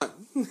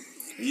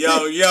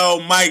Yo,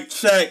 mic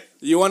check.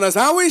 You want a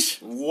sandwich?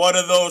 One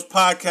of those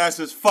podcasts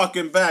is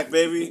fucking back,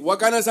 baby. What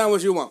kind of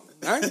sandwich you want?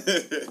 Huh?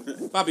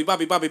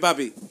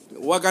 Papi.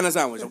 What kind of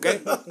sandwich, okay?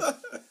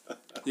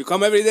 You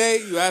come every day,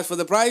 you ask for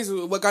the price,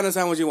 what kind of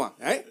sandwich you want,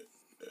 right?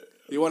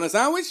 You want a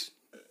sandwich?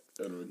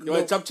 You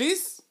want chopped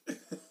cheese?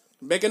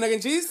 Bacon, egg,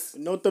 and cheese?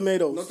 No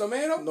tomatoes. No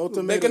tomato? No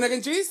tomatoes. Bacon, egg,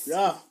 and cheese?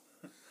 Yeah.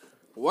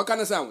 What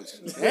kind of sandwich?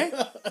 Eh?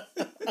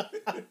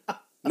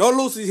 No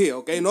Lucy's here,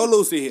 okay? No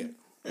Lucy here.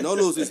 No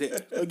Lucy's here.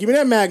 Give me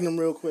that Magnum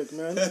real quick,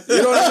 man.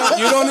 You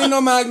don't need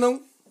no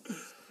Magnum.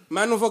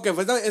 Magnum for qué?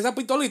 Esa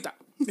pistolita.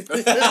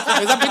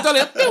 Esa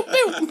pistolita. Pew,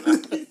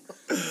 pew.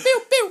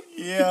 Pew,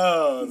 pew.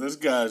 Yo, this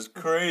guy's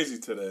crazy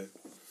today.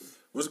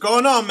 What's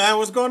going on, man?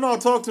 What's going on?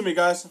 Talk to me,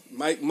 guys.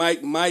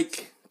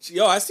 Mike.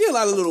 Yo, I see a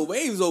lot of little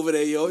waves over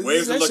there, yo.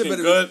 Waves are looking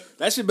good.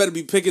 That shit better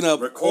be picking up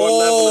Record all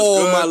level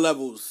is good. my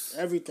levels.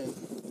 Everything.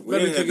 Better be in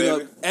here, picking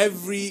up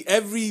baby.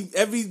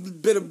 every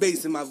bit of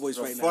bass in my voice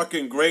right now.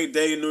 Fucking great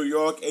day in New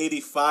York.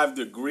 85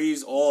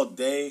 degrees all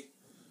day.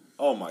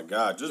 Oh my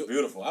God, just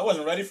beautiful. I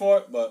wasn't ready for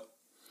it, but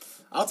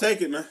I'll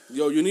take it, man.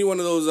 Yo, you need one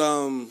of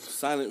those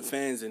silent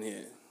fans in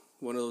here.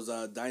 One of those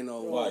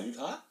Dyno. Why? You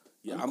hot?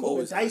 Yeah, I'm I'm cool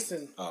always with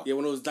Dyson. Yeah,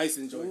 one of those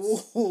Dyson joints.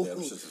 Ooh. Yeah,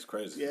 this shit is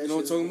crazy. Yeah, You know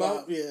what I'm talking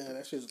about? Yeah,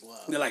 that shit's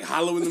wild. They're like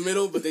hollow in the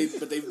middle, but they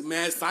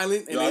mad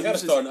silent. And Yo, I then gotta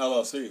it's start an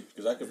LLC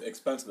because I could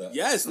expense that.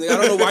 Yes, nigga,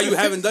 I don't know why you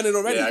haven't done it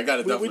already. Yeah, I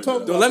gotta definitely we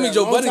talked do Don't that. let me Okay,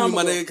 Joe long Budden you, time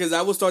my ago. nigga, because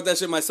I will start that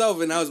shit myself,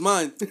 and now it's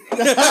mine.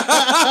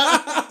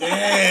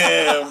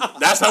 Damn.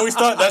 That's how we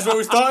start? That's where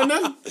we starting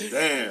then?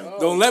 Damn.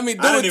 Don't let me do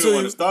I it didn't to even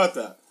want you. to start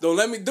that. Don't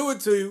let me do it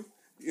to you.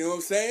 You know what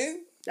I'm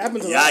saying? That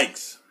happens a lot.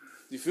 Yikes.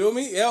 You feel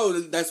me? Yo,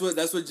 that's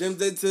what Jim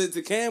did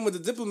to Cam with the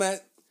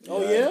Diplomat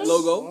Oh, yeah?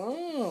 logo.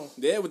 Oh.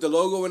 Yeah, with the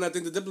logo and I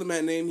think the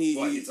Diplomat name.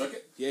 He took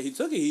it? Yeah, he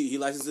took it. He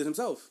licensed it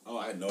himself. Oh,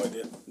 I had no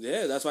idea.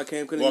 Yeah, that's why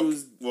Cam couldn't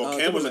use. Well,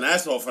 Cam was an Diplomat.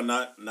 asshole for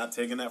not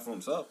taking that for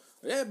himself.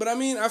 Yeah, but I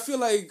mean, I feel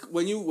like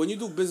when you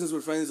do business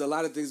with friends, a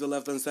lot of things are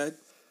left unsaid.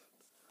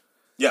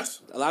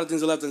 Yes. A lot of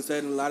things are left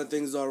unsaid, and a lot of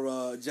things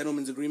are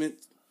gentleman's agreement.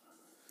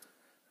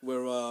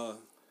 Where we're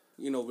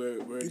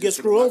You get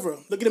screwed over.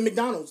 Look at the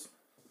McDonald's.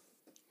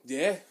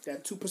 Yeah,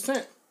 That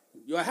 2%.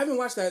 yo, I haven't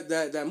watched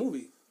that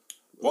movie.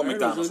 What I heard it was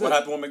McDonald's? really What good.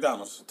 happened with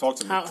McDonald's? Talk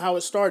to me. How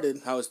it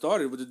started. How it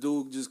started with the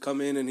dude just come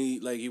in and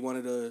he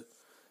wanted to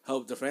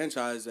help the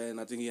franchise, and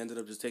I think he ended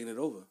up just taking it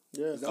over.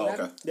 Yeah. Oh,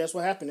 okay. That's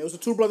what happened. It was the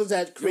two brothers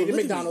that created look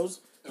at me. McDonald's.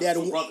 They had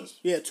Two brothers.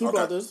 Yeah, two Okay.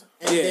 brothers.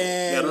 And Yeah.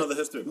 then They had another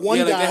history. one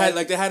Yeah, like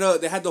guy.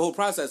 they had the whole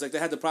process. Like they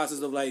had the process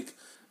of like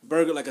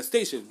burger, like a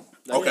station,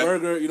 like Okay.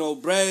 burger,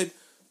 bread.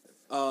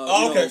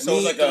 Oh, okay. So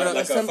it's meat,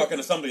 like a fucking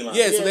assembly line.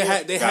 Yeah, so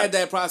Yeah, they Got had it.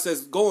 that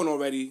process going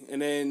already,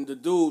 and then the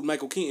dude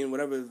Michael Keaton,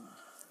 whatever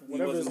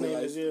Whatever his name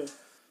is, yeah.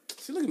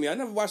 See, look at me. I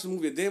never watched a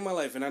movie a day in my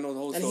life, and I know the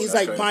whole And story. he's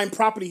That's like crazy. buying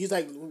property. He's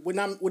like,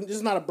 this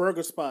is not a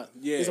burger spot.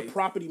 Yeah. It's a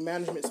property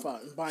management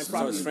spot. Buying so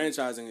property. it's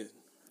franchising it.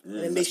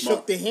 And they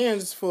shook their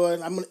hands for,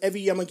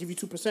 every year I'm going to give you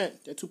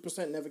 2%. That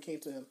 2% never came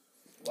to him.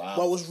 Wow.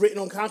 What was written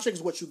on contract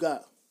is what you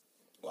got.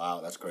 Wow,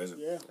 that's crazy.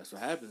 Yeah. That's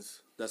what happens.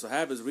 That's what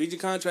happens. Read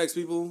your contracts,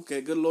 people.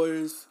 Get good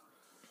lawyers.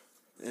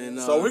 And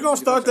So we're going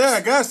to start there, I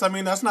guess. I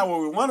mean, that's not where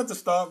we wanted to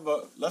start,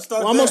 but let's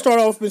start Well, I'm there. going to start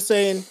off with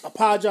saying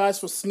apologize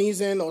for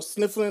sneezing or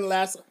sniffling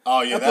last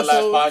Oh, yeah, that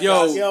episode. last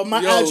podcast. Yo, my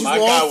Yo, allergies My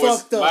were guy all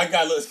fucked up. My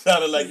guy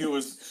sounded like he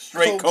was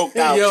straight Coke. coked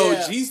out. Yo,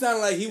 Yeah. G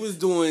sounded like he was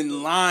doing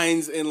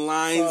lines and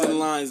lines and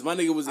lines. My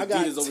nigga was I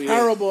got Adidas over here.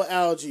 terrible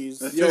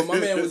allergies. Yo, my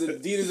man was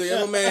Adidas.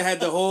 Like, my man had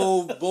the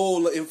whole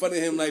bowl in front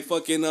of him like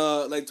fucking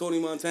like Tony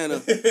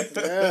Montana.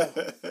 Yeah.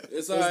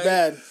 It's It all was right.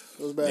 bad.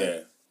 It was bad. Yeah.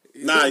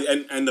 Nah,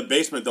 and the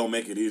basement don't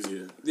make it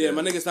easier. Yeah,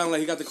 my nigga sounded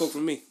like he got the coke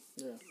from me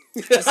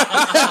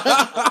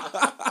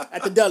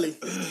At the deli.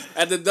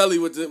 at the deli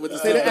with the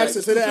Say the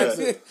accent. Say the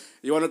accent.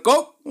 You want a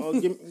coke? Oh,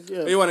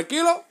 yeah. You want a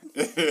kilo?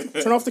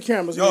 Turn off the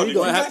cameras. Yo, Here you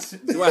go.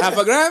 You want half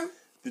a gram?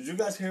 Did you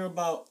guys hear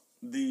about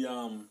the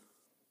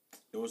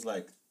it was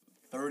like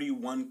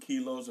 31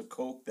 kilos of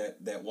coke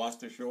that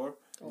washed ashore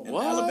in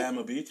What?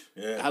 Alabama Beach?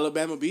 Yeah.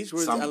 Alabama Beach?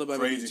 Where's Some Alabama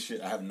crazy Beach?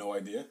 shit. I have no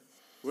idea.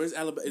 Where's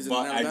Alabama? Is it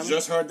But in Alabama? I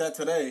just heard that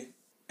today,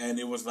 and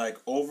it was like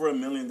over $1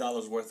 million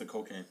worth of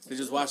cocaine. They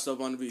just washed up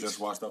on the beach. Just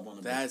washed up on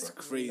the That's beach,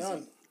 bro. crazy.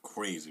 Done.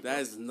 Crazy. Bro. That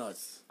is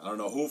nuts. I don't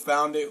know who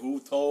found it, who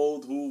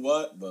told, who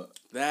what, but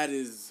That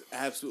is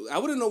absolutely. I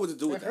wouldn't know what to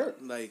do with That that.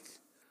 hurt. Like,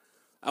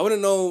 I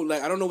wouldn't know.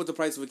 Like, I don't know what the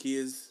price of a key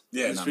is.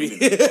 Yeah, on the nah, me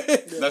street.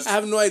 neither. I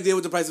have no idea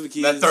what the price of a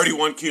key that is.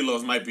 31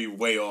 kilos might be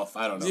way off.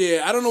 I don't know.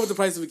 Yeah, I don't know what the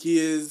price of a key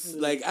is.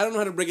 Like, I don't know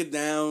how to break it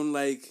down.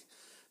 Like,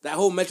 that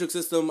whole metric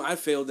system, I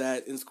failed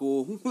at in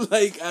school.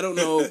 Like, I don't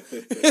know.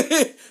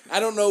 I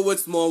don't know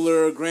what's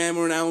smaller, a gram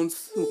or an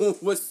ounce.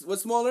 What's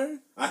smaller?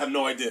 I have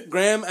no idea.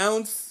 Gram,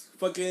 ounce,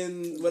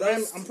 fucking what Gram,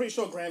 else? I'm pretty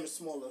sure gram is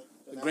smaller.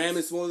 A gram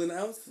is smaller than an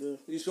ounce. Yeah.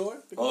 You sure?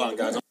 Hold on,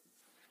 guys.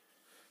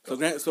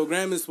 So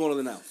gram is smaller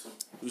than an ounce.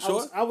 You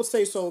sure? I would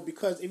say so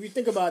because if you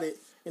think about it,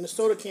 in a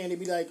soda can, it'd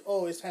be like,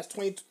 oh, it has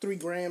 23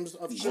 grams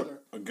of sugar.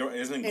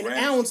 Isn't An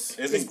grams, ounce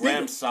isn't is grams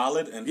bigger.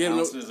 solid and Yeah, no.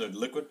 ounces are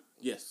liquid?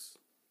 Yes.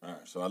 All right,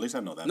 so at least I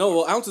know that. No,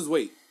 well, ounces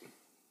weight.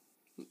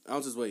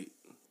 Ounces weight.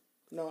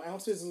 No,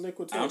 ounces and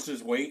liquid too.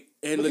 Ounces weight.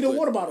 And Look at the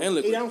water bottle. And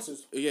liquid. 8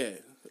 ounces. Yeah.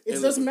 It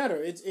And doesn't liquid.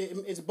 matter.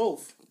 It's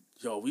both.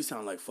 Yo, we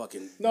sound like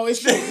fucking. No,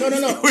 it's true.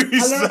 No. We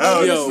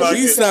sound Yo, we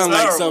fucking sound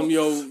like terrible.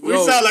 some We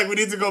sound like we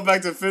need to go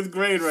back to 5th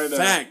grade right now.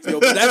 fact.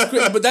 Yo, but that's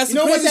crazy. But that's You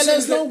know the what crazy that shit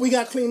lets is us know? We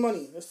got clean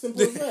money. As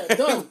simple as that.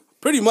 Done.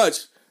 Pretty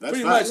much. That's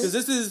Pretty facts. much.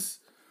 Because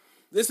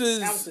this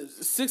is Ounces.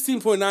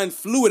 16.9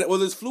 fluid. Well,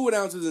 there's fluid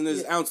ounces and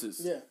there's Yeah.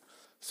 ounces. Yeah.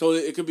 So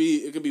it could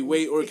be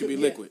weight or it could be yeah,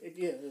 liquid.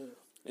 Yeah.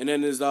 And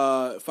then there's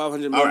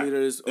 500 All right.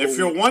 milliliters. If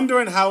you're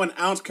wondering how an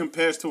ounce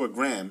compares to a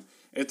gram,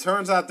 it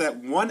turns out that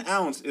 1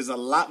 ounce is a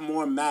lot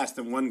more mass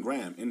than 1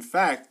 gram. In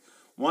fact,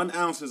 1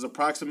 ounce is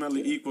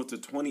approximately equal to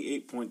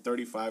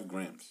 28.35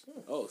 grams.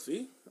 Oh,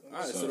 see? All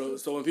right.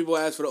 So when people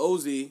ask for the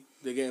OZ,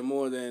 they're getting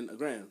more than a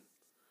gram.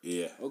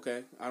 Yeah.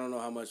 Okay. I don't know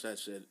how much that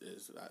shit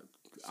is. I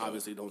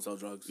obviously don't sell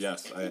drugs.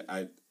 Yes.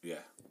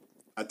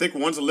 I think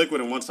one's a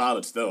liquid and one's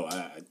solid still.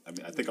 I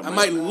mean, I think I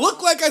might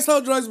look like I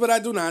sell drugs, but I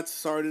do not.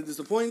 Sorry to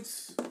disappoint.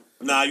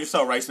 Nah, you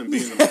sell rice and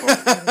beans in the corner.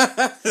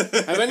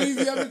 Have any of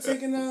you ever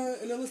taken an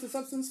illicit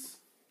substance?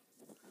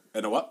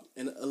 And a what?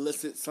 An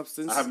illicit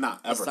substance? I have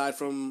not, ever. Aside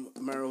from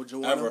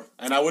marijuana? Ever.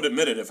 And I would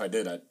admit it if I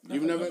did.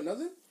 You've never,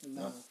 nothing?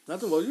 No.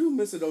 Nothing? Well, you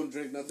miss it, don't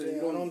drink nothing.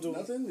 Yeah, you I don't do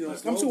nothing? You don't I'm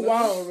smoke too nothing?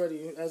 wild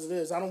already as it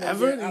is. I don't want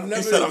Ever? to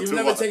You've said I'm never,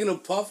 too wild. taken a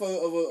puff of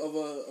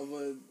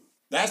a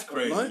That's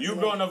crazy. What? You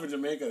growing up in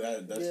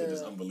Jamaica, that shit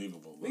is Yeah.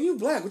 unbelievable. Man, you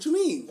black. What you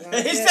mean?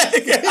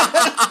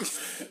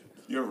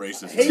 You're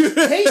racist.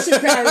 Haitian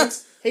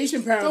parents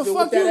The do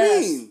fuck whip you that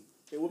ass. mean?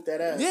 They whoop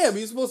that ass. Yeah, but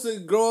you're supposed to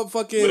grow up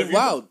What have fucking you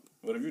wild. done?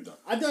 What have you done?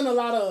 I've done a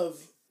lot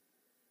of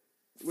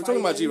We're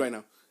talking about G right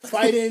now.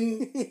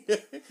 fighting,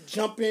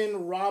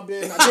 jumping,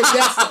 robbing. I did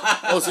that stuff.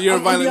 Oh, so you're a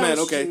I'm violent be man,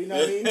 honest with okay. you, you know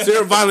what I mean? So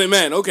you're a violent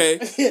man, okay.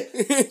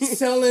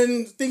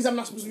 Selling things I'm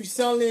not supposed to be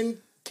selling,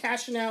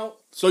 cashing out.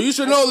 So you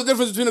should know the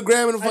difference between a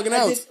gram and a fucking I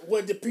ounce. did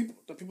what the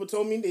people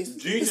told me. This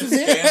Jesus is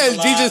it. scams a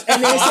lot. Jesus.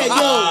 And they said,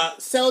 "Yo,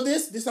 sell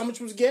this. This how much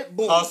you was get.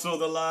 Boom.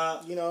 Hustled a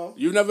lot. You know."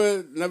 You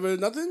never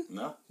nothing?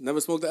 No. Never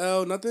smoked the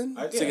L, nothing?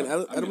 Taking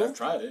edible? I've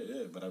tried it,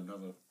 yeah, but I've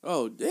never.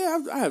 Oh, yeah,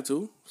 I have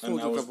too. And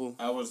Smoked a couple.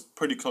 I was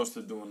pretty close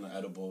to doing the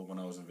edible when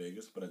I was in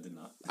Vegas, but I did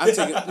not. I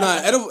take it. Nah,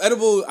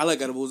 edible. I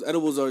like edibles.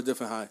 Edibles are a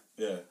different high.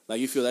 Yeah.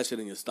 Like you feel that shit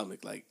in your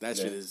stomach. Like that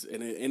shit Yeah. is,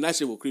 and that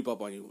shit will creep up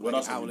on you. What like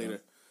else an have hour you later.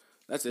 done?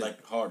 That's it.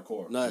 Like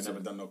hardcore. No, You that's never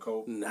it. done no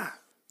coke? Nah.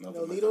 Nothing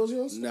No like needles, that.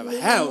 you know? Never.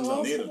 Needles, Hell you know?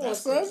 no. Needles, Come on, that's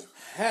son. crazy.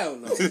 Hell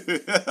no.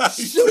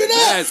 Shoot it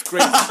That's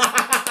crazy.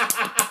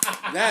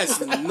 That's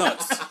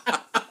nuts.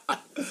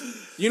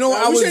 You know, Nah,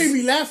 I we was. shouldn't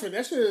be laughing.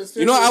 That shit is.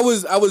 You know, I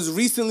was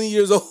recently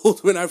years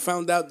old when I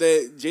found out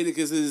that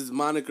Jadakiss'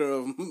 moniker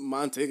of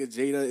Manteca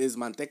Jada is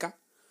Manteca.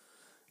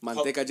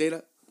 Manteca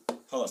Jada.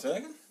 Hold on, say that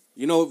again?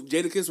 You know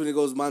Jadakiss when it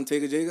goes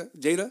Manteca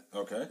Jada?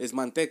 Okay. It's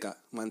Manteca.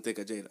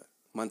 Manteca Jada.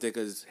 Manteca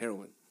is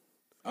heroin.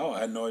 Oh,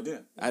 I had no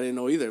idea. I didn't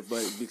know either,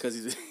 but because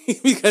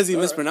because he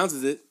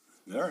mispronounces it.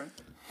 All right.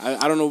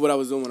 I don't know what I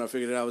was doing when I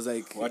figured it out. I was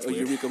like Watch a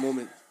weird. eureka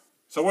moment.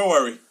 So where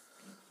were we?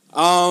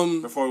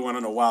 Before we went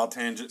on a wild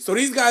tangent. So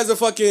these guys are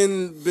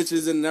fucking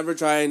bitches and never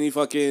try any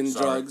fucking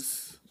Sorry.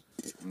 drugs.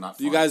 Not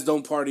You fun. guys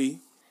don't party.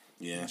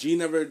 Yeah.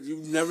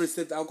 You've never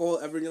sipped alcohol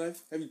ever in your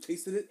life? Have you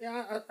tasted it?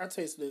 Yeah, I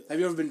tasted it. Have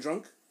you ever been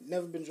drunk?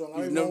 Never been drunk.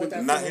 I You've don't even know never what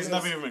that Not, feeling he's is.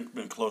 never even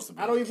been close to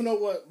me. I don't even know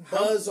what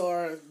buzz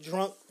or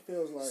drunk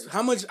feels like.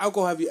 How much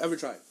alcohol have you ever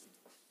tried?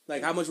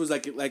 Like how much was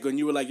like when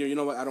you were like, you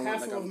know what, I don't want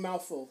Half like of a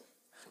mouthful.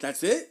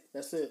 That's it?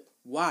 That's it.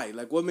 Why?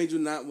 Like what made you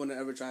not want to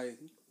ever try?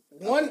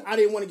 One, I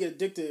didn't want to get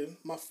addicted.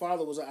 My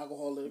father was an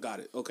alcoholic.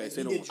 Got it. Okay, He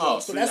say no did more.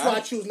 drugs, so see, that's why I- I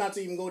choose not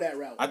to even go that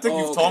route. I think Oh,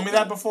 you've okay, told me got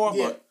that it. before,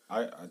 Yeah.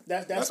 but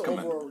That's the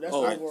commendable. overall. That's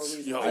Oh, the overall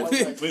reason. yo. I was I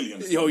like, completely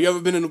understand. Yo, you ever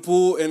been in the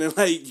pool and then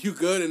like you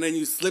good and then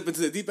you slip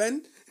into the deep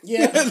end?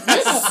 yeah,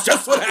 That's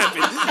just what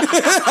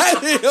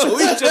happened. Yo,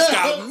 we just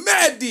got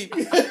mad deep.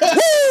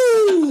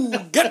 Woo!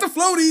 Get the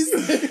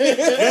floaties.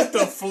 Get the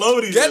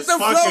floaties. Get is the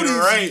fucking floaties.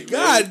 right.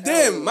 God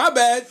damn, my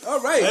bad. All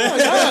right.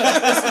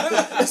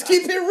 let's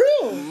keep it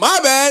real. My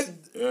bad.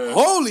 Yeah.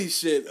 Holy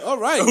shit. All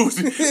right.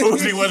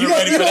 Uzi wasn't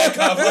ready for that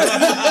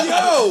compliment.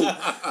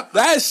 Yo,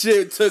 that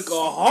shit took a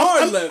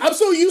hard left. I'm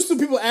so used to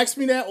people ask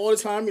me that all the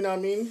time. You know what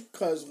I mean?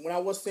 Because when I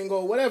was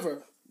single,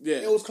 whatever, Yeah.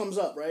 it always comes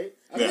up, right?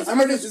 Yeah. I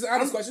remember Just an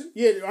honest question.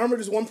 Yeah, I remember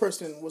this one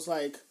person was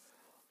like,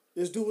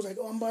 this dude was like,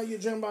 "Oh, I'm buying you a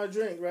drink, buy a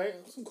drink, right?"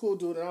 Some cool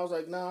dude, and I was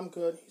like, "Nah, I'm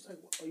good." He's like,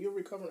 "Are you a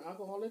recovering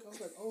alcoholic?" I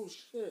was like, "Oh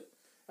shit."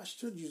 I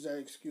should use that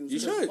excuse. You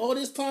Because should. All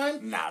this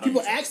time, Nah, don't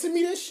people use it. asking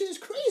me this shit is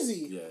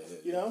crazy. Yeah.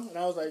 You know? And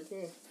I was like,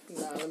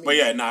 nah, let me. But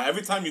yeah,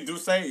 every time you do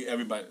say,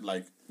 everybody,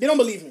 like, They don't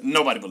believe me.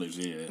 nobody believes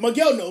you. Yeah.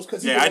 Miguel knows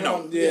because Yeah, I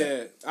know.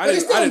 Yeah. But they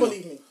still don't know.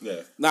 believe me.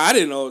 Yeah. Nah, I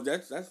didn't know.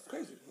 That's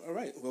crazy. All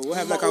right. Well, we'll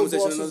have My that old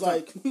conversation boss was another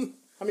like, time.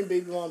 how many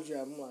baby moms you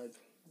have? I'm like,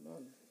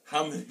 none.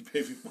 How many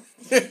baby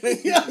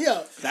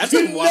yeah. That's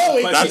You a wild know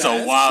it. question. That's to a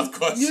ask. wild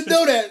question. You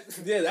know that.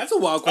 Yeah, that's a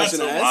wild question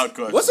That's to a ask. wild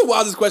question. What's the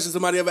wildest question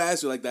somebody ever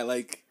asked you like that?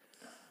 Like,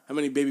 how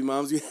many baby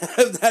moms you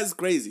have? That's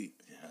crazy.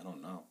 Yeah, I don't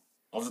know.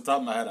 Off the top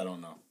of my head, I don't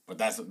know. But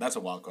that's a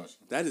wild question.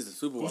 That is a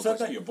super Who wild said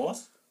question. that? Your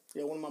boss?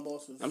 Yeah, one of my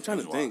bosses. I'm trying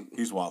He's to wild. think.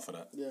 He's wild for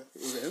that. Yeah.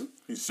 Was it him?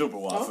 He's super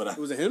wild for that.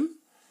 Was it him?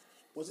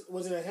 Was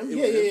it him? It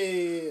Yeah, was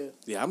him?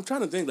 yeah. Yeah, I'm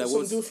trying to think. Like, Some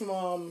what's dude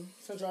from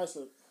Central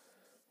Islip.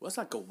 what's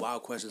like a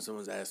wild question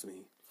someone's asked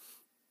me?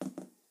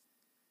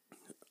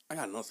 I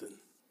got nothing.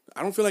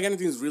 I don't feel like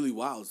anything's really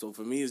wild. So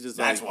for me, it's just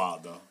That's like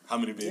wild though. How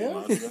many baby Yeah.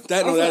 moms you got?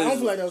 that. No, I that don't is.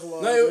 feel like that was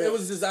wild. No, Yeah. it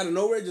was just out of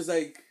nowhere. Just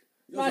like.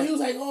 Nah, he was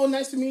like, "Oh,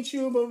 nice to meet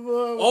you." Blah, blah,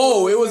 blah.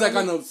 Oh, it was You know like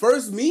what on I mean? the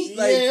first meet.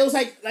 Like, yeah, it was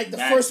like the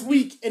That- first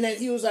week, and then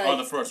he was like, Oh,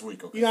 the first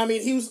week. Okay. you know what I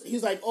mean? He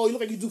was like, "Oh, you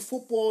look like you do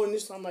football," and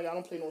this. I'm like, "I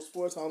don't play no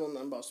sports. I don't know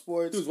nothing about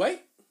sports." he was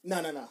white.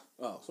 No.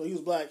 Oh. So he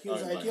was black. He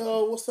was Oh, like, black.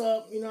 "Yo, what's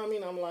up?" You know what I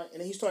mean? I'm like,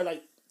 and then he started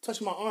like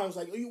touching my arms,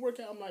 like, "Oh, you work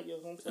out?" I'm like, "Yo,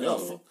 I'm telling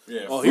you." Yo,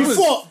 yeah. Oh, He he was.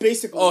 fought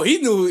basically. Oh, he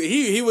knew.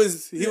 He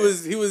was Yeah.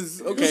 okay. He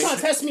was trying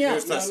to test me out.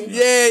 was You know what I testing mean?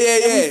 you. Yeah.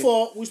 And we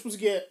fought. We were supposed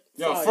to get.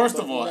 Yo, fired, first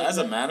but of all, we as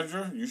a got-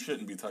 manager, you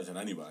shouldn't be touching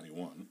anybody.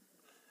 One,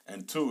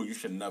 and two, you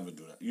should never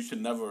do that. You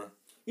should never.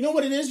 You know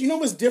what it is? You know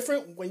what's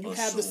different when you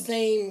have the Assume.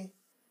 same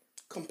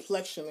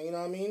complexion. You know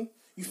what I mean?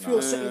 You feel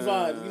a certain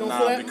vibe. You don't feel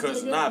Nah, that?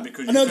 because you Another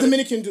could've-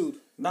 Dominican dude.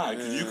 Nah,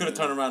 because you could have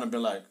turned around and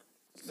been like,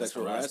 that's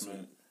Sexual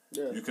harassment.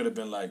 Yeah. You could have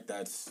been like,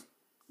 that's,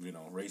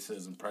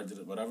 racism,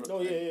 prejudice, whatever.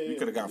 Oh, yeah, And yeah, You yeah.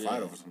 could have got fired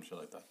Yeah. over some shit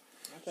like that.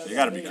 So you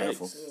got to be Yeah.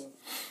 careful. Yeah.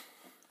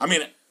 I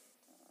mean,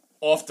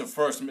 off the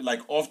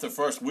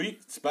first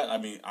week,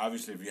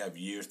 obviously if you have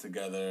years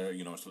together,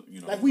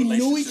 Like, we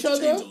knew each relationships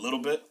other? change a little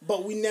bit.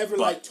 But we never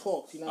like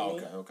talked. You know what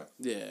I mean? Okay.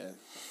 Yeah.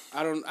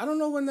 I don't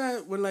know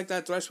when like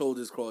that threshold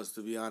is crossed,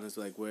 to be honest,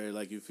 like where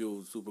like you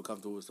feel super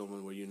comfortable with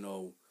someone where you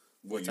know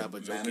What type your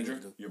of joking manager,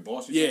 to do. your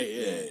boss? Yeah.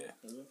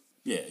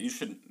 Yeah, you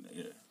shouldn't.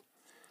 Yeah,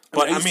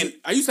 but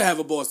I used to have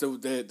a boss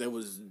that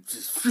was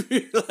just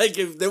like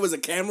if there was a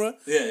camera.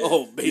 yeah.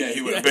 Oh baby. Yeah,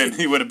 he would have been.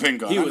 He would have been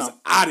gone. He I was know.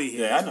 out of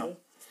here. Yeah, I know.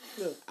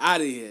 Out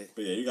of here.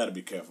 But yeah, you got to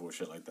be careful with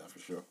shit like that for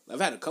sure. I've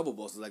had a couple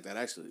bosses like that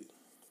actually.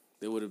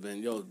 They would have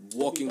been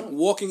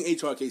walking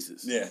HR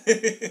cases. Yeah.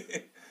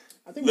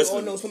 I think we all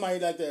Listen. know somebody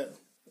like that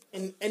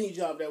in any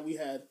job that we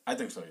had. I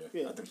think so.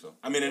 Yeah. Yeah. I think so.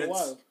 I mean, and For a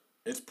while.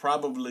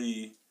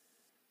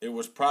 it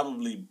was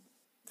probably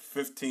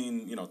 10,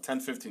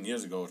 15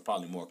 years ago. It's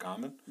probably more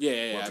common. Yeah,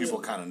 Where people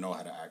absolutely. kind of know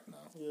how to act now.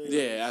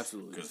 Yeah,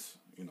 absolutely. Because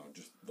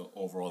just the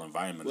overall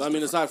environment. Well, I is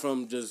mean, different. aside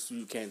from just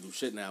you can't do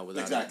shit now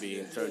without Exactly, it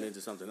being yeah. turned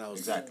into something else.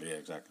 Exactly. Yeah.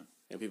 Exactly.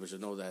 And people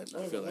should know that.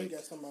 I feel like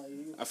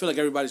somebody, I feel like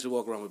everybody should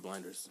walk around with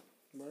blinders.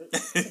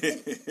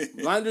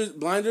 right?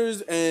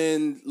 Blinders,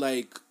 and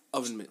like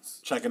oven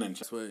mitts. Checking in.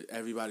 That's what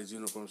everybody's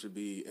uniform should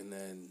be, and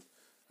then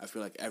I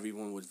feel like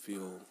everyone would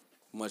feel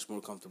much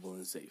more comfortable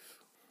and safe.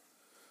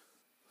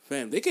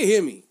 Fam, they can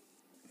hear me.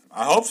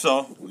 I hope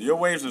so. Your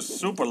waves are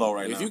super low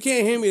right now. If you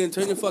can't hear me, then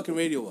turn your fucking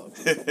radio up.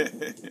 Put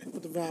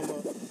the volume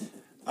up.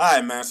 All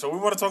right, man. So we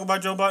want to talk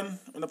about Joe Budden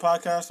in the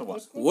podcast or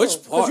what? Which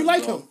part? Because you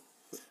like bro? him.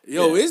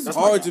 Yo, Yeah, it's that's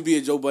my hard guy. to be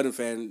a Joe Budden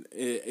fan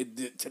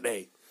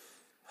today.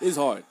 It's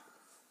hard.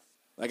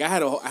 Like I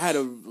had a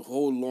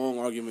whole long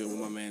argument with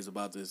my mans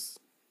about this.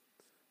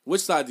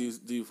 Which side do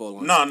you fall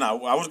on? No.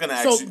 I was gonna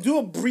ask So you. do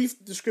a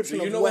brief description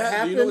Do you of know what what hap- do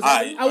happened. you know what's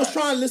happening? I was Alright.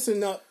 trying to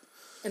listen up,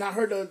 and I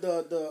heard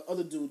the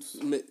other dudes.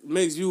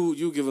 Migs,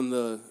 you give him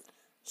the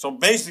So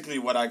basically,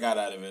 what I got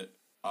out of it.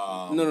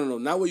 no,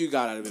 not what you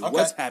got out of it. Okay.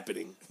 What's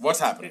happening? What's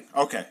happening?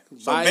 Okay.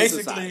 So Bias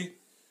basically,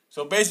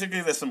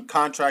 aside. there's some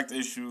contract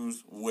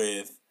issues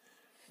with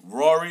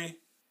Rory,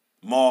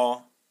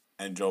 Maul,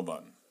 and Joe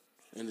Budden.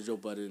 And the Joe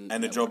Budden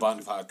And the Joe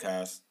Budden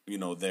podcast,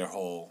 their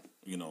whole,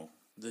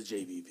 the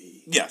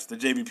JBP. yes, the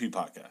JBP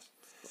podcast.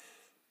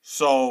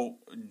 So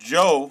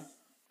Joe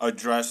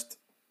addressed,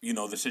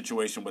 the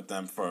situation with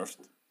them first.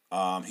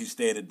 He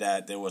stated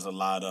that there was a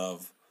lot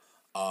of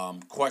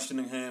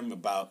questioning him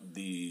about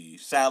the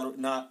salary,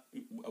 not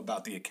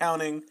about the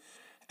accounting,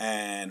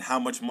 and how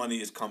much money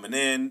is coming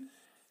in.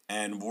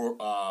 And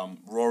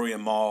Rory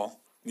and Maul,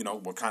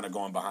 were kind of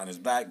going behind his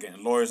back,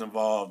 getting lawyers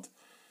involved,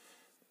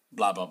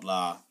 blah, blah,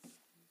 blah.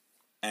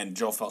 And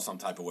Joe felt some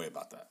type of way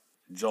about that.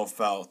 Joe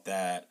felt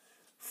that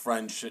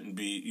friends shouldn't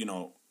be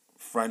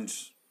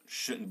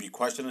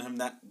questioning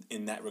him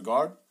in that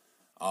regard.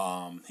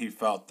 He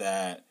felt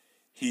that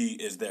he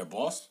is their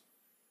boss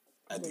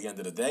at the end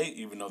of the day,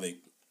 even though they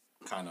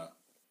kind of,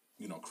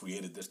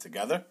 created this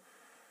together.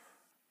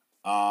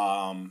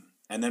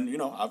 And then,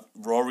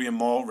 Rory and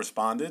Maul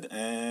responded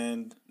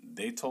and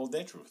they told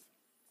their truth.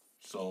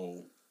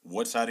 So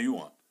what side are you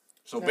on?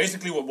 So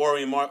basically what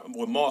Rory and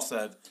what Maul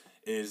said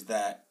is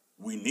that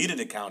we needed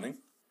accounting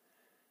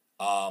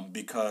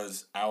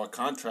because our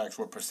contracts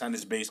were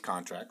percentage-based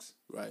contracts.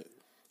 Right.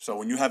 So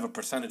when you have a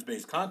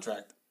percentage-based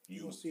contract,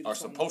 you see the are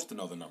sum. supposed to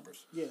know the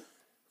numbers. Yeah.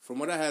 From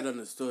what I had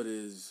understood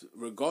is,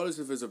 regardless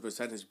if it's a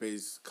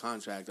percentage-based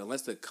contract,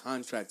 unless the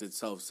contract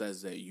itself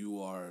says that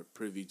you are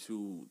privy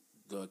to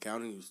the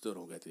accounting, you still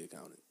don't get the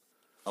accounting.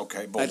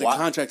 Okay, but Like the why?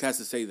 contract has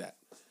to say that.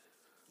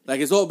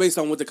 Like it's all based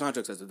on what the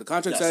contract says. If the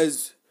contract Yes.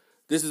 says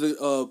this is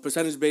a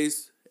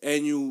percentage-based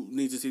and you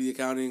need to see the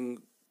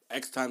accounting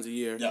X times a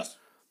year, Yes.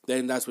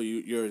 then that's what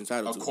you're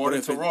entitled to.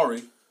 According But to if it-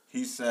 Rory,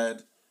 he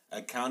said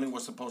accounting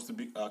was supposed to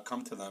be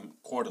come to them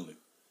quarterly.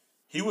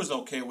 He was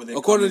okay with it.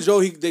 according to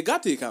coming- Joe, they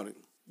got the accounting.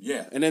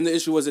 Yeah. And then the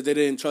issue was that they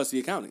didn't trust the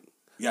accounting.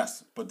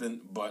 Yes, but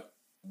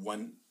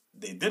when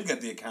they did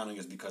get the accounting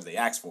is because they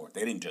asked for it.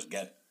 They didn't just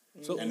get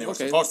it. So, And they were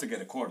okay. supposed to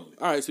get it quarterly.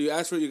 All right, so you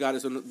asked for it, you got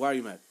it. So why are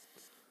you mad?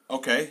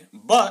 Okay,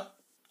 but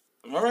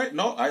all right,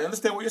 no, I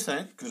understand what you're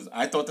saying because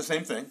I thought the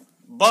same thing.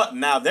 But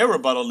now their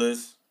rebuttal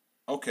is,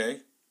 okay,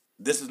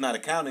 this is not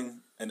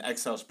accounting an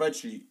Excel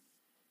spreadsheet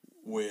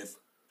with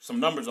some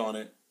numbers on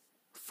it.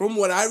 From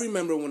what I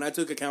remember when I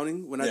took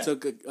accounting, when I Yeah.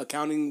 took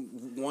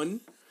accounting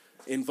 1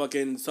 in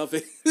fucking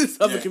Suffolk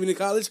Community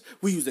College,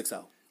 we used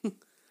Excel.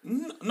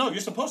 No, you're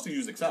supposed to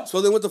use Excel. So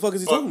then what the fuck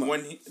is he but talking about?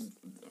 when he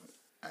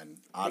and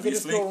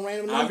just throw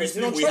random numbers.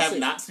 You don't we trust have it.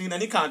 not seen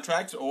any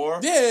contracts or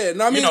Yeah,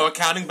 no, I mean,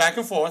 accounting back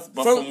and forth.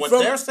 But from what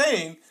they're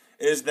saying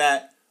is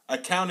that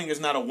accounting is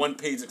not a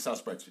one-page Excel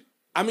spreadsheet.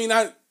 I mean,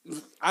 I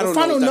The don't know.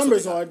 final if that's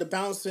numbers what they are the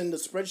balance in the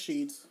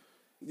spreadsheets.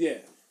 Yeah.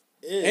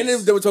 Is. And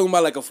if they were talking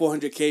about like a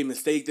 400K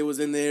mistake that was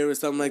in there or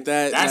something like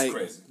that. That's like,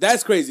 crazy.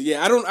 That's crazy.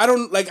 Yeah, I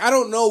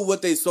don't know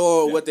what they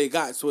saw or what they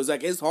got. So it's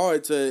like it's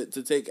hard to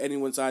take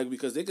anyone's side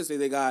because they could say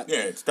they got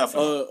It's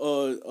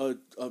definitely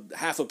a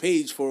half a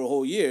page for a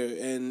whole year,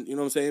 and you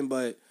know what I'm saying.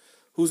 But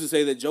who's to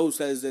say that Joe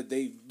says that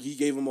he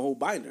gave him a whole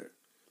binder?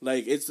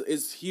 Like it's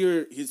his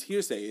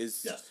hearsay.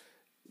 It's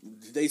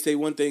they say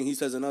one thing, he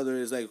says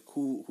another. It's like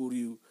who do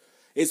you?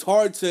 It's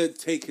hard to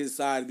take his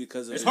side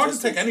because of It's his hard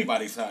history. to take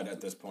anybody's side at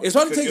this point. It's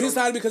hard to Because take you his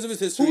don't- side because of his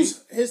history.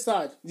 Who's his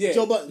side? Yeah,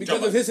 Joe Button. because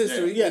Joe of his Button,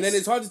 history, yeah. and then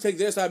it's hard to take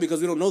their side because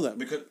we don't know them.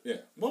 Because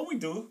well, we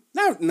do.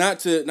 Not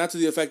to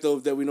the effect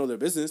of that we know their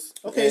business.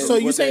 Okay, and so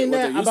you what saying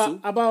they're that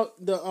used to.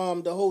 about the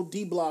whole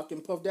D Block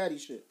and Puff Daddy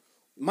shit?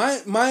 My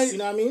You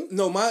know what I mean?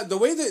 No, the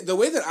way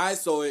that I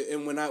saw it,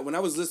 and when I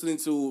was listening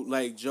to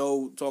like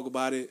Joe talk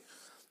about it,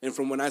 and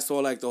from when I saw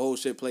like the whole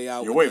shit play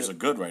out. Your waves are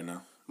good right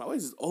now. My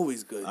waves is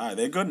always good. All right,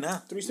 they're good now.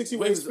 360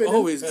 Waves waves is spinning.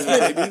 always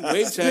good, baby.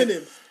 Wave check.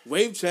 Spinning.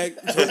 Wave check.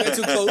 Don't get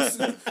too close.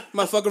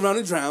 Might fuck around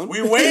and drown.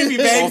 We wavy,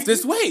 baby. Off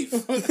this wave.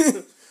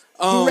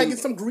 You reckon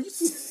some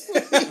grease?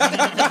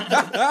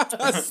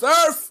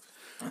 Surf.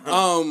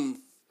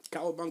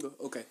 Cowabunga.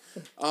 Okay.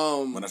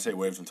 When I say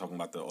waves, I'm talking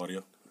about the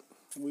audio.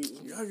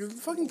 Yeah, you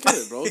fucking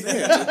kidding, bro.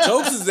 Damn, the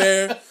jokes is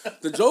there.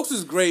 The jokes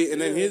is great, and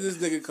then here this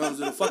nigga comes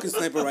with a fucking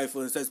sniper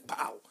rifle and says,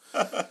 "Pow."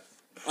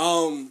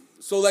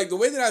 So like the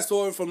way that I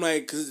saw it from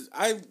like, cause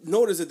I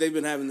noticed that they've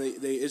been having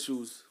the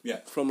issues. Yeah.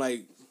 From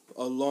like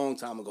a long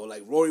time ago,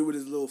 like Rory with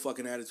his little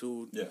fucking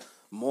attitude. Yeah.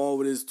 Maul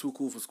with his too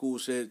cool for school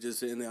shit, just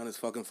sitting there on his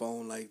fucking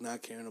phone, like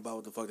not caring about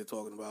what the fuck they're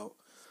talking about.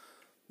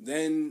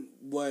 Then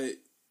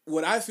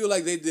what I feel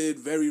like they did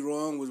very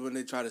wrong was when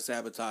they tried to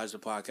sabotage the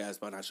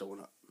podcast by not showing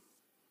up.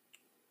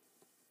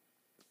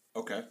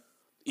 Okay.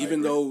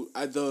 Even though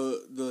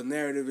the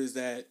narrative is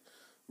that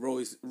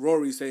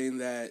Rory saying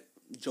that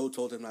Joe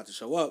told him not to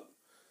show up,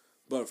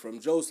 but from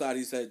Joe's side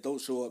he said don't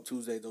show up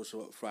Tuesday, don't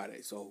show up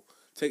Friday. So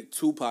take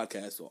 2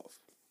 podcasts off,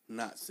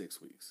 not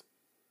 6 weeks.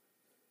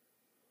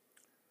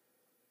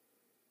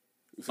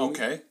 You feel me?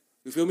 Okay.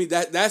 You feel me?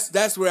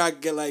 That's where I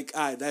get like,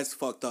 all right, that's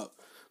fucked up.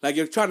 Like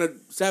you're trying to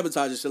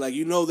sabotage this shit. Like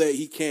you know that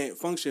he can't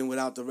function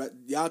without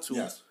y'all two.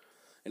 Yes.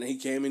 And then he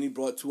came and he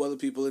brought 2 other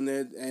people in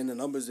there, and the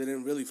numbers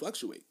didn't really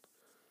fluctuate.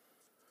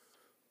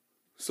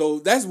 So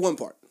that's one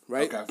part,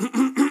 right? Okay.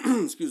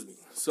 Excuse me.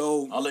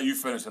 So I'll let you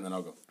finish and then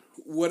I'll go.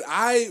 what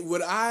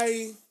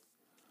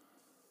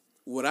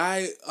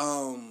I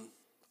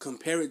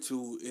compare it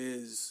to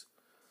is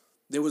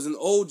there was an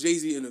old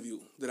Jay-Z interview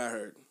that I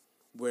heard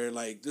where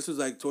like this was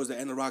like towards the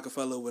end of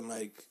Rockefeller when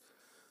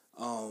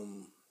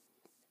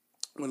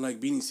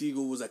Beanie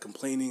Siegel was like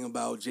complaining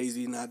about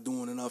Jay-Z not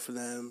doing enough for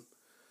them,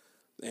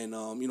 and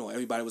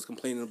everybody was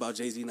complaining about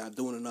Jay-Z not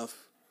doing enough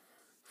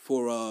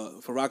for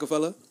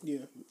Rockefeller. Yeah.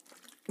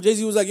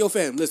 Jay-Z was like, yo,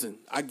 fam, listen,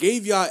 I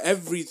gave y'all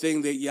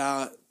everything that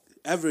y'all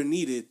ever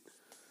needed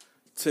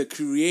to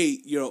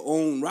create your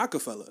own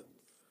Rockefeller.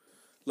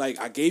 Like,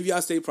 I gave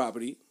y'all state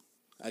property.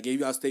 I gave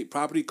y'all state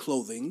property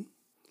clothing.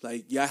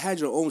 Like, y'all had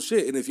your own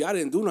shit, and if y'all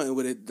didn't do nothing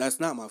with it, that's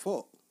not my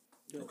fault.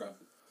 Okay.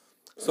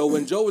 So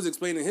when Joe was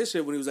explaining his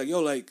shit, when he was like, yo,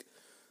 like,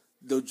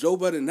 the Joe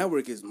Budden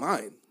Network is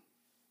mine.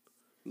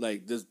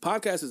 Like, this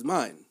podcast is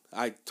mine.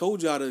 I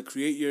told y'all to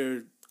create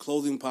your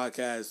clothing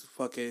podcast,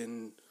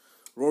 fucking...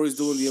 Rory's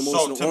doing the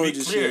emotional So to be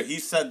oranges clear, shit. he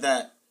said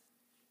that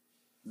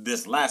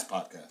this last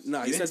podcast. No,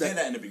 he he didn't said say that-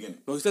 that in the beginning.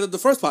 No, he said it the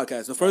first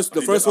podcast. The first He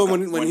one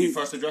did? Okay. when he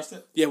first addressed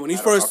it. yeah when he I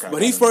don't- first okay,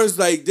 when he got it. first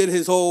like did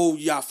his whole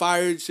y'all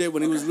fired shit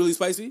when he was Okay. really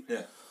spicy.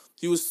 Yeah.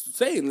 He was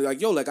saying like,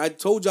 yo, like I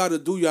told y'all to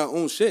do your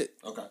own shit.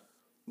 Okay.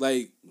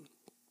 Like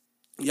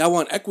y'all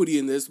want equity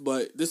in this,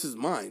 but this is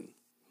mine.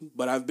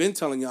 But I've been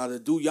telling y'all to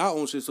do y'all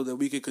own shit so that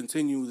we could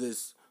continue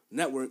this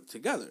network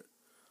together.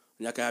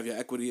 And y'all can have your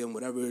equity in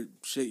whatever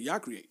shit y'all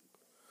create.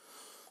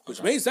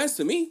 Which made sense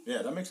to me.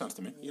 Yeah, that makes sense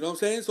to me. You know what I'm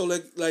saying? So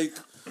like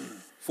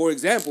for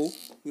example,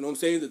 you know what I'm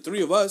saying, the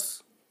 3 of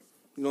us,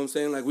 you know what I'm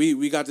saying, like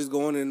we got this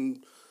going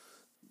and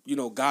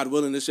God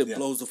willing this shit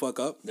blows the fuck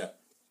up. Yeah.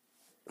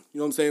 You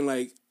know what I'm saying?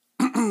 Like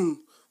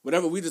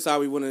whatever we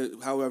decide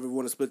however we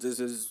want to split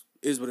this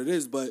is what it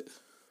is, but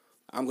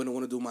I'm gonna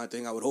want to do my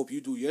thing. I would hope you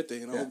do your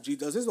thing, and I hope G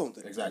does his own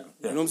thing. Exactly.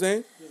 You know what I'm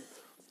saying?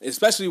 Yeah.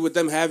 Especially with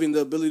them having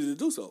the ability to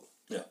do so.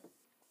 Yeah.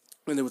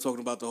 And they were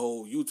talking about the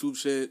whole YouTube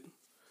shit,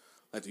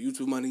 like the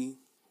YouTube money,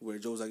 where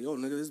Joe's like, yo,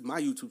 nigga, this is my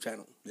YouTube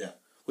channel. Yeah.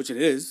 Which it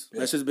is.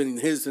 Yeah. That shit's been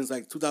his since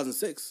like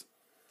 2006.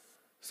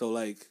 So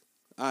like,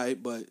 all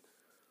right, but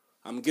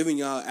I'm giving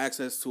y'all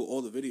access to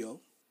all the video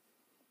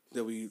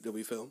that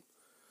we film.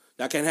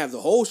 I can't have the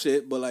whole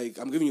shit, but like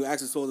I'm giving you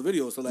access to all the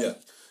videos. So like,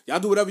 y'all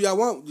do whatever y'all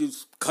want. You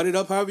just cut it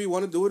up however you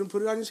want to do it and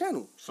put it on your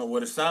channel. So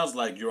what it sounds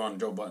like, you're on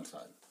Joe Budden's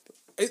side.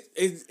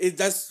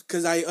 That's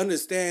because I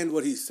understand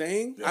what he's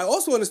saying. Yeah. I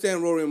also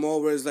understand Rory and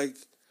Mal, where it's like,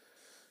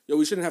 yo,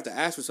 we shouldn't have to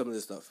ask for some of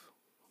this stuff.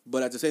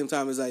 But at the same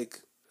time, it's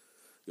like,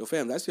 yo,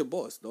 fam, that's your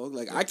boss, dog.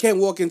 Like, I can't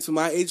walk into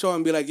my HR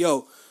and be like,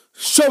 yo,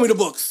 show me the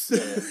books.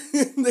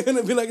 Yeah. They're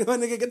gonna be like, oh,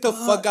 nigga, get the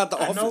fuck out the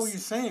office. I know what you're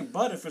saying,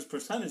 but if it's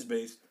percentage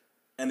based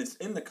and it's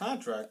in the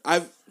contract,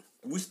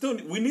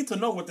 we need to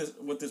know what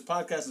this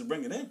podcast is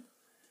bringing in.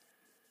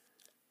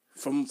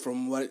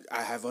 From what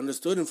I have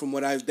understood and from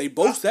what they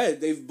both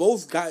said, they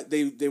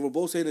were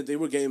both saying that they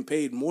were getting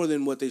paid more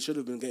than what they should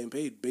have been getting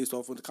paid based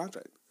off of the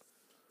contract.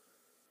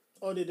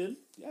 Oh, they did?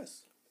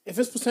 Yes. If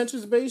it's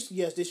percentage based,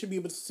 yes, they should be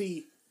able to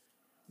see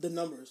the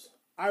numbers.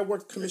 I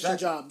work commission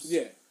jobs.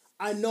 Yeah.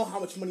 I know how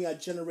much money I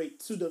generate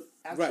to the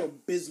actual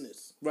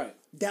business. Right.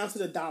 Down to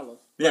the dollar.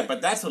 Yeah,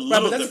 but that's a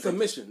little but that's different. a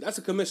commission. That's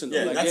a commission. Though.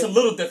 Yeah, like, that's a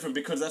little different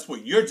because that's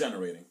what you're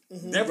generating.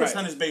 Mm-hmm. Their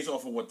percentage based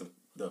off of what the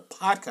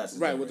podcast is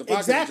right, generating. with the podcast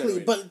Exactly,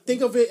 but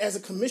think of it as a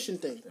commission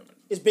thing.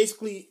 It's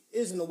basically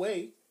is in a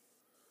way.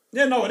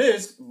 Yeah, no, it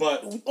is,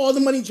 but All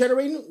the money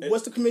generating,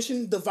 what's the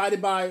commission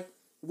divided by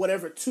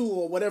whatever 2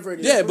 or whatever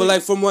it is. Yeah, but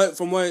like from what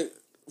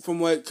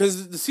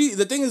because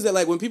the thing is that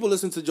like when people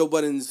listen to Joe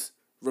Budden's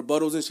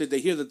rebuttals and shit, they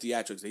hear the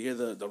theatrics, they hear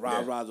the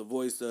rah-rah, the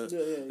voice, the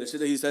shit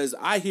that he says.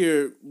 I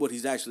hear what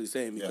he's actually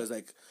saying because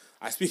like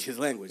I speak his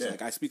language.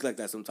 Like I speak like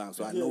that sometimes,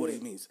 so I know what he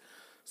means.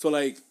 So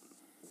like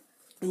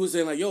he was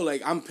saying like, yo,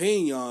 like I'm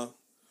paying y'all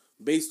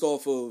based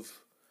off of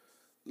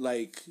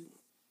like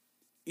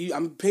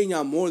I'm paying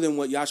y'all more than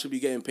what y'all should be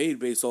getting paid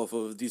based off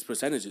of these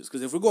percentages.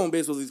 Because if we're going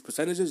based off these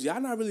percentages,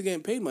 y'all not really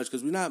getting paid much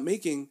because we're not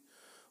making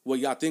what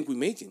y'all think we're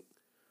making.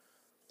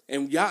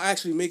 And y'all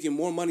actually making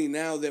more money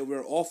now that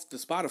we're off the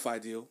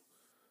Spotify deal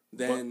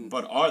than...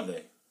 But are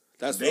they?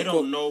 They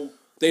don't know.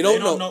 They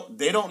don't know.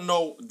 They don't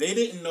know. They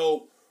didn't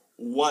know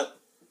what...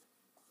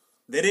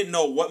 They didn't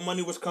know what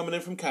money was coming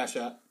in from Cash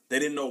App. They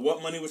didn't know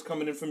what money was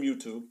coming in from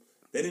YouTube.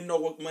 They didn't know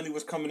what money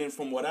was coming in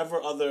from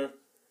whatever other...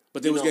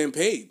 But they was getting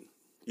paid.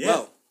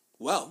 Yeah.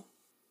 Well.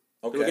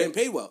 Okay. They were getting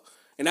paid well.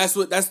 And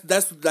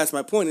that's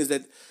my point, is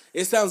that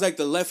it sounds like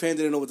the left hand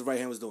didn't know what the right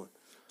hand was doing.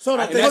 So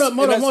hold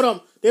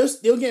on. They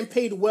were getting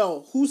paid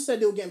well. Who said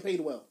they were getting paid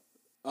well?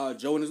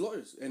 Joe and his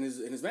lawyers and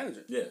his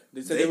manager. Yeah.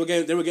 They said they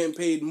were getting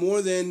paid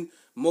more than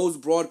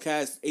most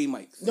broadcast A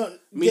mics. No,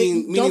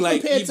 meaning don't like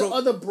compare Ebro, to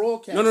other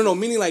broadcasts. No.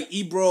 Meaning like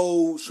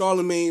Ebro,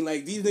 Charlemagne,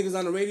 like these niggas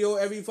on the radio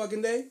every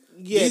fucking day.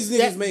 Yeah, these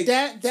niggas make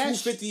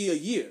 $250 a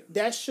year.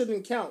 That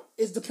shouldn't count.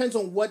 It depends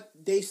on what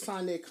they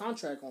signed their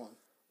contract on.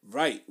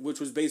 Right, which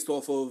was based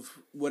off of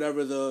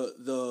whatever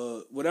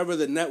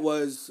the net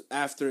was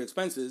after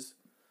expenses.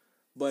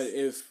 But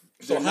if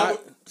how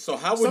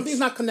would something's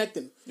not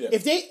connecting? Yeah.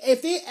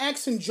 If they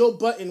asking Joe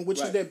Budden,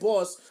 which is their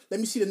boss, let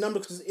me see the number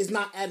because it's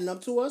not adding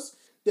up to us.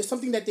 There's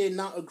something that they're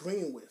not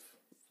agreeing with.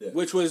 Yeah.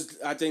 Which was,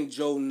 I think,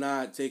 Joe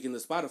not taking the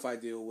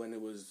Spotify deal when it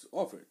was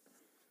offered.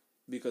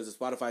 Because the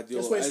Spotify deal...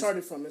 That's where it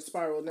started from. It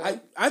spiraled now.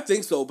 I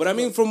think so. But I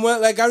mean, from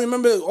what... Like, I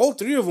remember all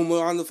three of them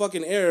were on the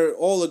fucking air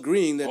all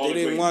agreeing that they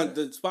didn't want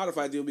the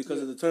Spotify deal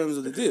because of the terms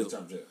of the deal.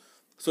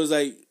 So it's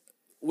like,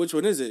 which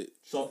one is it?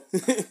 So,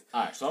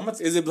 alright, so I'm gonna...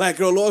 Is it Black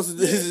Girl Lost?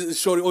 Is it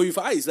Shorty Owe You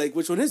for Ice? Like,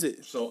 which one is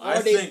it? So Or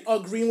they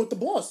agreeing with the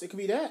boss. It could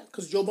be that.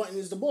 Because Joe Budden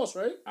is the boss,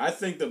 right? I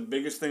think the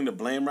biggest thing to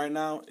blame right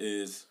now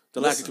is...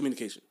 The lack of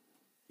communication.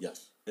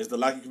 Yes. It's the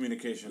lack of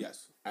communication.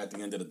 Yes. At the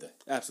end of the day.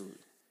 Absolutely.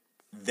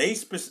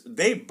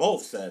 They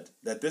both said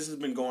that this has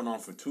been going on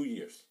for 2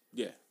 years.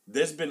 Yeah.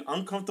 There's been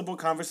uncomfortable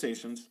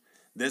conversations.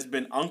 There's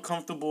been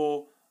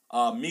uncomfortable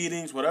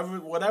meetings,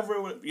 whatever,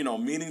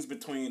 meetings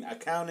between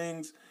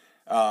accountants,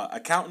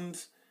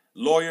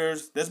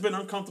 lawyers. There's been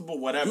uncomfortable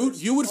whatever.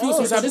 You would feel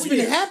some type this of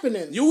been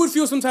happening. You would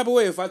feel some type of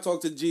way if I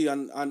talked to G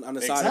on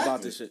the side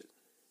about this shit.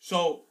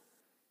 So,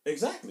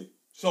 exactly.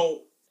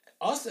 So,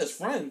 us as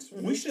friends,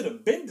 we should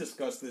have been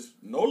discussed this.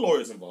 No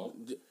lawyers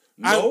involved.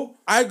 No.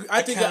 I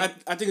think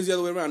it's the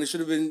other way around. It should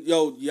have been,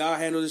 yo, y'all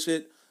handle this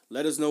shit.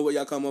 Let us know what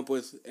y'all come up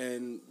with,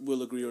 and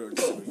we'll agree or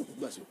disagree.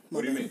 Bless you.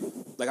 What do you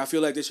mean? Like, I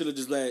feel like they should have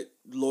just let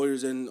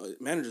lawyers and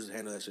managers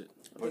handle that shit.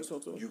 I think so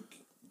too.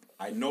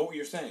 I know what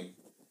you're saying.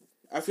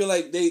 I feel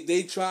like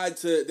they tried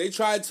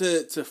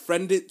to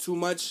friend it too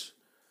much,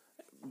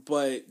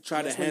 but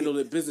try to handle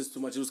it business too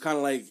much. It was kind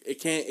of like it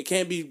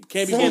can't be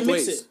both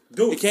ways.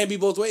 Dude, it can't be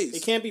both ways.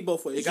 It can't be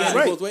both ways. It can't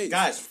be both ways.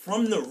 Guys,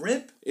 from the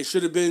rip, it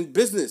should have been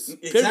business.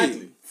 Exactly.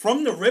 Period.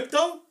 From the rip,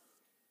 though,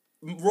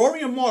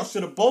 Rory and Mar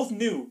should have both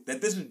knew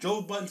that this is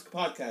Joe Budden's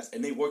podcast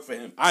and they work for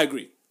him. I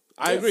agree.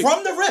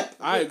 From the rip.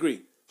 I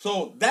agree.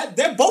 So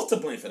they're both to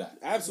blame for that.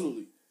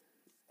 Absolutely.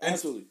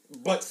 Absolutely.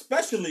 But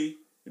especially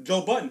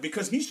Joe Budden,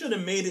 because he should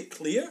have made it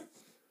clear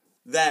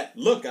that,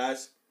 look,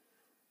 guys,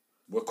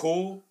 We're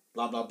cool.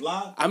 Blah blah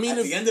blah. I mean,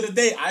 at the end of the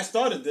day, I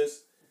started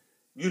this.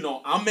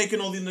 I'm making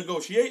all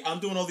the I'm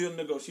doing all the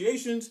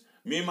negotiations.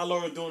 Me and my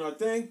lawyer doing our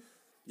thing.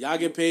 Y'all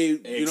get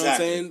paid. You know what I'm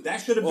saying? That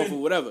should have been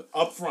whatever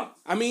up front.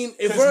 I mean,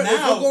 if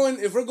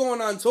we're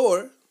going on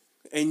tour,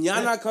 and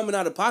y'all not coming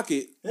out of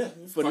pocket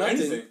for nothing.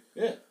 Anything.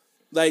 Yeah.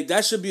 Like,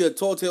 that should be a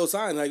tall tale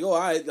sign. Like,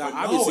 obviously.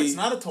 No, it's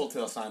not a tall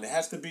tale sign. It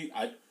has to be,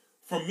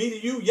 from me to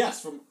you,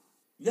 yes.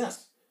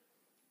 Yes.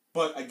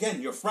 But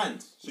again, you're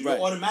friends. So you're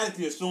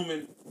automatically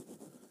assuming,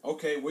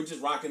 okay, we're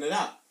just rocking it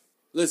out.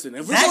 Listen,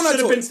 if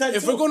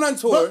we're going on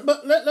tour.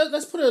 But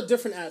let's put a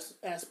different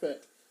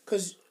aspect.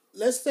 Because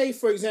let's say,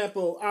 for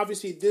example,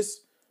 obviously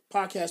this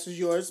podcast is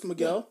yours,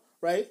 Miguel,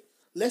 right?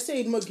 Let's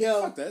say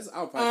Miguel. Fuck that, it's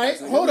our podcast. All right,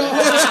 hold on.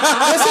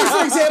 Let's say,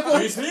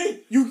 for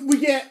example, we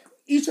get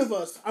each of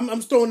us.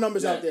 I'm throwing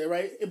numbers out there,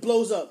 right? It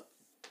blows up,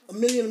 $1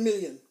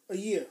 million a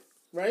year,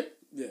 right?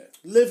 Yeah.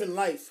 Living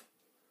life.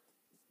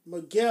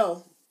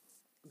 Miguel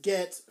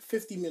gets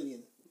 $50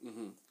 million,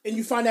 and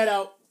you find that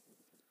out.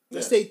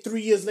 Let's say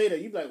 3 years later,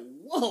 you'd be like,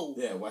 "Whoa,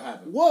 yeah, what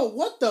happened? Whoa,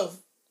 what the?"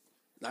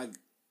 Like,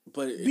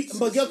 but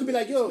Miguel could be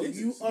like, "Yo,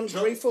 you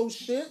ungrateful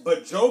shit."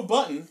 But Joe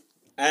Budden,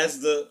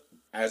 as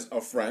a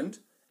friend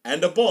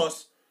and a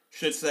boss,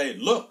 should say,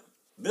 "Look,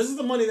 this is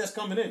the money that's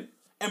coming in,"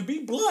 and be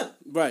blunt.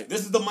 Right.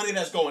 This is the money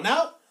that's going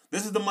out.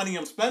 This is the money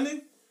I'm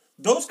spending.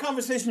 Those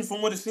conversations,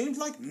 from what it seems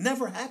like,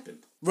 never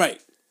happened. Right.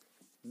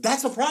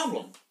 That's a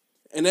problem.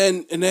 And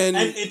then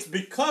it's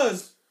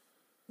because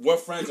we're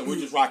friends and we're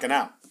just rocking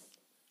out.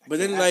 But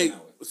then, like,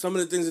 some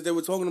of the things that they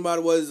were talking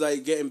about was,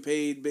 like, getting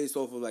paid based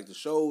off of, like, the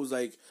shows.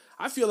 Like,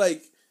 I feel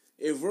like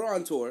if we're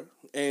on tour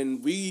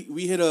and we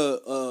hit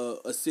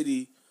a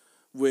city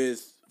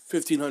with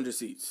 1,500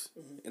 seats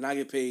and I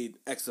get paid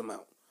X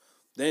amount,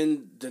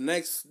 then the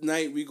next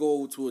night we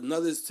go to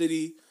another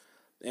city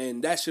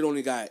and that shit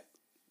only got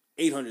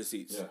 800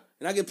 seats. Yeah.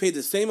 And I get paid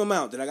the same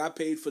amount that I got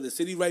paid for the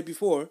city right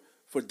before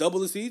for double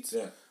the seats.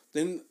 Yeah.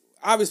 Then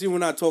obviously we're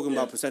not talking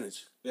about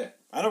percentage. Yeah.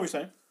 I know what you're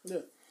saying. Yeah.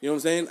 You know what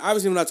I'm saying?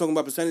 Obviously, we're not talking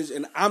about percentage,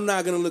 and I'm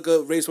not gonna look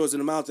a racehorse in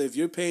the mouth if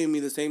you're paying me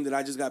the same that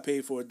I just got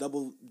paid for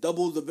double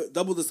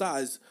the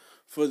size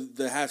for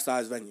the half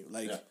size venue.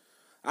 Like,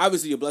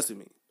 obviously, you're blessing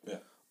me. Yeah.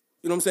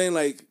 You know what I'm saying?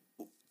 Like,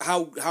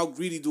 how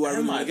greedy do I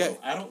really want to get?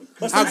 I don't.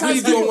 How greedy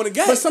do I want to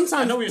get? But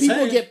sometimes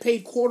people get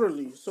paid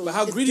quarterly. So but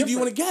how greedy do you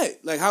want to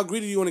get? Like, how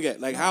greedy do you want to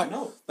get? Like, how? I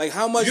know. Like,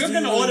 how much? You're do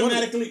gonna you really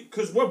automatically,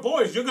 because we're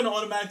boys. You're gonna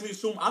automatically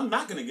assume I'm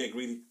not gonna get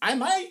greedy. I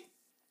might.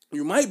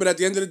 You might, but at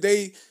the end of the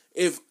day,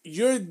 if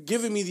you're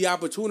giving me the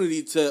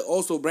opportunity to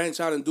also branch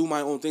out and do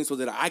my own thing so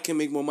that I can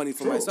make more money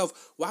for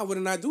myself, why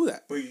wouldn't I do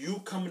that? But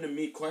you coming to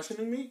me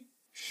questioning me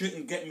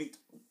shouldn't get me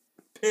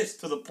pissed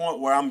to the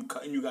point where I'm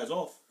cutting you guys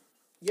off.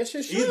 Yes,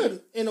 you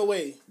should, in a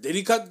way. Did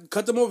he cut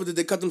them off or did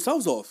they cut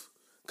themselves off?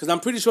 Because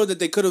I'm pretty sure that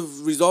they could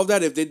have resolved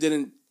that if they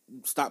didn't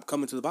stop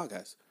coming to the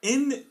podcast.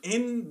 In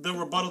the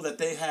rebuttal that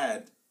they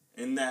had,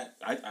 in that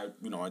I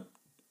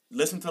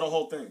listened to the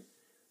whole thing.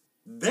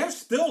 They're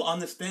still on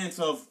the stance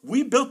of,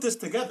 we built this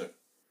together.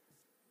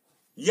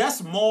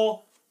 Yes,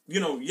 Maul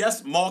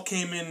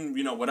came in,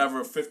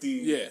 whatever,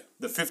 50,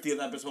 the 50th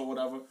episode,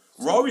 whatever.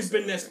 Rory's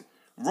been there.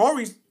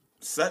 Rory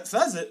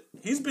says it.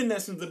 He's been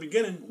there since the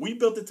beginning. We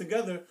built it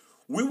together.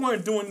 We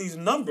weren't doing these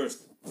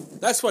numbers.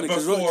 That's funny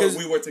because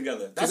we were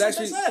together. That's what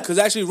they said. Because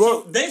actually,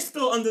 so they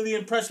still under the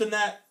impression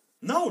that,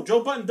 no,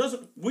 Joe Budden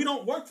we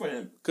don't work for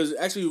him. Because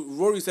actually,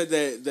 Rory said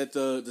that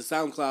the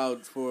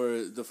SoundCloud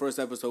for the first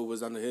episode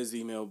was under his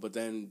email, but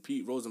then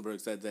Pete Rosenberg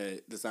said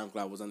that the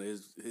SoundCloud was under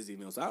his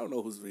email. So I don't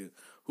know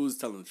who's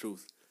telling the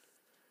truth.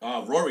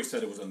 Rory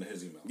said it was under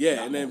his email.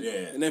 Yeah, and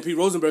then Pete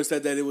Rosenberg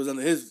said that it was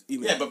under his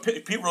email. Yeah, but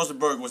Pete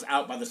Rosenberg was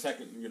out by the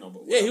second,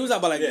 Yeah, he was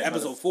out by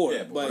episode 4.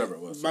 Yeah, but whatever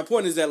it was. My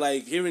point is that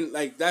hearing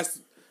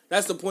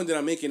that's the point that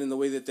I'm making in the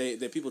way that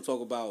that people talk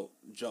about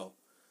Joe.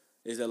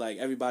 Is that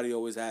everybody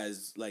always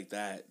has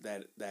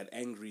that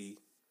angry,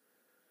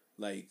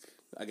 I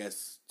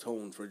guess,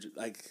 tone for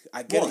I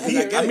get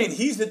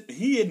it.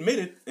 He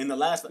admitted in the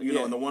last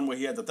in the one where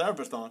he had the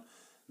therapist on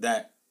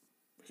that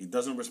he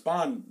doesn't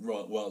respond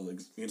well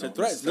to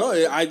threats. No,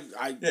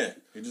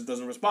 he just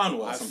doesn't respond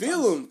well. I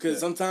feel him because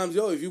sometimes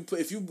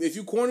if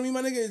you corner me,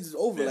 my nigga, it's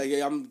over.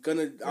 Yeah.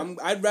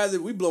 I'd rather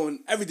we blowing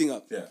everything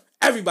up. Yeah,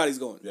 everybody's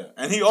going. Yeah,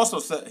 and he also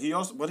said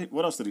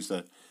what else did he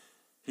say?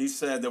 He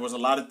said there was a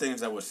lot of things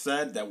that were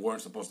said that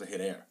weren't supposed to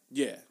hit air.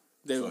 Yeah.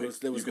 You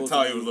could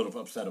tell he was a little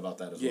upset about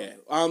that as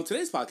well. Yeah.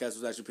 Today's podcast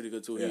was actually pretty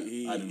good too.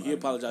 He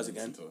apologized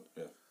again.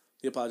 Yeah.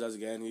 He apologized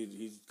again.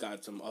 He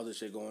got some other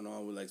shit going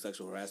on with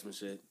sexual harassment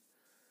shit.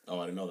 Oh,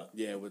 I didn't know that.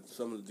 Yeah, with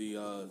some of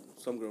the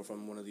some girl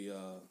from one of the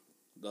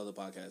other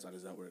podcasts on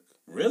his network.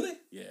 Really?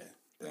 Yeah.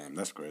 Damn,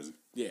 that's crazy.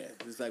 Yeah,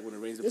 it's like when it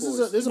rains, it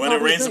pours. When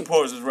it rains, it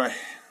pours is right.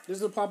 This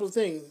is a popular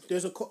thing.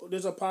 There's a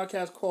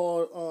podcast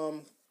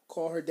called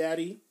Call Her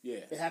Daddy. Yeah,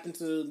 it happened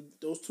to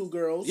those two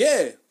girls.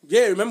 Yeah.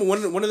 Remember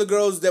one of the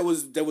girls that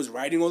was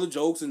writing all the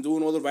jokes and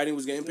doing all the writing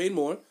was getting paid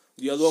more.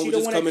 The other one was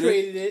just coming in. She the one that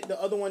created it.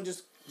 The other one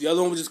just. The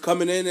other one was just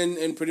coming in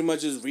and pretty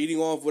much just reading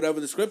off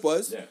whatever the script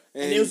was. Yeah.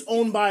 And it was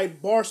owned by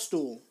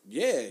Barstool.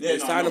 Yeah. They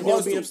signed a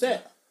Barstool. Being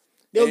upset.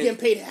 They were And- getting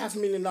paid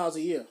 $500,000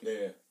 a year.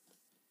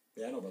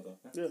 Yeah, I know about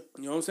that. Yeah.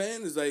 You know what I'm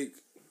saying? It's like,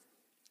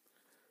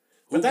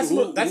 But that's a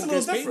little gets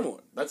paid different. more?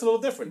 That's a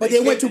little different. But they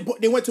went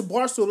to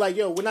Barstool like,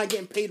 yo, we're not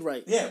getting paid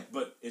right. Yeah,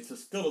 but it's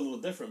still a little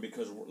different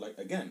because, like,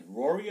 again,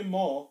 Rory and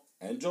Maul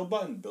and Joe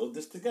Budden built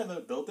this together,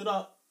 built it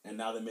up, and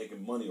now they're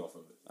making money off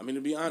of it. I mean,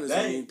 to be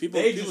honest,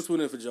 people just-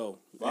 tune in for Joe.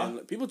 What?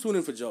 And people tune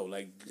in for Joe.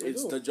 Like,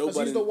 it's the Joe 'Cause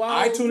he's Budden. the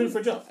wild I tune in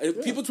for Joe.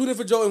 People tune in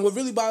for Joe, and what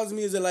really bothers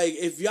me is that, like,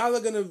 if y'all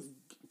are gonna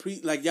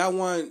y'all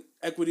want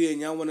equity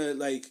and y'all want to,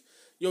 like,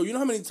 yo, you know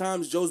how many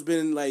times Joe's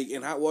been, like,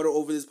 in hot water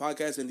over this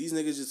podcast and these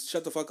niggas just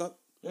shut the fuck up?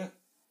 Yeah,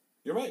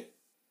 you're right.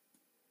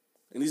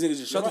 And these niggas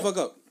just shut the fuck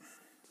up.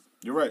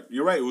 You're right.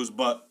 It was,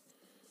 but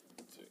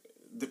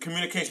the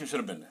communication should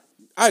have been there.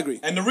 I agree.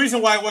 And the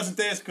reason why it wasn't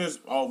there is because,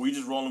 we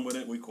just rolling with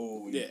it, we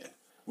cool,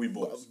 we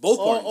boys. Both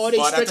parties. Or they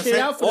But at the stretched it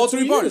same- out for all the 2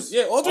 three parties.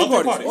 years. Yeah, all three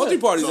parties. All three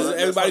parties. So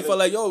that's Everybody why felt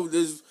like, yo,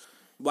 this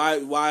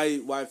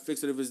why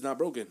fix it if it's not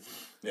broken?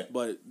 Yeah.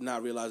 But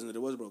not realizing that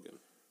it was broken.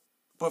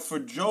 But for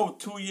Joe,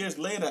 2 years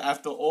later,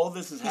 after all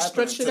this has happened,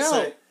 stretched it to out.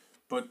 say,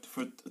 but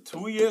for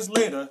 2 years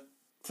later,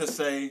 to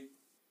say,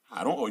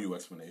 I don't owe you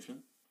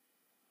explanation.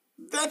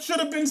 That should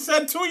have been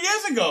said 2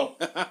 years ago.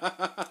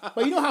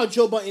 But you know how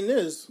Joe Budden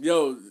is.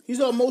 Yo, He's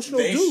an emotional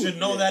They dude. should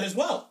know that as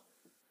well.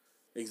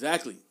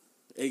 exactly.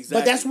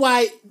 But that's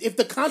why if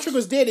the contract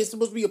was there, it's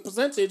supposed to be a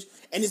percentage,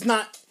 and it's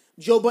not.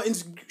 Joe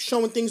Budden's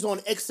showing things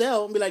on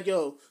Excel and be like,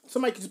 yo,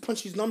 somebody can just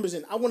punch these numbers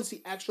in. I want to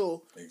see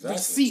actual Exactly.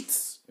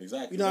 receipts.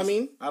 Exactly. You know what I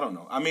mean? I don't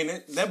know. I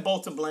mean, they're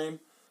both to blame.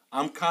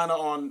 I'm kind of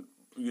on,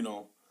 Come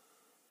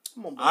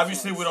on, both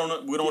obviously sides. we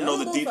don't know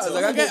the both details. sides.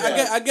 Like,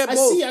 I get I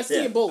both. see it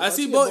Yeah. both. I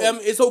see it both. I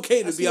mean, it's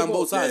okay to see be it on both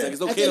both. sides. Yeah. Like,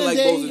 it's At okay the to end like of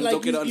the both, day, and like, it's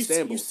okay to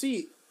understand you both. see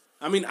it.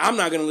 I mean, I'm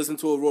not gonna listen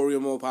to a Rory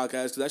and Mo podcast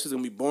because that's just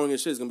gonna be boring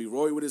as shit. It's gonna be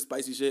Rory with his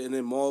spicy shit, and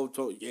then Mo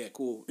told, yeah,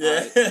 cool, Yeah.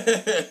 alright.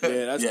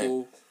 Yeah, that's Yeah.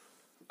 cool.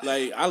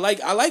 Like I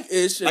like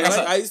Ish and Like I I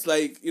like said, Ice.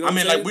 Like, you know, I what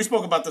mean, I'm like saying? we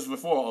spoke about this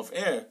before off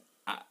air.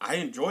 I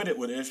enjoyed it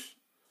with Ish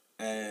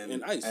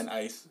and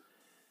Ice.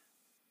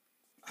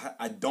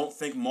 I don't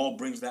think Mo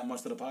brings that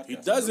much to the podcast. He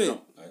doesn't. I really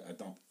don't. I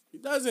don't. He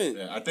doesn't.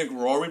 Yeah, I think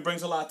Rory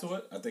brings a lot to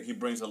it. I think he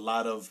brings a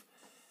lot of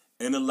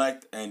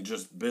intellect and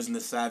just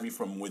business savvy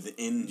from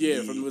within.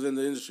 Yeah, from within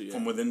the industry. Yeah.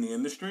 From within the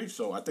industry,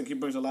 so I think he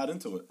brings a lot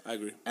into it. I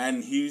agree.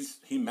 And he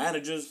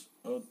manages,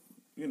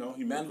 he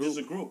manages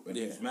a group, and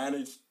Yeah. he's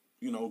managed,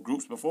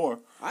 groups before.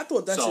 I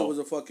thought that So- shit was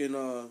a fucking.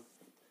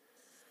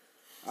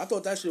 I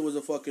thought that shit was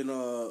a fucking.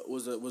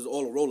 Was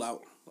all a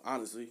rollout.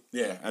 Honestly,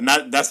 Yeah, and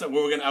that's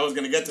what I was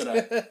gonna get to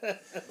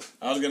that.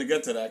 I was gonna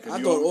get to that because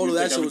I thought all of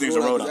that shit was everything's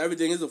rollout. a 'Cause rollout.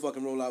 everything is a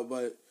fucking rollout,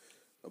 but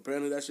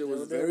apparently that shit was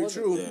Yeah, very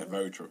wasn't. true. Yeah,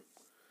 very true.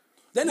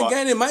 Then But-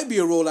 again, it might be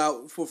a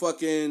rollout for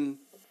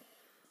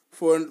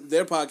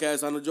their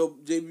podcast on the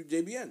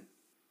JBN.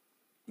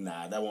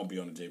 Nah, that won't be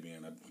on the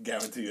JBN. I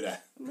guarantee you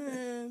that.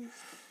 Man,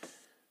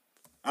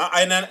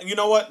 And then, you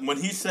know what? When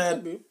he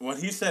said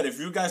Could if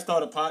you guys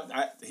start a pod,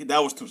 that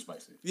was too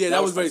spicy. yeah,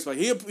 that was very spicy.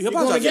 He going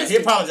apologized. against He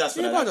apologized for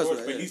He that. apologized of course,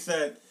 for but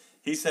that,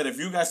 he said if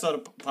you guys start a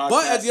podcast,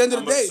 But at the end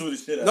of the day, sue the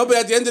shit out no. of But you.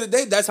 at the end of the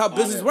day, that's how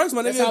business yeah. works,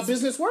 my That's nigga. how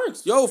business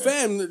works. Yo,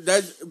 fam,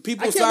 that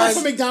people I can't work for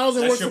sign. McDonald's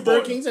and That's work for your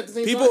Burger boy, King's at the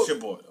same People- time. That's your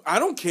boy. I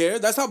don't care.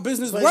 That's how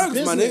business But it's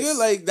works, my business. nigga.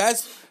 Like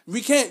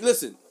we can't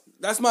listen.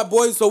 That's my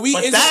boy. So we.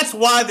 But that's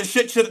why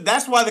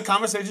that's why the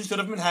conversation should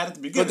have been had at the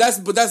beginning.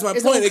 But that's my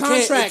It's point. on It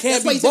can't contract.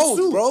 That's why be he said both,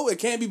 sue. bro. It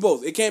can't be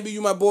both. It can't be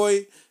you, my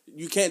boy.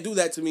 You can't do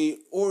that to me,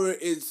 or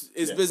it's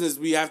Yeah. business.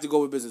 We have to go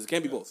with business. It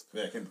can't be both.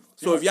 Yeah, it can be.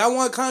 So if y'all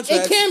want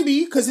contracts, It can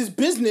be because it's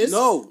business.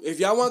 no. If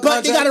y'all want but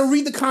contracts, they gotta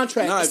read the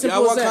contract. Nah, As if simple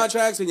y'all as want that.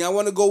 contracts and y'all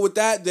want to go with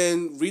that,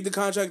 then read the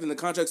contract. And the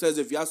contract says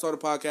if y'all start a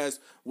podcast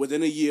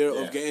within a year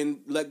Yeah. of getting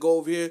let go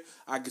of here,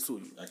 I can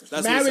sue you. That's what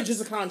it Marriage says.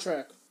 is a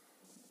contract.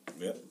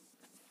 Yeah.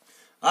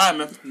 All right,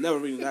 man. Never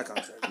reading that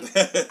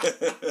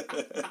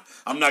contract.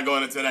 I'm not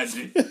going into that,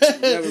 G.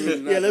 Never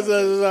reading that Yeah, let's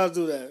contract. not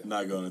do that.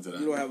 Not going into that.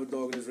 You don't have a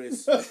dog in this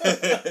race.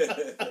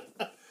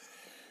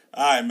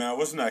 All right, man.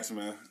 What's next,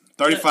 man?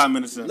 35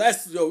 minutes in.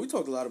 We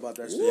talked a lot about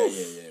that shit.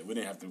 Yeah. We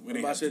didn't have to. We didn't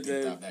About have to shit deep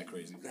that- dive that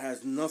crazy. It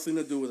has nothing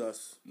to do with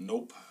us.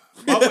 Nope.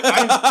 But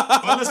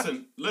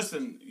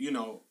listen.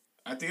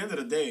 At the end of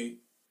the day,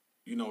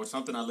 it's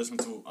something I listen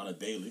to on a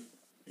daily,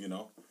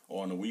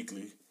 or on a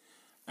weekly,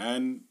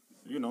 and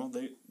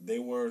they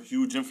were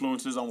huge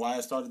influences on why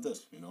I started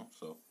this,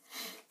 So I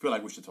feel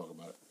like we should talk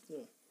about it. Yeah.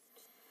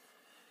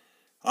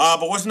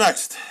 But what's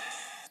next?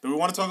 Do we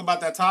want to talk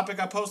about that topic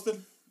I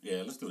posted?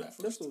 Yeah, let's do that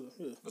first. Let's do it.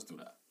 Yeah. Let's do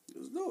that.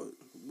 Let's do it.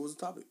 What was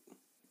the topic?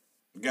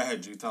 Go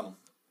ahead, G. Tell them.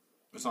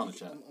 It's on the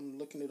chat. I'm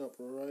looking it up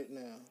right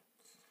now.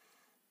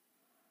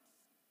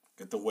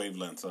 Get the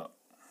wavelengths up.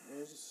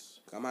 There's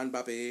Come on,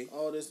 papi.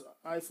 this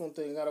iPhone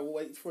thing. Gotta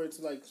wait for it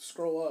to like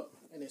scroll up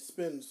and it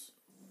spins.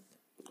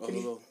 Oh,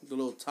 the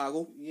little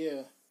toggle.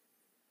 Yeah.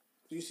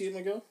 Do you see it,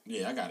 Miguel?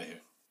 Yeah, I got it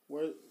here.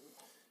 Where?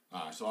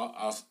 All right, so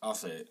I'll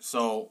say it.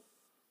 So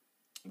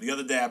the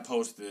other day I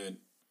posted.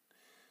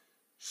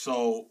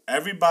 So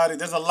everybody,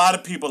 there's a lot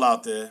of people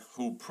out there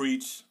who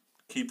preach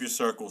keep your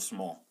circle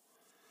small.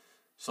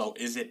 So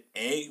is it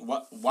A?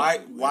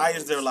 Why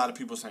is there a lot of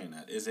people saying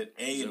that? Is it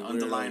A, an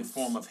underlying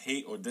form of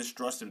hate or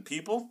distrust in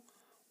people,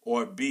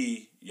 or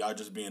B, y'all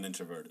just being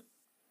introverted?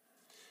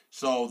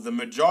 So the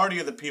majority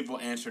of the people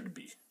answered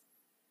B.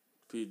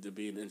 To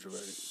being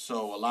introverted.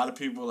 So a lot of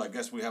people, I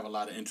guess we have a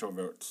lot of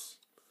introverts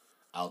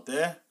out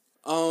there.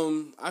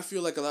 I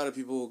feel like a lot of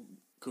people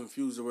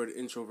confuse the word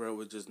introvert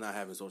with just not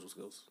having social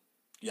skills.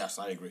 Yes,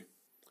 I agree.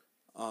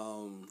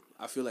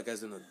 I feel like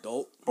as an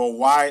adult, But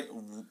why?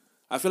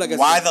 I feel like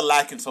Why the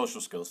lack in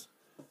social skills?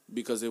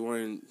 because they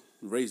weren't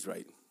raised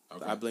right.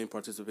 Okay. I blame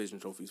participation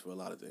trophies for a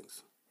lot of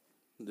things.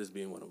 This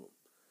being one of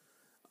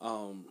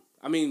them.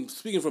 I mean,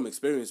 speaking from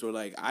experience, where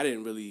like I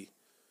didn't really.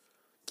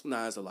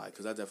 Nah, that's a lie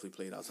because I definitely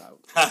played outside.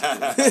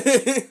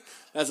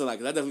 That's a lie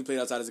because I definitely played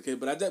outside as a kid.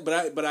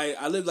 But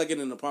I lived like in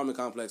an apartment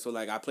complex, so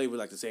like I played with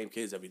like the same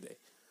kids every day,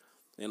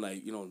 and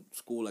like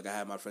school, like I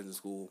had my friends in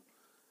school.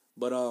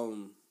 But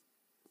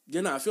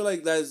I feel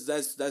like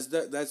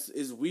that's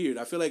is weird.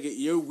 I feel like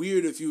you're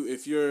weird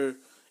if you're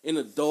an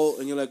adult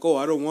and you're like, oh,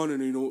 I don't want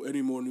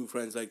any more new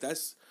friends. Like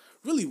that's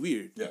really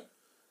weird. Yeah.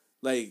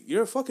 Like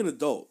you're a fucking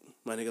adult,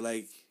 my nigga.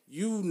 Like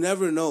you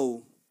never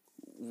know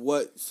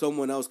what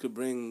someone else could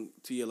bring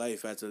to your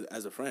life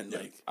as a friend. Yeah.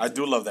 Like I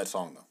do love that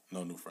song though.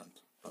 No new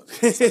friends.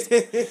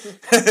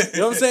 you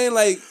know what I'm saying?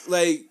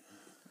 Like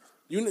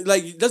you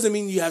like it doesn't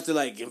mean you have to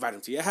like invite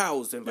them to your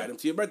house, invite them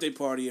to your birthday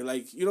party, and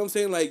like you know what I'm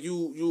saying? Like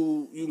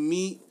you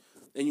meet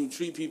and you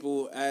treat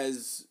people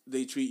as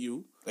they treat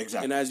you.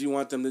 Exactly. And as you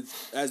want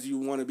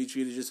to be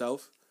treated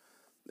yourself.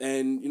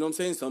 And you know what I'm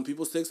saying? Some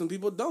people stick, some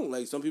people don't.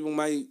 Like some people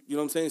might, you know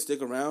what I'm saying,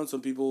 stick around.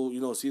 Some people,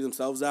 see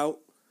themselves out.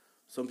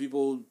 Some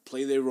people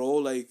play their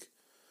role. Like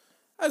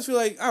I just feel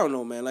like I don't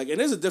know, man. Like, and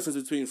there's a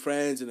difference between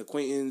friends and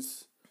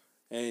acquaintance,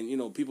 and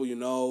people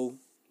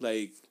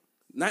Like,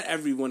 not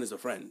everyone is a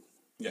friend.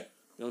 Yeah. You know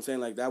what I'm saying?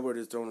 Like that word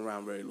is thrown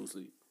around very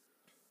loosely.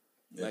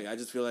 Yeah. Like I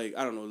just feel like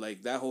I don't know.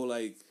 Like that whole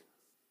like.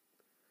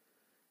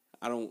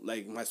 I don't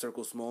like my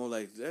circle small.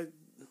 Like that,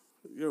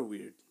 you're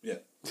weird. Yeah.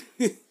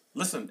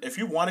 Listen, if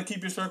you want to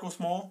keep your circle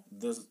small,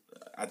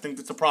 I think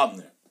that's a problem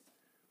there.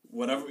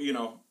 Whatever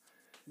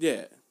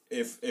Yeah.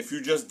 If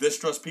you just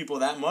distrust people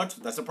that much,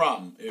 that's a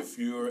problem. If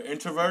you're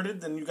introverted,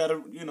 then you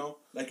gotta,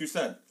 like you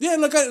said. Yeah,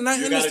 look, and I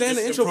understand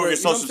the just introvert.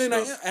 improve You know your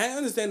what I'm saying? social I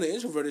understand the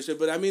introverted shit,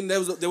 but I mean, there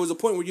was a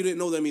point where you didn't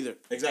know them either.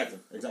 Exactly,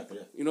 yeah.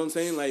 You know what I'm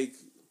saying? Like,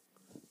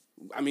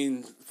 I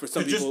mean, for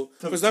some To just- people,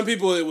 to- for some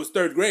people it was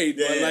third grade,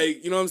 Yeah, but yeah.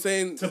 like, you know what I'm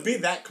saying? To be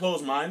that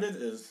close-minded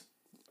is...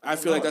 I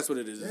feel like that's what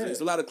it is. Yeah.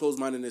 It's a lot of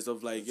closed-mindedness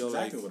of like, That's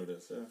exactly what it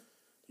is, yeah.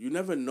 you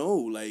never know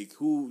like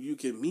who you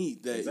can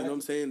meet that you know what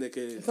I'm saying that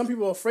could. Some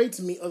people are afraid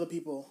to meet other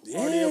people. Yeah,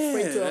 Or they're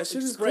afraid to that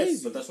shit is express.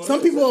 crazy. But that's what Some it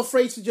is, people yeah. are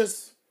afraid to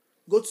just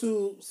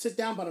sit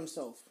down by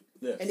themselves.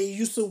 Yeah. And they're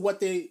used to what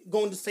they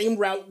going the same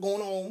route,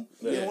 going home.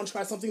 They Yeah. don't want to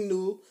try something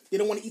new. They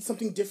don't want to eat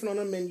something different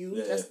on the menu.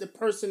 Yeah, That's yeah. the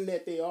person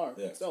that they are.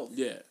 Yeah. themselves.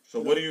 Yeah. So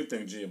what do you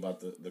think, G, about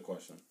the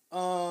question?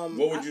 What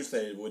would you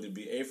say? Would it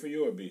be A for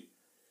you or B?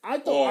 I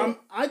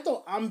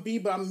thought I'm B,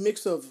 but I'm a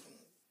mix of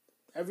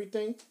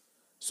everything.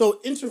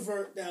 So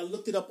introvert, that I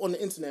looked it up on the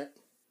internet.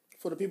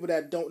 For the people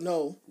that don't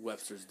know,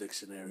 Webster's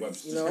dictionary.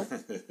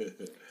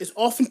 it's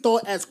often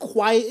thought as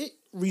quiet,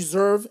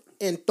 reserved,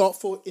 and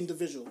thoughtful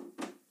individual.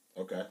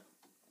 Okay.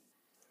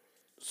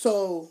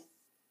 So,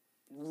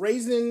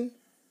 raising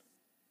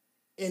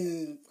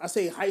in, I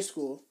say high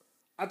school,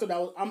 I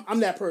thought I'm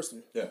that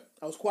person. Yeah.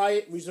 I was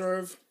quiet,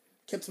 reserved,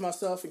 kept to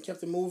myself, and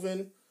kept it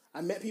moving.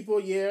 I met people,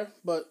 yeah,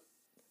 but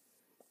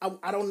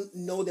I don't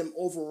know them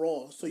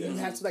overall. So you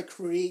have to like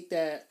create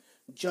that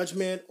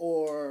judgment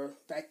or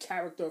that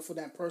character for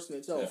that person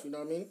itself. Yeah. You know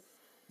what I mean?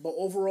 But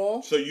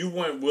overall, So you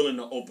weren't willing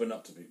to open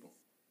up to people?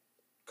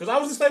 Because I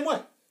was the same way.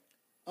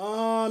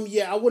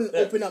 yeah, I wouldn't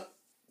Yeah. open up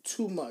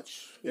too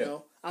much. You Yeah.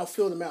 know, I'll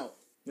feel them out.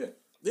 Yeah.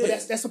 Yeah.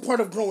 But that's a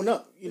part of growing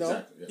up. You know.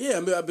 Exactly.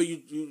 Yeah, but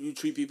you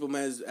treat people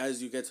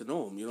as you get to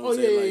know them. You know Oh what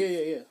I'm yeah, saying?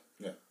 yeah, Like,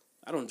 yeah.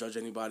 I don't judge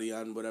anybody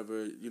on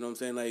whatever. You know what I'm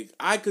saying? Like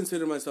I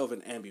consider myself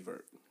an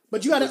ambivert.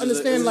 But you got to Which is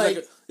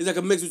understand, it's like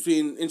a mix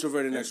between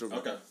introvert and extrovert.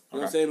 Okay. You know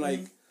what I'm saying? Like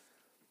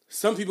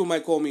some people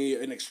might call me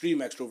an extreme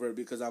extrovert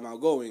because I'm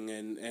outgoing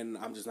and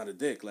I'm just not a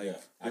dick. Like Yeah. you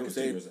know I what I'm could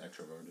see you saying? as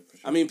extroverted for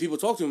sure. I mean, people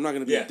talk to me. I'm not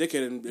gonna be Yeah. a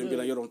dickhead and be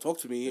like, "Yo, don't talk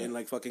to me," and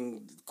like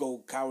fucking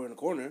go cower in the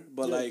corner.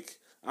 But like,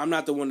 I'm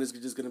not the one that's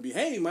just gonna be,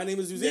 "Hey, my name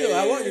is Uzziel. Yeah,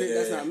 How are you?" yeah,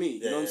 That's yeah, not me. You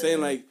yeah, know what I'm yeah, saying?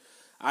 yeah. Like,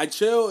 I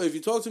chill. If you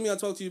talk to me, I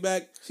talk to you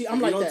back. See, I'm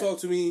if like you don't that. talk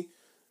to me,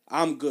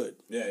 I'm good.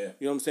 Yeah, yeah. You know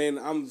what I'm saying?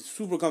 I'm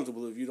super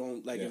comfortable if you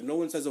don't like. Yeah. If no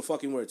one says a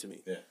fucking word to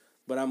me. Yeah.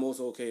 But I'm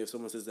also okay if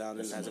someone sits down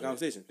and has a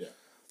conversation. Yeah.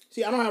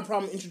 See, I don't have a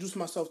problem introducing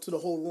myself to the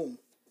whole room.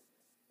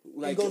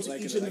 Like go to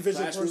each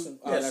individual classroom. person.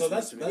 Oh, Yeah, that's so nice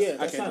that's to me. that's, Yeah,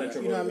 that's I can't not do that.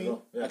 introverted. You know what I at mean?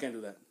 all. Yeah. I can't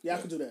do that. Yeah,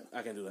 I can do that.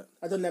 I can't do that.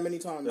 I've done that many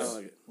times. I don't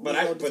like it.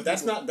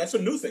 But that's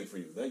a new thing for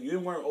you. That you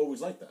weren't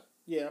always like that.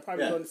 Yeah, I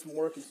probably Yeah. learned from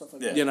work and stuff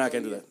like Yeah. that. Yeah, no, I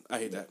can't do that. I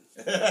hate that.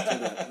 Can't do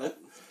that. Nope.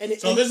 And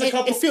it, So and there's a it-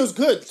 couple- it feels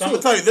good. So I'm too.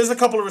 gonna tell you, there's a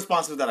couple of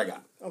responses that I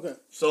got. Okay.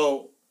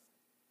 So,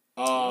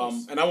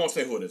 and I won't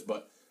say who it is,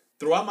 but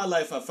Throughout my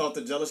life, I felt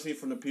the jealousy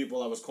from the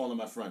people I was calling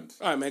my friends.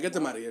 All right, man, get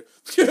them out of here.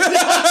 Nah. All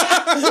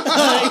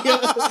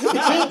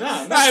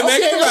right, man,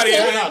 get them out of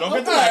here. Nah, don't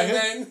get them out of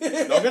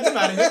here. Don't get them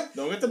out of here.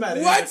 Don't get them out of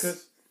here. What?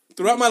 Because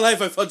Throughout my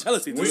life, I felt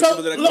jealousy. So,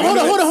 hold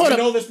on. We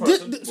know this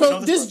person. We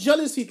know This person.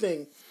 jealousy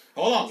thing.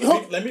 Hold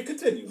on. Let me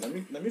continue.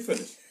 Let me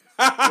finish.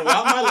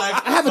 Throughout my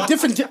life, I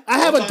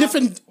have a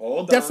different Hold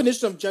on.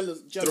 definition of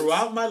jealous.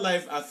 Throughout my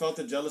life, I felt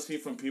the jealousy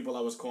from people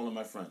I was calling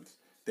my friends.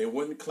 They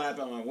wouldn't clap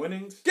at my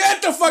winnings.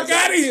 Get the fuck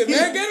out of here,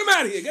 man. Get him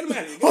out of here. Get him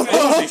out of here.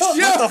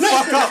 Shut the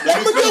fuck up.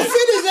 Let me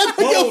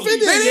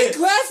finish. They didn't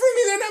clap for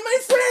me. They're not my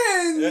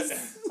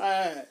friends.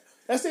 Alright.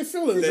 That's their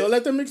feelings, so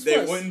let them express.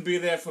 They wouldn't be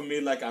there for me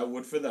like I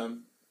would for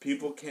them.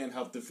 People can't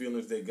help the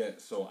feelings they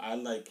get, so I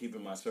like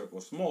keeping my circle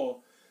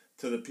small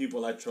to the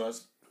people I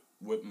trust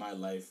with my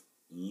life,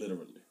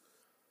 literally.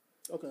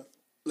 Okay.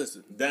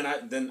 Listen. Then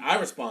I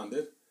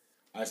responded,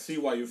 I see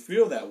why you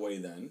feel that way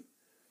then,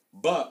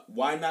 but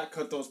why not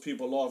cut those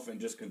people off and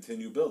just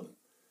continue building?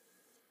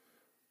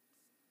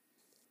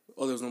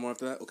 Oh, there was no more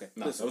after that? Okay.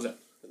 No, listen, that was it.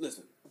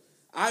 Listen.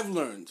 I've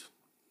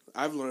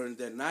learned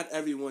that not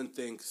everyone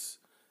thinks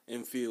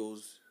and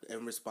feels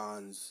and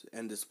responds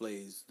and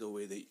displays the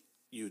way that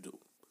you do.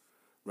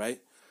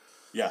 Right?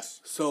 Yes.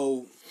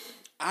 So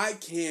I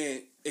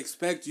can't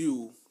expect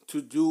you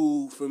to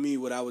do for me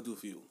what I would do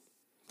for you.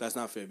 That's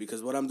not fair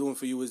because what I'm doing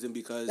for you isn't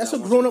because That's a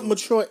grown-up,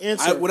 mature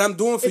answer. what I'm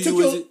doing for it took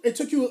you is it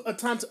took you a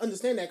time to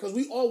understand that because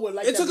we all were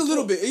like it that took a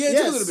little before. bit. Yeah, it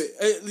took a little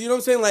bit. You know what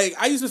I'm saying? Like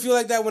I used to feel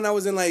like that when I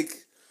was in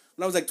like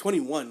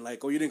 21.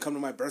 Like, oh, you didn't come to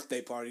my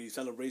birthday party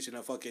celebration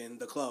at fucking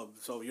the club,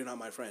 so you're not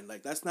my friend.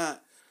 Like that's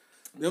not.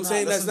 You know what I'm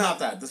saying? That's not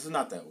that. This is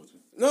not that.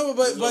 No,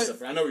 but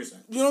I know what you're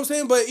saying. you know what I'm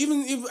saying. But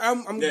even if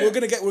we're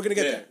gonna get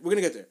there. We're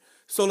gonna get there.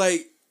 So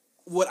like,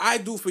 what I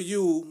do for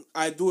you,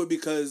 I do it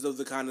because of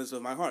the kindness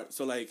of my heart.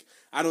 So like,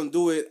 I don't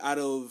do it out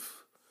of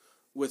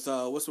what's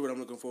the word I'm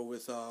looking for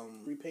with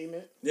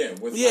repayment.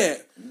 Yeah.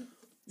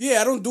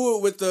 Yeah, I don't do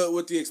it with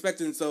the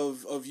expectance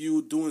of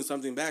you doing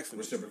something back for me.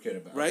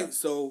 Reciprocated back. Right? Okay.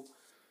 So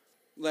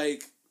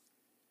like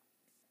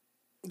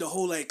the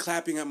whole like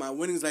clapping at my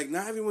winnings, like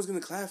not everyone's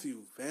gonna clap for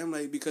you, fam.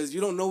 Like because you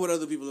don't know what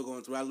other people are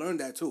going through. I learned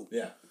that too.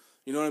 Yeah.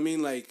 You know what I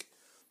mean? Like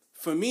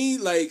for me,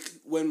 like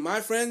when my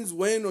friends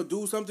win or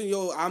do something,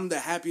 yo, I'm the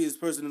happiest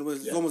person in the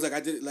world. It's almost like I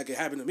did it, like it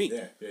happened to me.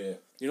 Yeah.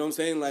 You know what I'm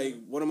saying? Like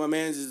one of my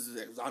mans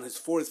is on his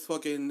 4th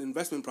fucking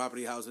investment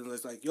property house, and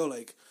it's like, yo,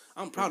 like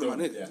I'm proud of my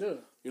nigga. Yeah.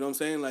 You know what I'm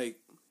saying? Like,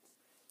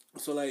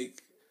 so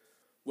like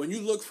when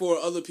you look for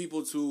other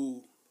people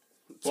to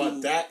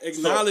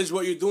acknowledge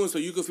what you're doing so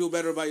you can feel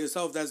better about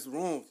yourself, that's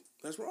wrong.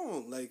 That's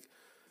wrong. Like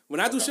when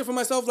I do shit for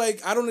myself,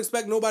 like I don't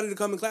expect nobody to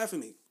come and clap for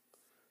me.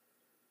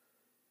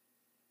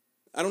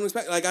 I don't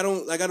expect I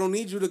don't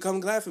need you to come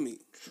and clap for me.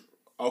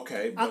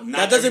 Okay, but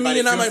that doesn't mean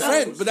you're not my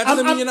friend. But that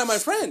doesn't mean you're not my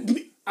friend.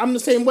 I'm the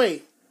same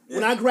way. Yeah.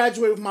 When I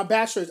graduated with my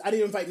bachelor's, I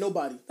didn't invite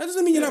nobody. That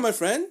doesn't mean you're not my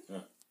friend. Yeah.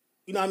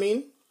 You know what I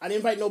mean? I didn't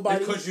invite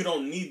nobody. Because you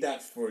don't need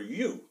that for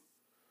you.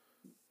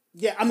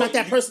 Yeah, I'm not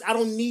that person. I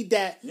don't need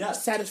that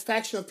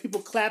satisfaction of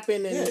people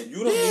clapping and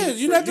you don't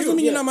need it that doesn't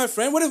mean you're not my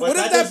friend. What if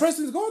that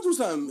person's going through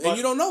something and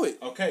you don't know it?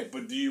 Okay,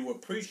 but do you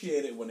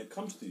appreciate it when it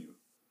comes to you?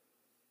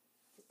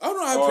 Oh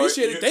no, I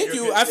appreciate it. Thank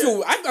you. I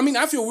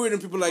feel weird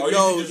when people are like,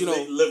 yo, you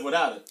know, live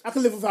without it. I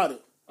can live without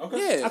it.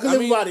 Okay. Yeah, I can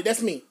live without it.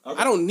 That's me.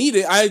 Okay. I don't need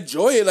it. I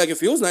enjoy it. Like it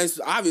feels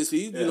nice.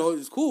 Obviously, you know,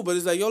 it's cool. But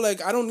it's like, yo,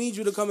 like I don't need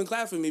you to come and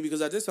clap for me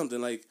because I did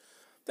something. Like,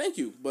 thank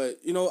you, but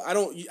you know,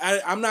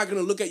 I'm not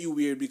gonna look at you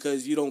weird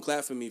because you don't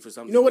clap for me for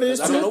something. You know what it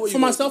is too? For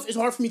myself, it's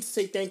hard for me to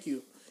say thank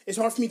you. It's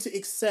hard for me to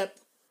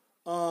accept.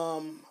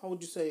 How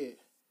would you say it?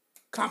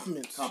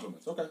 Compliments.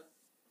 Okay.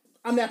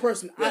 I'm that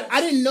person. Yeah. I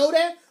didn't know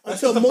that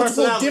until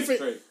multiple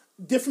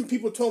different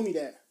people told me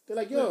that. They're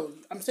like, yo,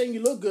 I'm saying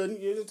you look good.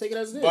 And you're gonna take it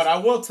as it is. But I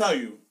will tell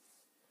you,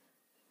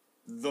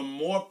 the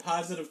more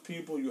positive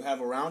people you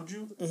have around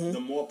you, the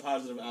more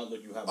positive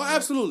outlook you have. Oh,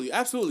 absolutely.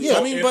 Yeah,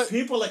 I mean, if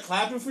people are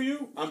clapping for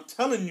you, I'm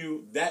telling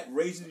you that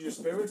raises your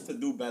spirits to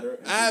do better.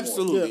 And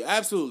absolutely.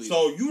 Absolutely.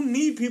 So you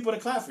need people to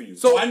clap for you.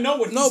 So I know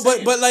what.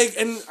 But like,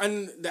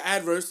 and the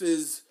adverse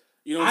is,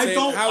 you know, what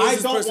I'm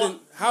saying?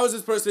 How is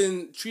this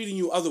person treating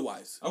you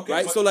otherwise? Okay,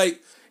 right. So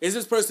like, is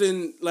this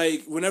person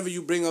like whenever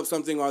you bring up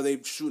something, are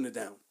they shooting it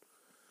down?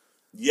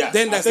 Yeah,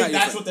 then that's not your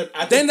friend.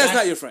 Then that's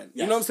not your friend.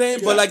 You know what I'm saying?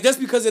 Yeah. But like just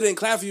because it didn't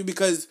clap for you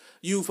because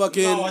you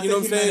fucking, you know what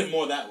I'm saying? Meant it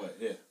more that way.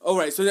 Yeah. All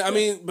right. So I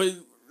mean, but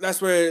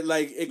that's where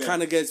like it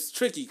kind of gets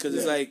tricky because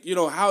it's like, you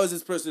know, how is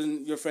this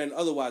person your friend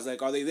otherwise?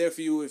 Like, are they there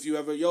for you if you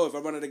ever, if I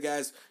run out of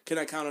gas, can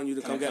I count on you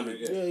to come get me?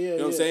 Yeah. You know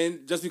what I'm saying?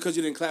 Just because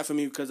you didn't clap for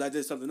me because I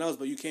did something else,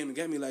 but you came to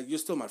get me, like you're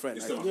still my friend.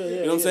 Like, you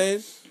know what I'm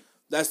saying?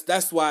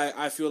 That's why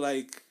I feel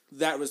like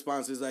that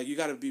response is like you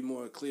got to be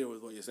more clear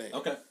with what you're saying.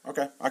 Okay,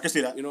 I can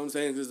see that. You know what I'm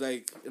saying? Because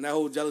like, and that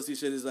whole jealousy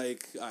shit is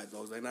like, all right,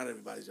 folks, like not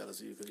everybody's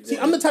jealousy. See,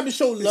 I'm the type to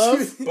show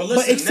love,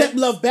 but accept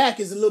love back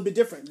is a little bit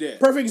different. Yeah.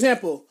 Perfect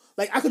example.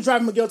 Like, I could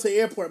drive Miguel to the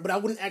airport, but I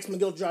wouldn't ask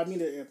Miguel to drive me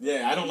to the airport.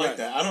 Yeah, I don't like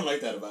that. I don't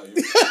like that about you.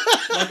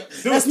 Like,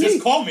 dude, That's me.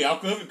 just call me. I'll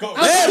call.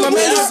 Yeah, my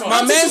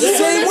man's the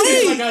same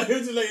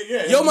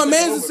way. Yo, my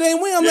man's the same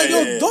way. I'm like,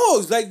 yo,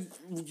 dogs, like,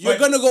 you're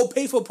gonna go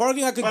pay for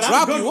parking, I could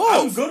drop you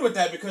off. I'm good with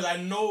that because I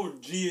know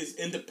G is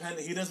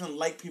independent. He doesn't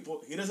like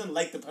people. He doesn't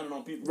like depending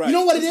on people. Right. You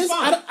know what it is?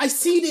 I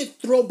see it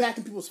throw back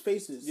in people's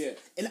faces. Yeah.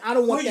 And I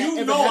don't want that you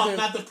ever know happen. I'm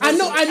not the person I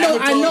know.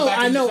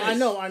 You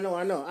know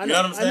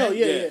what I'm saying?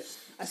 Yeah.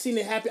 I seen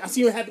it happen. I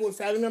seen it happen with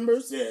family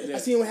members. Yeah. I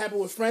seen it happen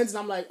with friends, and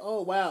I'm like,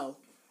 oh wow,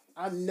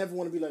 I never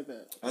want to be like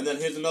that. And then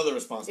here's another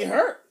response. It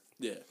hurt.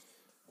 Yeah.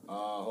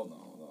 Hold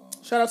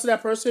on. Shout out to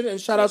that person,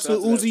 and shout out to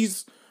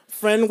Uzi's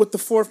friend with the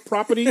 4th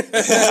property. Shout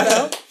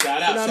out.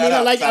 Shout out. You know what I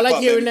mean? I like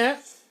hearing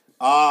that.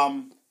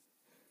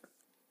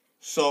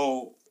 So,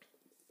 all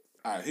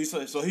right. He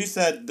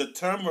said the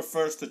term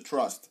refers to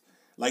trust.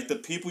 Like the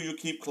people you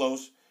keep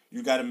close,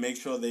 you got to make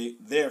sure they're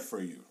there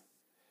for you.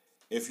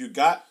 If you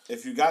got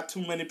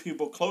too many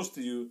people close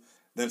to you,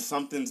 then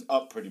something's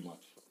up pretty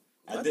much.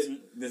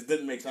 This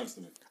didn't make sense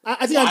to me.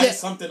 I think I get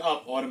something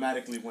up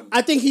automatically when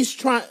I think he's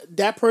trying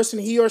that person,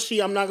 he or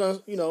she, I'm not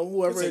gonna,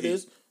 whoever it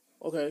is.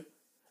 Okay.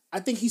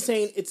 I think he's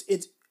saying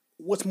it's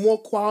what's more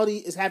quality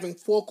is having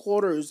 4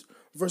 quarters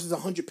versus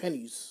 100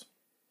 pennies.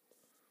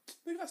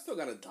 I still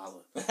got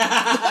 $1.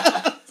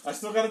 I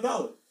still got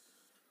 $1.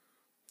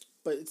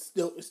 But it's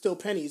still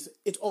pennies.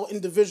 It's all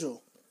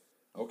individual.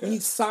 Okay. We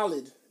need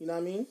solid. You know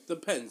what I mean?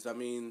 Depends. I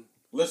mean,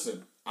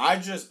 listen.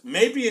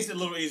 Maybe it's a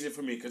little easier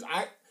for me because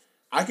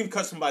I can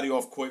cut somebody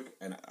off quick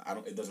and I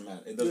don't. It doesn't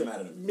matter. It doesn't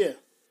matter to me. Yeah.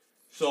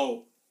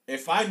 So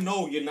if I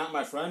know you're not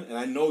my friend and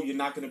I know you're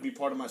not going to be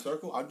part of my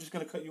circle, I'm just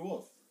going to cut you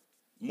off.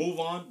 Move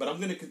on, but I'm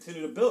going to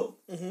continue to build.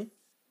 Mm-hmm.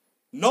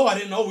 No, I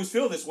didn't always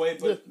feel this way,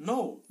 but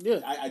no.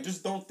 Yeah. I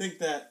just don't think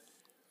that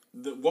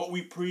what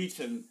we preach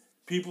and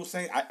people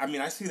say. I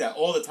mean, I see that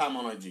all the time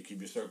on IG.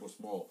 Keep your circle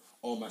small.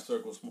 All my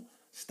circles small.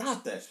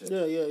 Stop that shit.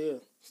 Yeah.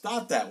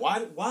 Stop that.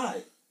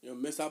 Why? you're a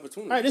missed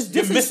opportunity. All right, this You're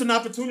different. missing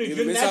opportunities.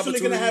 You're naturally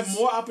going to have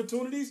more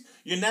opportunities.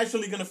 You're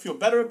naturally going to feel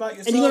better about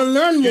yourself. And you're going to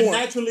learn more.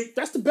 Naturally,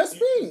 that's the best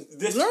thing.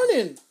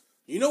 Learning.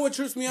 You know what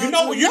trips me out?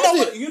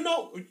 You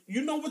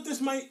know what this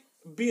might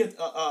be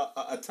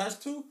a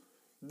test to?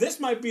 This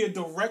might be a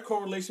direct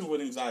correlation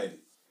with anxiety.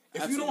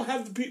 If you don't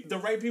have the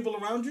right people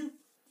around you,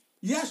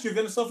 yes, you're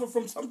going to suffer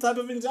from some type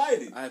of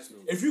anxiety.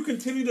 Absolutely. If you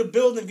continue to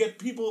build and get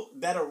people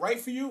that are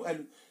right for you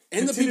and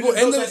the people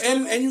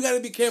and you got to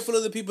be careful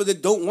of the people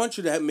that don't want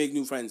you to make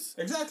new friends.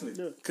 Exactly.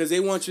 Because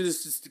they want you to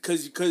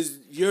because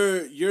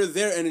you're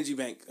their energy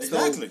bank.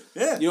 Exactly. So,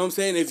 yeah. You know what I'm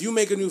saying? If you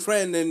make a new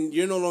friend, then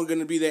you're no longer going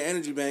to be their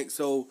energy bank.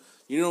 So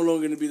you're no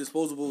longer going to be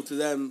disposable to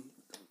them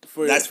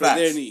for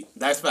their need.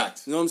 That's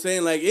facts. You know what I'm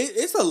saying? Like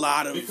it's a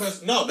lot of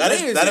that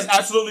is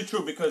absolutely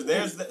true because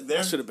there's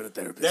I should have been a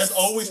therapist. There's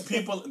always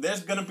people.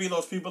 There's gonna be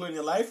those people in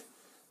your life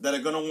that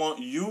are gonna want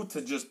you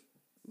to just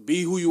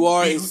be who you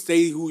are and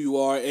stay who you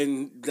are,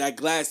 and that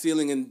glass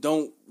ceiling, and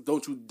don't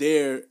you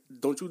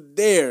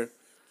dare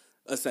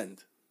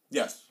ascend.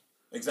 Yes,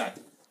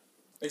 exactly.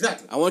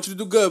 I want you to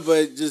do good,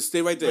 but just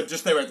stay right there.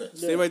 Just stay right there.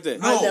 Stay right there.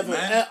 No,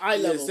 eye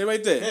level. Yeah, stay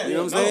right there. Yeah, you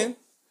know what I'm saying?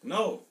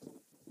 No.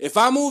 If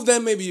I move,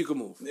 then maybe you can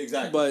move.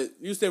 Exactly. But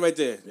you stay right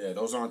there. Yeah,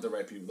 those aren't the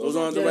right people. Those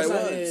aren't the right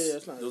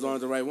ones. Those aren't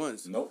the right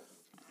ones. Nope.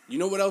 You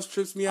know what else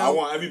trips me out? I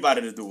want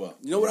everybody to do well.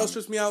 You know what else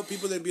trips me out?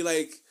 People that be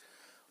like,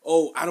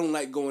 oh, I don't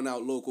like going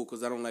out local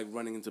because I don't like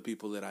running into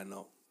people that I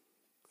know.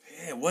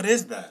 Yeah, what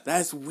is that?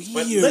 That's weird.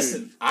 But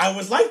listen, I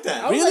was like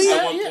that. Really?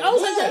 I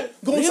was like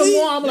that. Going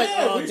somewhere, I'm like,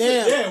 oh,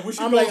 damn. We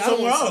should go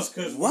somewhere else.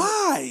 Cause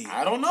why?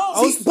 I don't know.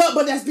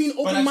 But that's being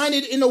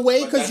open-minded in a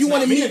way because you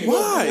want to meet.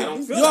 Why?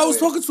 I was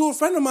talking to a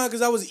friend of mine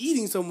because I was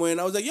eating somewhere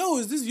and I was like, yo,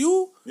 is this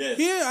you? Yeah.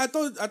 Here? I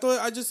thought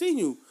I just seen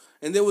you.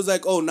 And they was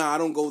like, oh, nah, I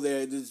don't go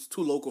there. It's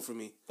too local for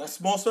me. That's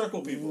small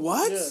circle people.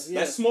 What? Yeah.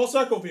 That's small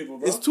circle people,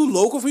 bro. It's too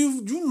local for you?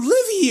 You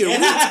live here.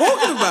 What are you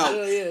talking about?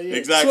 Yeah.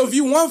 Exactly. So if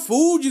you want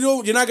food,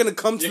 you're not going to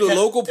come to the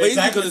local place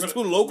because it's too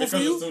local for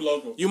you? It's too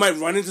local. You might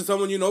run into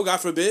someone you know, God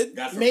forbid.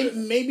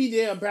 Maybe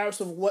they're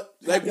embarrassed of what.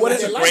 Like, what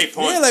is a great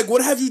point. Yeah, like,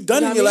 what have you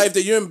done in your life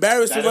that you're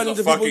embarrassed to run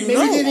into people you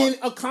know? Maybe they didn't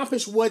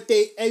accomplish what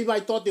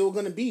everybody thought they were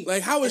going to be.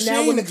 Like, how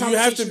ashamed do you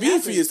have to be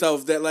for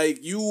yourself that,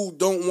 like, you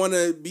don't want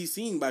to be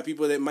seen by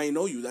people that might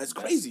know you? That's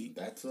crazy.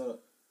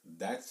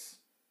 That's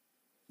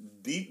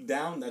deep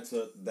down. That's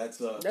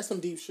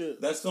some deep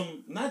shit. That's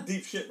some not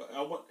deep shit.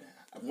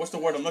 But what's the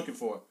word I'm looking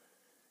for?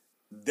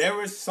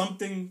 There is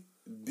something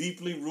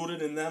deeply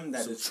rooted in them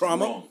that is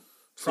trauma. Wrong.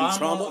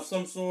 Trauma of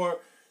some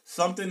sort.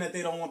 Something that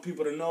they don't want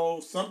people to know.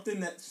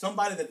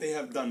 Somebody that they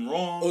have done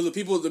wrong. Or the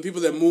people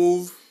that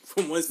move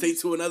from one state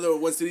to another or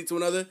one city to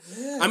another.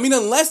 Yeah. I mean,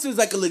 unless there's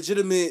like a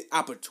legitimate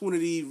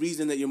opportunity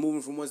reason that you're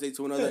moving from one state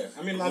to another. Yeah.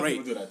 I mean, a lot of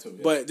people do that too.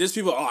 Yeah. But there's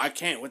people, I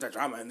can't with the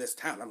drama in this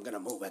town. I'm gonna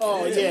move.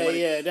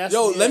 Yeah.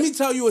 Let me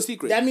tell you a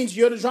secret. That means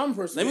you're the drama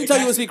person. Let me tell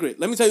you a secret.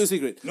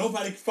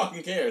 Nobody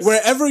fucking cares.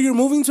 Wherever you're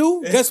moving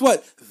to, guess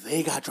what?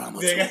 They got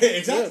drama too.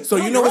 Exactly. So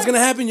you know what's gonna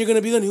happen? You're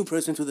gonna be the new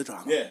person to the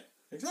drama. Yeah.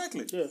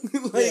 Exactly. Yeah.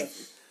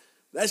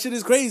 That shit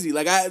is crazy.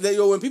 Like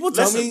when people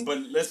tell me, But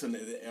listen,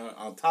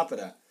 on top of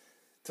that,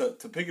 to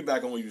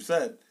piggyback on what you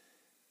said,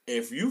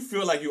 if you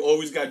feel like you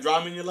always got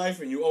drama in your life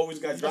and you always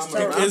got drama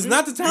terrible. around it's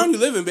not the town you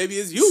live in, baby.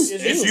 It's you.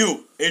 It's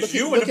you. It's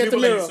you and Look the at people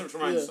the that mirror. you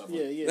surround yourself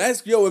with. Yeah.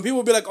 That's when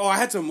people be like, "Oh, I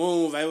had to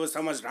move. There was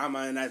so much drama,"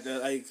 and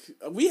like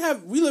we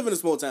live in a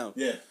small town.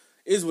 Yeah.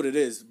 Is what it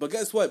is. But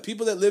guess what?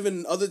 People that live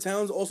in other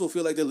towns also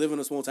feel like they live in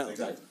a small town.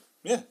 Exactly.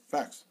 Yeah,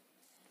 facts.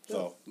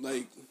 So,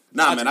 Like,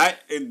 nah, man,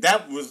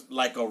 that was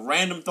like a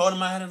random thought in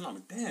my head, and I'm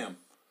like, damn,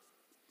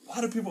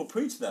 why do people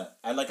preach that?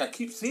 I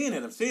keep seeing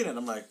it. I'm seeing it.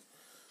 I'm like,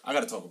 I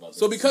got to talk about this.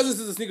 so because this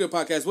is a sneaker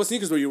podcast, what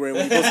sneakers were you wearing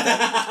when you posted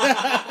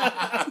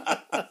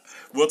that?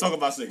 We'll talk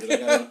about sneakers.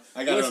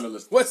 I got it on the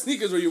list. What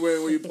sneakers were you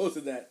wearing when you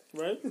posted that?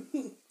 Right?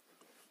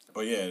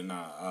 But yeah,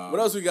 nah. What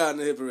else we got in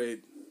the hit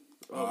parade?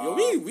 Oh,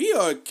 yo, we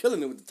are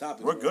killing it with the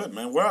topics. We're bro. good,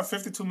 man. We're at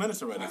 52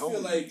 minutes already. I feel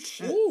Holy like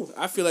shit.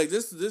 I feel like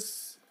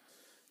this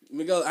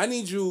Miguel, I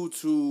need you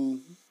to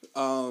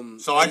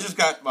So I just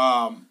got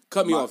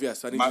cut me off.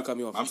 Yes, I need you to cut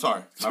me off. I'm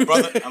sorry, my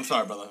brother. I'm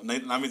sorry, brother.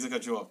 Not mean to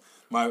cut you off.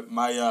 My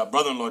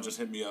brother-in-law just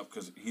hit me up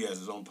because he has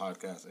his own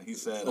podcast, and he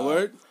said, A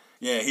word?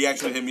 Yeah, he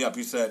actually hit me up.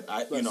 He said,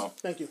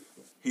 Thank you.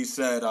 He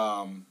said,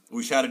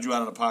 we shouted you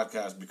out on the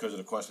podcast because of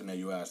the question that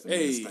you asked. And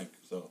Hey. you stink.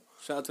 So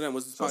Shout out to them.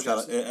 What's this So podcast? shout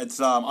out, it's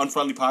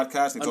Unfriendly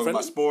Podcast. They talk Unfriendly?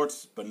 about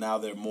sports, but now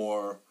they're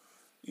more,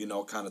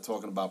 kind of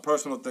talking about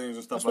personal things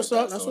and stuff That's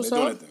like what's that. up, So that's they're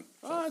doing what's their thing.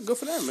 All right, good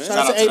for them, man. Shout out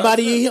out to to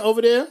everybody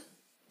over there.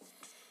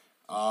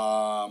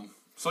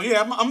 So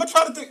yeah, I'm gonna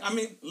try to think. I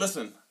mean,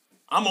 listen,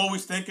 I'm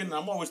always thinking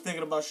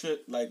about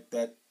shit like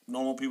that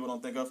normal people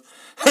don't think of.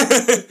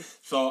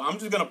 So I'm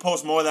just gonna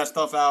post more of that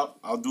stuff out.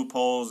 I'll do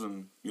polls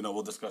and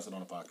we'll discuss it on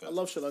the podcast. I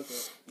love shit like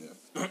that.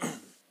 Yeah.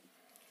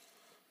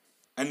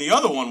 And the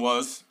other one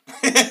was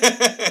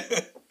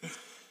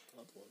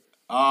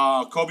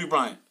Kobe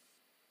Bryant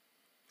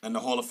and the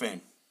Hall of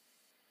Fame.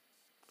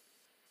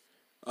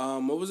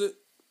 What was it?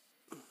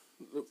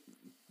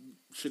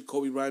 Should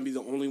Kobe Bryant be the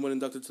only one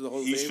inducted to the Hall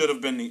of Fame? He should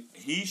have been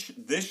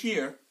this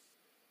year,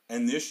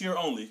 and this year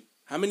only.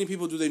 How many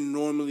people do they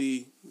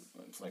normally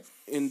It's like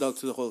induct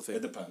to the Hall of Fame?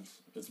 it depends.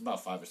 It's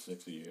about 5 or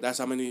 6 a year. That's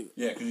how many.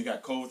 Yeah, because you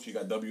got Coach, you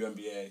got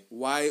WNBA,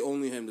 Why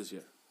only him this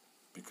year?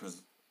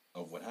 because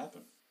of what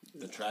happened,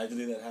 the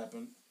tragedy that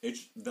happened.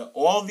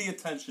 All the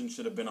attention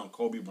should have been on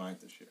Kobe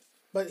Bryant this year.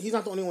 But he's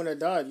not the only one that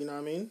died, you know what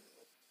I mean?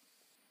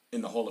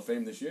 In the Hall of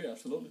Fame this year,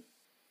 absolutely.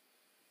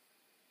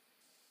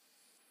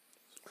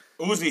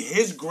 Uzi,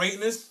 his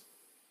greatness.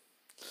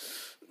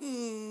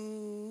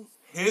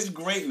 His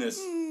greatness.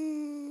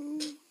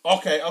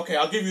 Okay,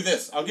 I'll give you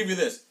this.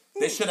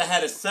 They should have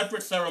had a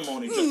separate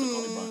ceremony just for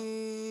Kobe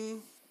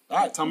Bryant. All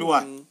right, tell me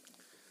why.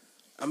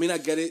 I mean, I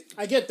get it.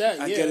 I get that,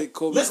 I yeah. get it.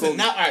 Kobe. Listen, Kobe.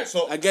 now, all right,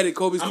 so I get it.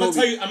 Kobe's I'm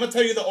Kobe. gonna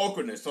tell you the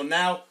awkwardness. So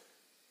now,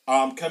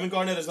 Kevin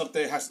Garnett is up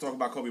there, has to talk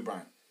about Kobe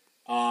Bryant.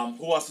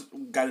 Who else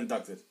got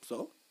inducted?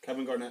 So?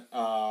 Kevin Garnett.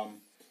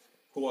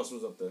 Who else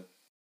was up there?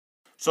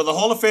 So the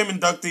Hall of Fame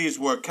inductees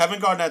were Kevin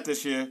Garnett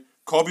this year,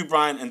 Kobe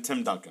Bryant, and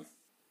Tim Duncan.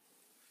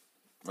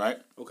 Right?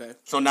 Okay.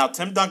 So now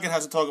Tim Duncan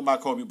has to talk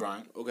about Kobe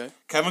Bryant. Okay.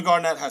 Kevin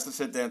Garnett has to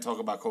sit there and talk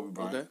about Kobe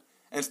Bryant. Okay.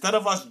 Instead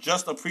of us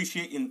just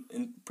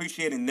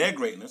appreciating their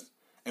greatness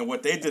and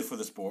what they did for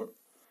the sport,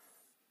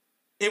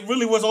 it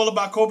really was all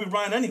about Kobe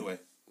Bryant anyway.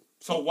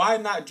 So why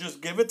not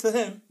just give it to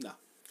him? No.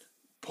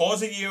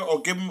 Pause a year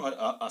or give him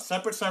a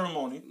separate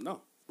ceremony. No.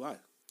 Why?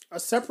 A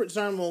separate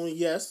ceremony,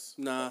 yes.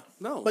 Nah.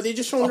 No. But they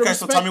just showing the Okay,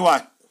 so respect. tell me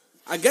why.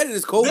 I get it.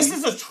 It's Kobe. This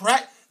is a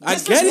track. I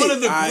This get is one it.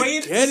 of the I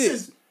greatest. get this it.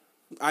 is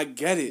I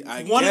get it.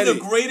 I one get of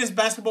the it. greatest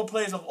basketball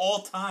players of all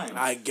time.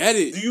 I get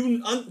it. Do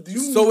you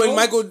So know? when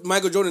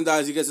Michael Jordan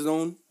dies, he gets his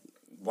own?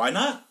 Why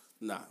not?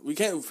 Nah. We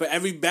can't. For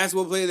every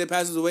basketball player that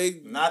passes away,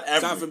 Not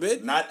every. God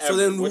forbid. Not every. So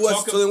then we're what's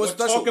talking, so then what's we're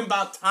special? talking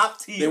about top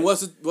tier. Then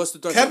what's the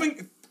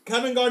threshold?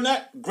 Kevin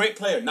Garnett, great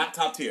player, not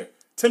top tier.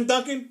 Tim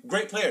Duncan,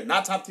 great player,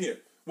 not top tier.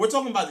 We're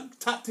talking about the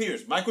top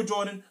tiers. Michael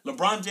Jordan,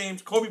 LeBron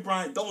James, Kobe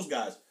Bryant, those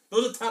guys.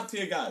 Those are top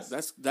tier guys.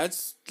 That's.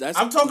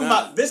 I'm talking nah.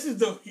 about, this is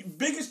the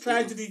biggest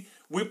tragedy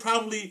we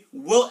probably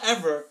will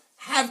have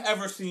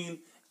ever seen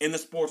in the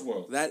sports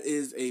world. That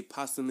is a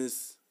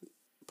posthumous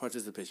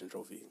participation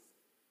trophy.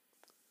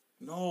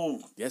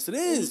 No. Yes, it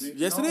is. Uzi,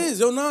 Yes, no. it is.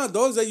 Yo, nah,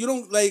 dogs. Like, you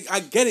don't like. I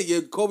get it.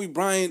 You're Kobe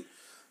Bryant.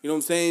 You know what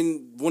I'm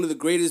saying? One of the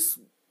greatest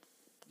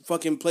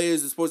fucking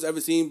players the sports ever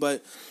seen.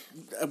 But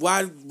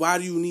why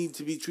do you need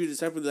to be treated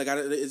separately? Like,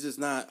 it's just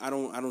not. I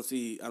don't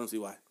see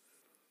why.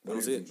 I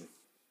don't see it.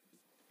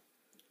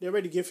 They're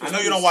ready to give his I know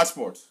you piece. don't watch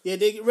sports. Yeah,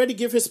 they ready to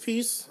give his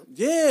piece.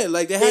 Yeah,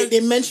 like they They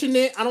mentioned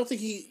it. I don't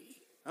think he...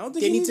 I don't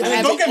think they he need needs to to have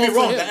And don't get me over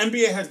wrong, him. the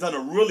NBA has done a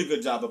really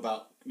good job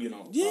about,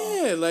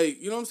 Yeah,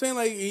 like, you know what I'm saying?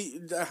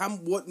 Like,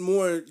 what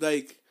more,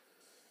 like,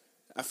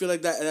 I feel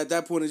like that at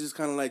that point it's just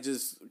kind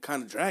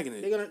of dragging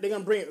it. They're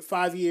gonna bring it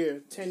 5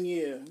 year, 10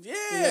 year. Yeah.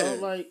 You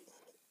know, like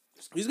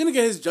He's gonna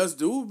get his just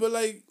due, but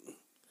like,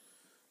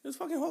 it's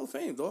fucking Hall of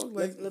Fame, dog.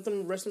 Like, let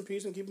them rest in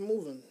peace and keep it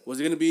moving. was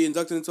he gonna be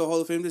inducted into Hall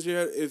of Fame this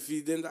year if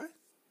he didn't die?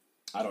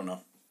 I don't know.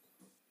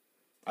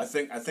 I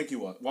think he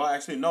was. Well,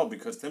 actually, no,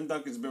 because Tim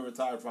Duncan's been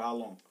retired for how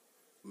long?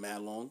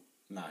 Mad long.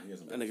 Nah, he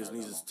hasn't. That been nigga's tried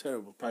knees that is long.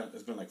 terrible. Probably,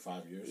 it's been like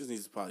 5 years. His knees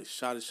is probably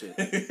shot as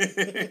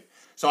shit.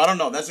 So I don't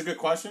know. That's a good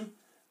question.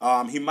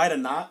 He might have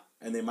not,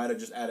 and they might have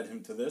just added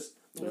him to this.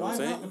 You know Why what I'm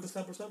not saying? with the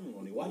Stepper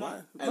ceremony? Why Why?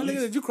 not? My At nigga, least-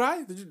 did you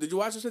cry? Did you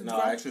watch this shit? Did No,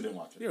 you cry? I actually didn't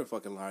watch it. You're a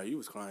fucking liar. You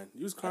was crying.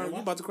 You was crying. didn't You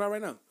watch about to cry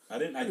right now. I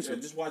didn't. I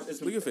just watched.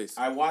 Look at your face.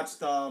 I watched.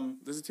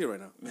 There's a tear right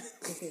now.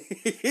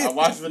 I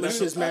watched Vanessa.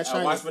 shit's mad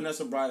I watched shiny.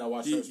 Vanessa Bryant. I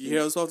watched her. You hear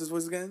how soft his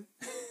voice again?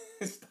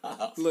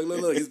 Stop.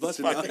 Look. He's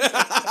blushing now.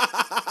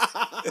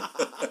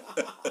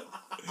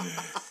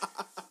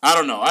 I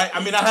don't know.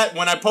 I mean, I had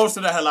when I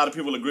posted, I had a lot of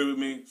people agree with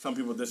me. Some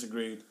people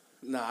disagreed.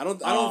 Nah, I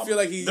don't feel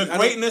like he. The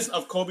greatness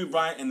of Kobe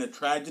Bryant and the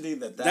tragedy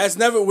That's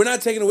never. We're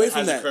not taking away that from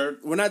has that. occurred.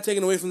 We're not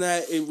taking away from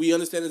that. We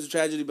understand it's a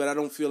tragedy, but I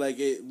don't feel like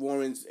it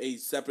warrants a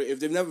separate. If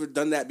they've never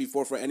done that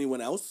before for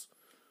anyone else,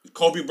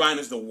 Kobe Bryant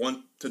is the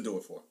one to do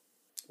it for.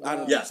 I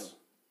don't. Yes.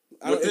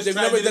 I don't With if this they've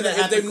never tragedy done that it, if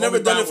happened, they've never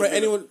Kobe done it Bryant for would do it.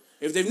 anyone,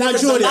 if they've Not never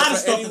Jordan. done There's a lot it of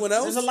for stuff. anyone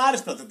There's a else, lot of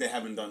stuff that they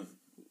haven't done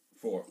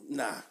for.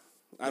 nah, I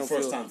The don't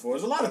first feel. time for.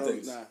 There's a lot of I don't-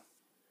 things.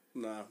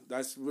 Nah.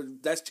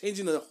 That's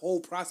changing the whole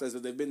process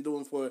that they've been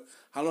doing for.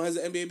 How long has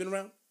the NBA been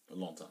around? A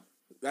long time.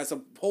 That's a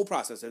whole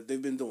process that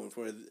they've been doing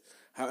for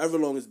however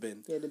long it's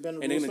been. Yeah, they've been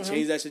And they're rules gonna for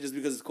change him. that shit just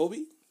because it's Kobe?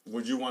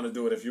 Would you want to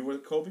do it if you were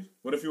Kobe?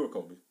 What if you were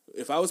Kobe?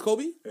 If I was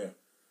Kobe, Yeah.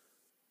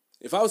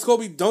 if I was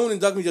Kobe, don't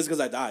induct me just because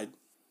I died.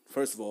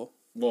 First of all,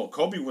 Well,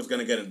 Kobe was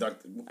gonna get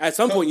inducted. at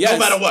some point, yes. No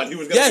matter what, he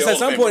was gonna yes, be a at Hall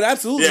some of point, Famer.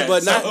 absolutely. Yeah,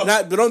 but so-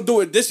 not. But don't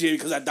do it this year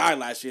because I died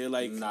last year.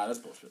 Like Nah, that's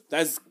bullshit.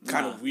 that's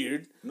kind Nah. of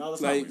weird. No,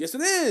 that's not like weird. yes,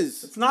 it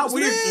is. It's not yes,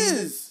 weird. It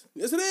is.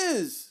 Yes, it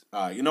is.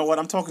 You know what?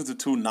 I'm talking to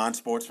two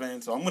non-sports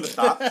fans, so I'm gonna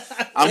stop.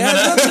 I'm It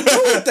has nothing to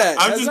do with that.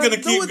 I'm It has just nothing gonna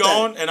to do keep with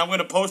going, and I'm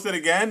gonna post it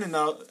again, and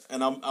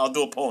I'll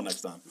do a poll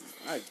next time.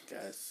 that. I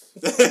guess.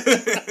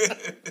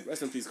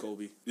 Rest in peace,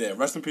 Kobe. Yeah,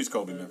 rest in peace,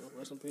 Kobe, man.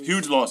 Rest in peace.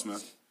 Huge loss, man.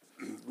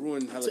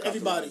 Ruined To helicopter.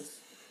 everybody. rides.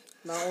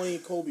 Not only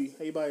Kobe,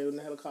 everybody in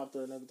the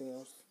helicopter and everything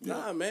else.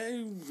 Nah,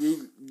 man.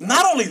 You,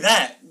 Not only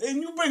that,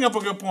 and you bring up a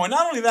good point.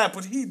 Not only that,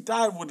 but he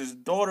died with his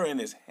daughter in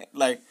his hand.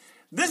 Like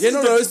this you is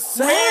know, the it's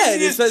sad.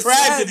 craziest It's a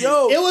tragedy. sad,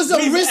 yo. It was a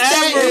We've risk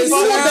that ever he knew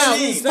fucking about.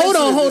 seen. Hold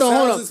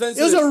on. It It sounds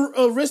was insensitive.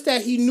 a risk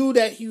that he knew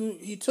that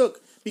he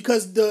took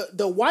because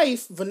the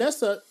wife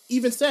Vanessa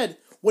even said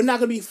we're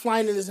not gonna be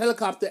flying in this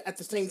helicopter at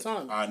the same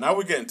time. All right, now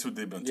we're getting too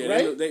deep into Yeah,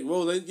 it. Right? they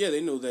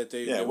knew that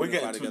they. Yeah, they we're wouldn't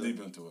getting fly too together.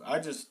 deep into it. I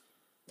just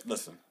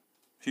listen.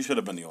 He should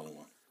have been the only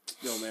one.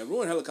 Yo, man,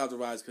 ruin helicopter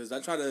rides because I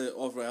try to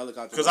offer a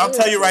helicopter. Because ride. I'll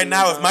tell you right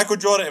now, if Time. Michael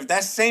Jordan, if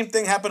that same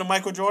thing happened to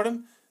Michael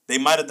Jordan, they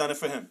might have done it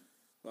for him.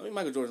 I mean,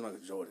 Michael Jordan's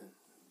Michael Jordan.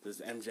 This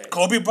is MJ.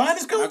 Kobe Bryant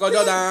is good. Michael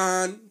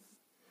Jordan.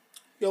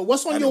 Yo,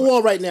 what's on your Anyway,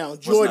 wall right now?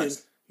 Jordan.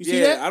 next? You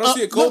see Yeah, that? I don't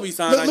see a Kobe look,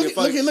 sign look, on look, your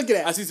fucking. Look at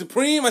I that. see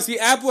Supreme. I see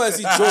Apple. I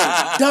see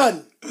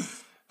Jordan.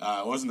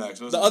 Done. What's next?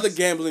 The other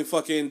gambling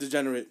fucking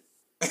degenerate.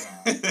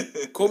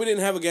 Kobe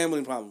didn't have a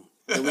gambling problem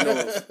that we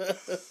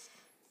know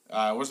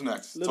of. What's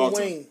next? Lil Talk to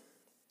me. Wayne.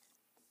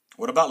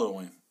 What about Lil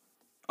Wayne?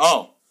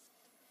 Oh,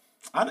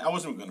 I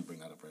wasn't gonna bring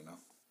that up right now.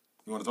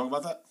 You want to talk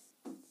about that?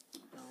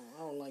 I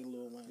don't like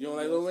Lil Wayne. You don't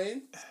like Lil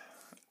Wayne?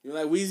 You don't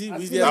like Weezy? I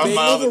Weezy feel had That was big-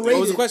 my other thing. What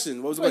was the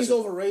question? What was the I think he's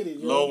question? overrated.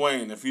 Yo. Lil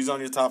Wayne, if he's on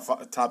your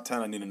top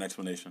 10, I need an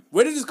explanation.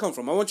 Where did this come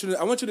from? I want you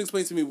to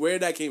explain to me where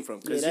that came from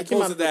Yeah, because that you came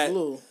out posted of the that.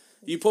 blue.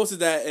 You posted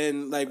that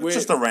and like where? It's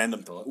just a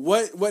random thought.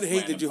 What hate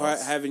Random did you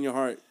thoughts. have in your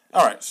heart?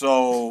 All right,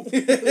 so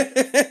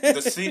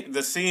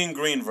the Seeing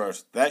Green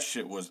verse, that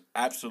shit was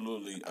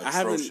absolutely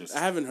atrocious. I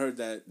haven't heard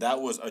that.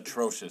 That was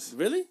atrocious.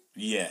 Really?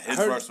 Yeah, his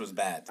heard- verse was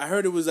bad. I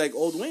heard it was like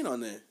Old Wayne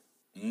on there.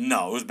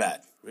 No, it was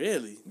bad.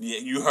 Really? Yeah,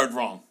 you heard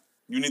wrong.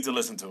 You need to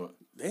listen to it.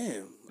 Damn. I it's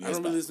don't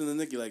really bad. listen to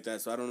Nicki like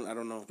that, so I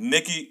don't know.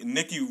 Nicki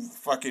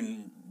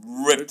fucking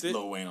ripped Ripped it?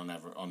 Lil Wayne on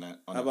that.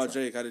 How about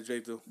Drake? How did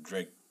Drake do?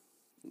 Drake.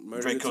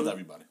 Murdered Drake it killed too?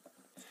 everybody.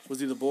 Was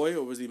he the boy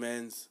or was he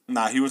man's?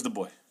 Nah, he was the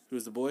boy. He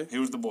was the boy? He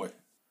was the boy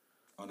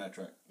on that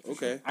track.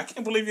 Okay. I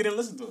can't believe you didn't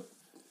listen to it.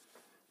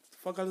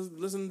 Fuck, I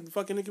listen to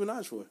fucking Nicki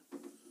Minaj for.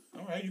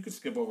 All right, you could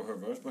skip over her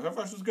verse, but her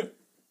verse was good.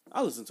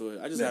 I'll listen to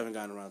it. I just Yeah. haven't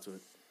gotten around to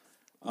it.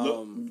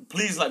 Look,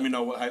 please let me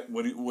know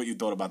what you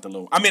thought about the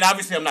Lil. I mean,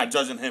 obviously, I'm not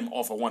judging him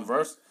off of one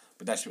verse,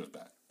 but that shit was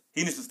bad.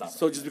 He needs to stop.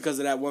 So just because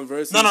of that one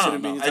verse, no, he no, no,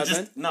 shouldn't be in no. your I top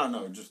just 10?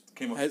 no, it just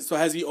came up. So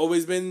has he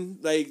always been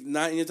like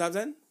not in your top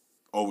 10?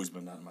 Always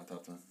been not in my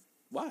top 10.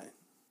 Why?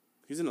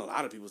 He's in a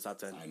lot of people's top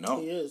 10. I know.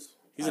 He is.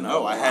 He's I in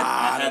know. a I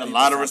had a people's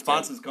lot of top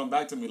responses come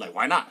back to me like,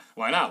 why not?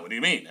 Why not? What do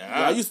you mean? 10.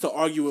 I used to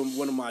argue with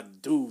one of my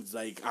dudes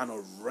like on a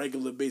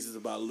regular basis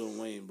about Lil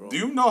Wayne, bro. Do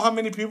you know how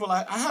many people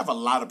I have? A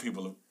lot of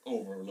people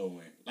over Lil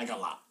Wayne, like a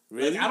lot.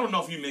 Really? Like, I don't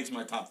know if he makes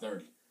my top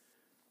 30.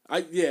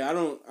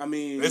 I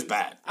mean, It's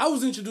bad. I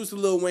was introduced to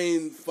Lil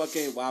Wayne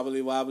fucking wobbly,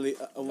 yeah,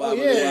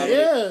 wobbly.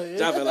 yeah.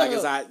 Drop it like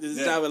it's hot. Just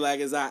Yeah. drop it like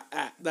it's hot.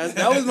 That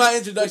was my The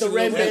introduction to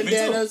red Lil Wayne. me too.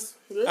 bandanas.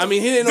 I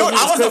mean, he didn't know Dude, if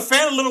he I was was a Crip.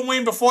 fan of Lil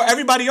Wayne before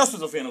everybody else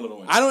was a fan of Lil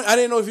Wayne. I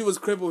didn't know if he was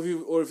Crip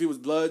or if he was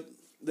Blood.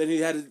 Then he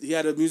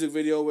had a music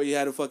video where he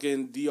had a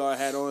fucking DR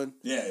hat on.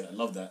 Yeah, I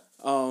love that.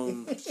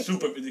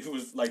 Super. He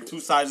was like 2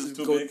 sizes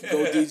too Go big.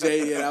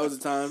 DJ, yeah, that was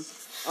the time.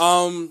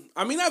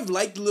 I mean, I've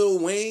liked Lil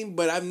Wayne,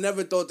 but I've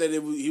never thought that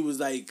he was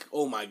like,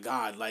 oh my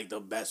god, like the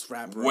best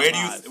rapper. Where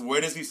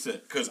does he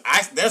sit? Because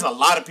there's a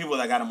lot of people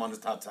that got him on the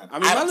top 10. I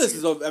mean, my list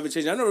is ever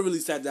changing. I never really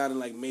sat down and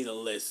like made a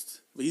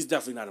list, but he's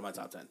definitely not in my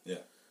top 10. Yeah.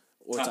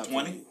 Or top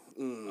 20?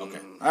 Okay.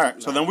 All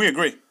right, so then we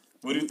agree.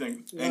 What do you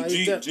think? Nah, And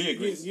G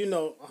agrees. You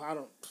know, I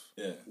don't.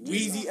 Yeah.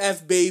 Weezy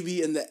F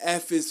Baby, and the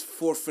F is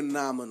for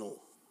phenomenal.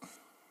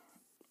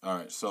 All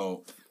right,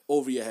 so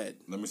Over your head.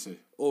 let me see.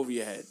 Over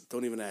your head.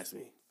 Don't even ask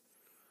me.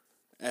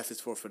 F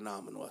is for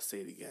phenomenal. I'll say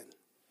it again.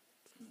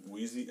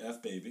 Weezy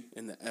F Baby.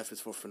 And the F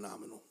is for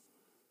phenomenal.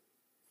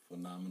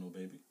 Phenomenal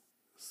Baby.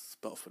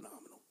 Spell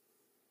phenomenal.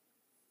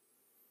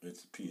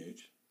 It's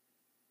PH.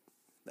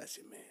 That's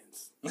your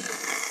man's.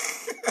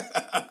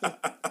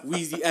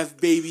 Weezy F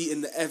Baby,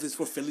 and the F is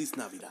for Feliz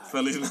Navidad.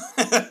 Feliz.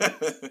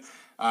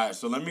 All right,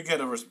 so let me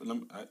get a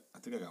response. I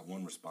think I got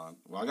one response.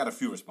 Well, I got a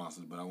few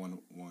responses, but I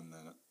want one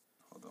that.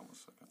 Hold on 1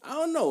 second. I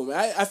don't know,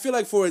 man. I feel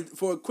like for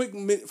a quick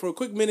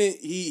minute,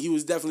 he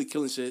was definitely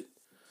killing shit.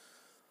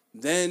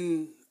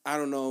 Then I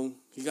don't know.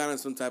 He got on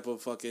some type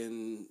of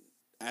fucking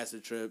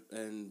acid trip,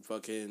 and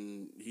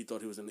fucking he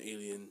thought he was an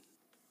alien.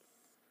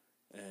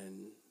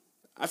 And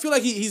I feel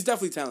like he's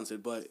definitely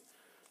talented, but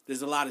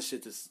there's a lot of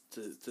shit to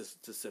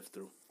sift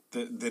through.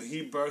 Did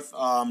he birth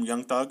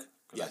Young Thug?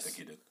 'Cause Yes. I think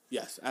he did.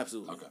 Yes,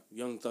 absolutely. Okay.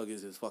 Young Thug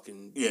is his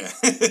fucking Yeah.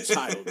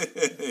 child.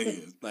 He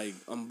is. Like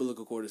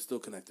umbilical cord is still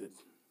connected.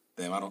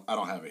 Damn, I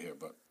don't have it here,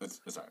 but it's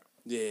all right.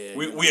 Yeah.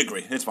 We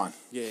agree. It's fine.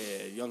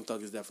 Yeah, Young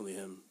Thug is definitely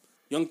him.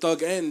 Young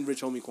Thug and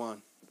Rich Homie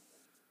Quan.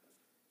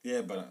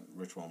 Yeah, but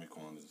Rich Homie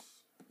Quan is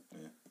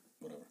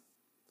whatever.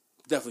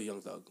 Definitely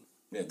Young Thug.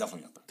 Yeah,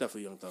 definitely Young Thug.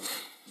 Definitely Young Thug.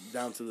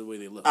 Down to the way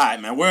they look. All right,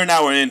 man. We're an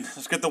hour in.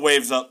 Let's get the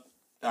waves up.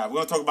 All right, we're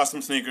gonna talk about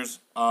some sneakers.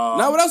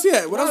 Now, what else you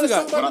had? What else you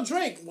Let's talk got? about the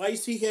Drake. Why you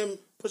see him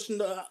pushing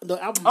the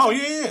album? Oh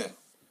back? yeah.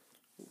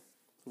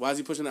 Why is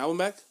he pushing the album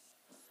back?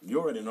 You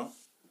already know.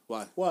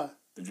 Why? Why?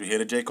 Did you hear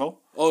the J Cole?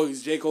 Oh,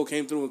 because J. Cole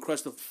came through and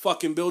crushed the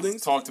fucking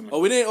buildings? Talk to me. Oh,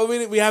 we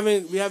didn't. We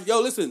haven't. Yo,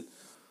 listen.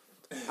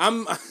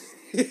 I'm.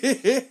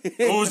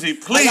 Uzi,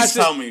 I please got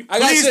tell shit. me. I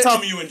got Please shit. tell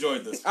me you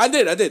enjoyed this. I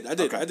did.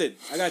 Okay.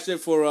 I got shit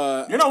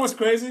for. You know what's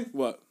crazy?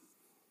 What?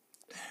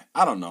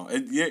 I don't know.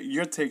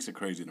 Your takes are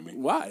crazy to me.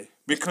 Why?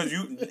 Because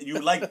you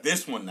like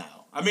this one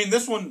now. I mean,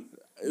 this one.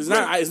 It's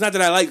not. It's not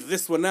that I like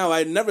this one now.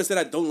 I never said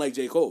I don't like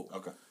J. Cole.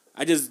 Okay.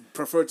 I just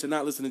prefer to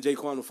not listen to J.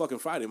 Cole on a fucking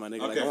Friday, my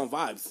nigga. Okay. Like, I'm on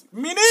vibes.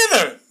 Me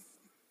neither.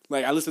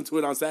 Like, I listened to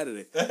it on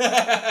Saturday.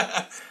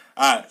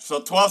 All right.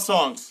 So 12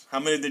 songs. How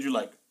many did you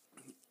like?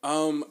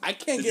 I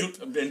can't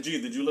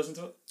Did you listen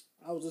to it?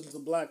 I was listening to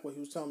Black, what he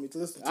was telling me to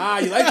listen to.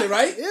 You liked it,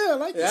 right? Yeah, I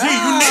like it. Gee,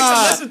 you need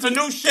to listen to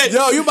new shit.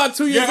 Yo, you about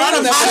 2 years You're out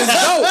on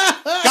that.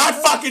 It's dope.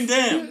 God fucking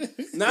damn.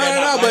 No,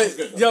 Black is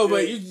good, but though.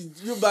 but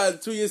you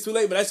about 2 years too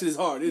late. But that shit is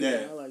hard, isn't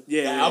it? I like it.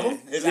 Yeah, The yeah, album?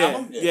 His yeah,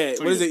 album? Yeah. Yeah,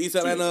 2 What is it? years. East 2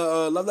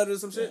 Atlanta Love Letter or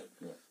some shit.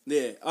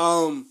 Yeah.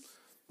 Yeah.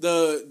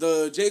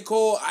 The J.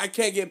 Cole, I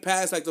can't get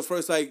past like the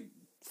first like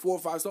 4 or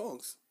 5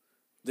 songs.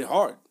 They're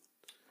hard.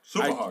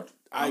 Super hard.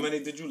 How I- many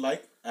did you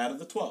like out of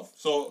the 12?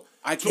 So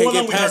I 2 can't of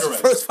them get we past heard the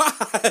already. first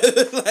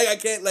 5. Like I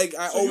can't like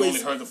I So you always only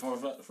heard the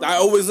first I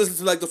always listen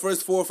to like the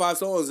first 4 or 5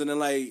 songs and then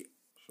like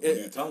What are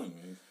you telling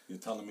me? You're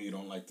telling me you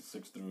don't like the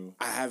 6 through.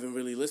 I haven't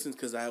really listened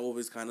because I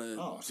always kind of.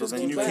 Oh, so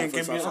then you can't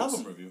give me an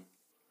album review.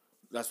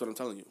 That's what I'm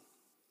telling you.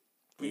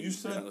 But you You're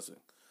said not listening.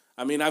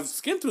 I mean, I've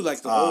skimmed through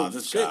like the Ah, whole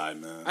this shit. guy,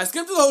 man. I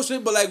skimmed through the whole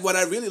shit, but like what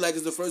I really like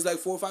is the first like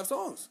 4 or 5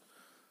 songs.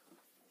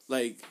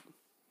 Like,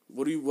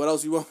 what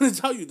else you want me to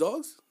tell you,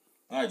 dogs?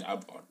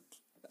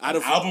 Out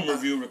of album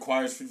review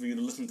requires for you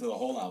to listen to the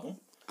whole album.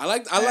 I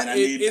like And I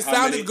need- it how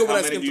sounded many- good when I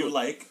How many skimmed do you through.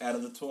 like out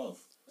of the 12?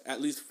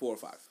 At least 4 or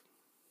 5.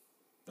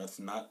 That's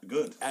not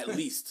good. At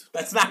least.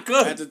 That's not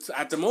good.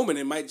 At the moment,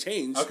 it might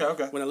change.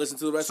 Okay. When I listen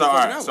to the rest So of all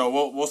the right, album.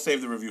 so we'll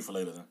save the review for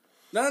later then.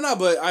 No.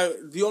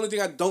 But the only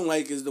thing I don't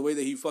like is the way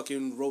that he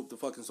fucking wrote the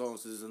fucking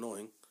songs. Is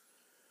annoying.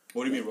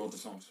 What do you mean wrote the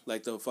songs?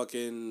 Like the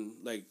fucking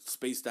like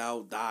spaced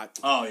out dot.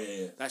 Oh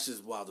yeah. That's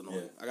just wild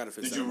annoying. Yeah. I gotta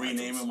fix Did that. you on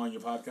rename iTunes. him on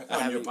your podcast? I On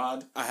your haven't-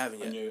 pod? I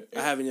haven't On yet. your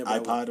I haven't yet. But I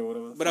iPod will. or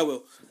whatever. But I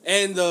will.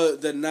 And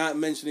the not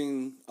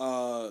mentioning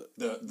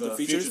The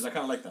features. I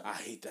kind of like that. I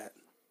hate that.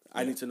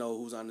 I need to know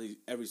who's on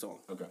every song.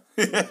 Okay.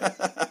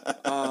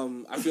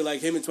 I feel like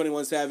him and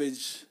 21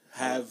 Savage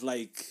have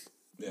like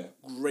Yeah.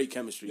 great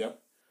chemistry. Yep.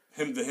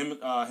 Him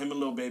and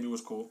Lil Baby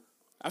was cool.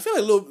 I feel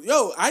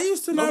like I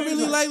used to Lil not Baby's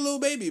really nice. like Lil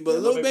Baby, but Yeah,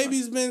 Lil Lil Baby's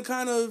Baby's been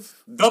kind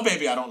of The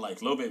Baby I don't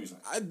like. Lil Baby's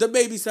nice. the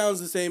Baby sounds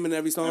the same in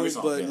every song, Every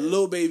song, but yeah.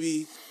 Lil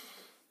Baby.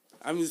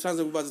 I mean, it sounds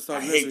like we're about to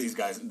start I a hate nursery. these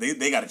guys.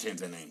 They got to change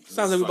their name.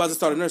 Sounds like we're about to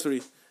start a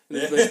nursery.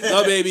 Yeah.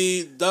 The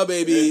Baby,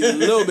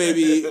 Lil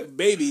Baby,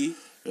 Baby.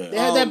 They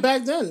had that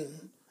back then.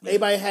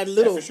 Everybody had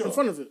little for sure. in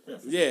front of it. Yeah,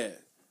 for sure. Yeah.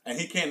 And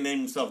he can't name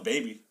himself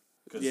Baby.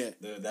 Yeah,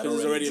 that because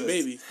it's already a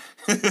exists.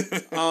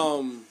 baby.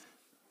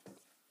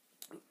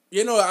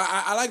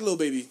 I like Lil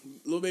Baby.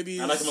 Lil Baby.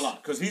 I like him a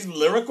lot because he's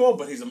lyrical,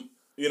 but he's a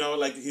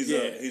he's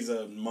Yeah.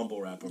 a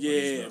mumble rapper.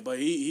 Yeah, but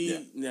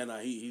he's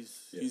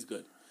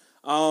good.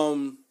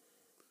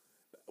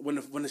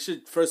 when the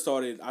shit first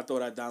started, I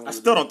thought I downloaded. I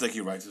still don't think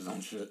he writes his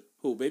own shit.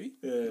 Who, baby?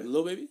 Yeah.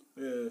 Lil Baby?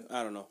 Yeah.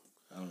 I don't know.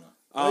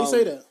 Why you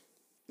say that?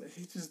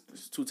 He just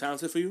He's too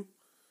talented for you.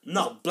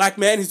 no. Black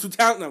man, he's too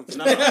talented.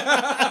 No. He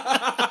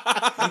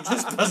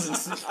just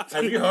doesn't.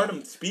 Have you heard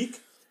him speak?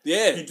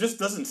 Yeah. He just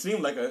doesn't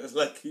seem like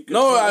he could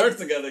No, put I- words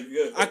together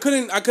good. I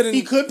couldn't.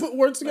 He could put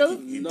words together.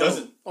 He No.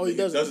 doesn't. Oh, he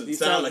doesn't. He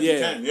sound sound- like yeah, he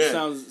can. Yeah.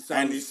 sounds-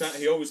 and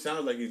he always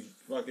sounds like he's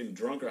fucking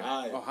drunk or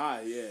high. Oh,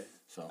 hi, yeah.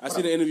 So I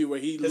seen an interview where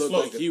he looked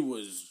flow's like good. he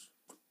was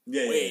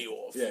yeah, way yeah.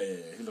 off. Yeah.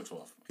 He looks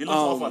off. He looks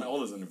off on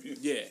all his interviews.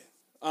 Yeah.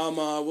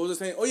 What was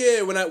I saying? Oh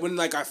yeah, when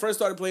I first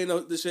started playing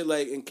the shit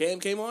like and Cam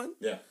came on,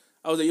 Yeah.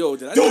 I was like, yo,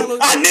 did I Dude, download?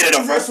 I needed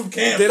a verse from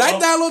Cam. Did I bro.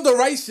 download the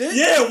right shit?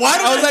 Yeah. Why?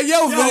 Did I was like,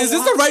 yo, is this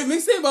why- the right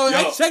mixtape?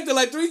 I Yo. checked it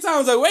like 3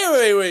 times. Like,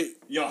 wait.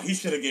 Yo, he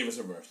should have gave us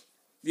a verse.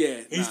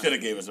 Yeah, He should have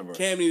gave us a verse.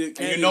 Cam needed.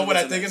 And you know what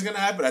I think is gonna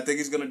happen? I think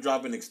he's gonna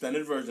drop an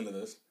extended version of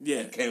this.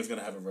 Yeah. And Cam's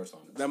gonna have a verse on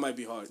it. That might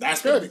be hard.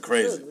 That's gonna be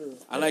crazy. Should.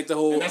 I like the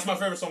whole And that's my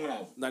favorite song on the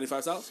album.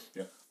 95 South.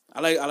 Yeah. I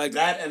like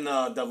That and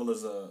Devil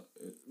is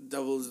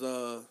Devil's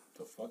the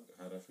fuck?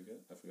 How did I forget?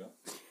 I forgot.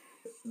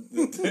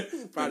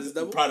 Pride is the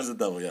Devil? Pride is the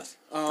Devil, yes.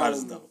 Pride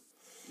is the Devil.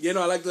 Yeah,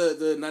 no, I like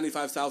the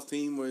 95 South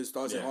theme where it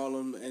starts in Yeah.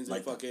 Harlem, ends Like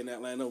in fucking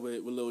Atlanta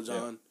with Lil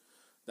Jon.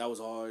 That was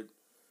hard.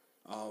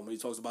 When he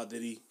talks about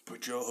Diddy,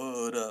 Put your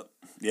hood up.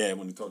 Yeah,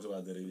 when he talks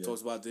about Diddy. Yeah.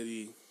 talks about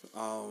Diddy.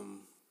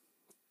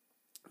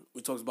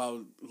 We talks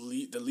about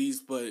the lease,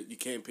 but you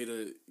can't pay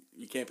the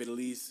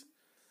lease.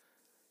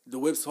 The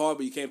whip's hard,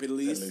 but you can't pay the At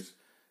lease. least.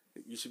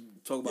 You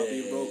should talk about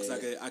being broke.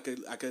 'Cause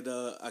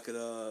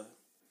Yeah.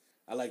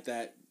 I like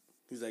that.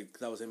 He's like, 'cause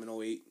that was him in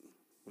 08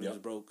 when he was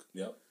broke.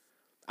 Yep.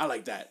 I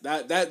like that.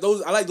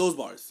 Those I like those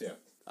bars. Yeah.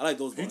 I like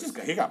those He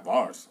bars. he got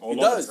bars all over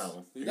does. this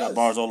album. He He does. got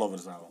bars all over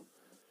this album.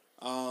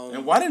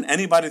 And why didn't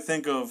anybody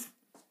think of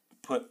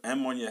put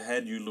M on your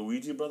head, you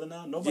Luigi brother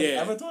now? Nobody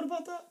Yeah. ever thought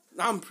about that?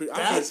 I've That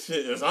heard,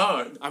 shit is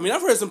hard. I mean,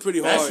 I've heard some pretty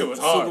That hard shit was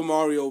hard. Super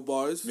Mario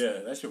bars. Yeah,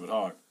 that shit was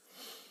hard.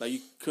 Like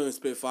you couldn't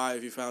spit fire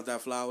if you found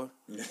that flower.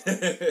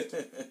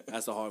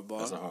 That's a hard bar.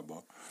 That's a hard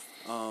bar.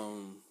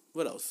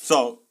 What else? So,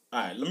 all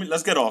right,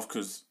 let's get off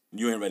because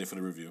you ain't ready for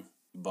the review.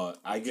 But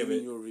I give Give me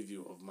it your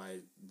review of what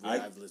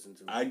I- I've listened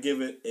to. I give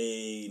it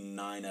a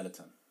 9 out of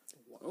 10.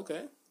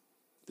 Okay.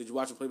 Did you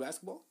watch him play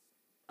basketball?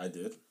 I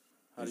did.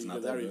 How do He's you not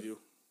give that good. review?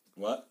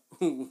 What?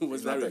 What's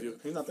He's that not review? good.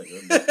 He's not that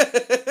good.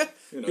 But,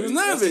 you know, He was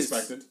that's nervous.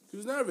 expected. He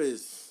was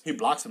nervous. He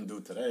blocked some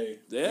dude today.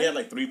 Yeah? He had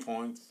like 3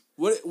 points.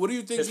 What do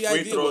you think His the free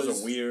idea throws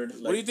was? are weird.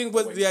 What do you think?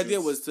 What way the he idea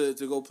shoots. was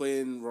to go play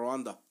in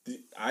Rwanda?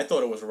 I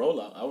thought it was a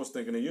rollout. I was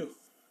thinking of you.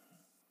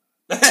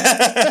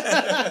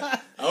 I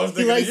was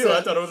thinking of likes you. that.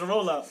 I thought it was a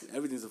rollout.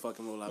 Everything's a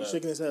fucking rollout.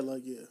 Shaking his head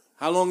like, yeah.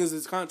 How long is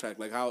his contract?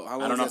 Like how long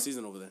don't is know. that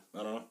season over there?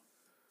 I don't know.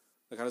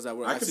 Like how does that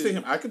work? I could see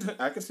him. I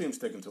could see him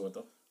sticking to it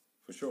though,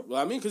 for sure.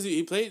 Well, I mean, because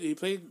he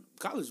played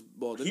college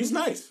ball. Didn't He's he?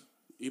 nice.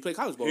 He played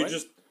college ball, He right?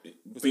 just.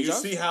 But St. you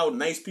John's? see how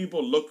nice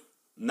people look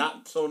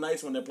not so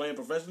nice when they're playing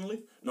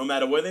professionally, no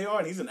matter where they are,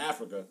 and he's in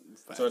Africa,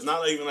 so it's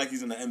not even like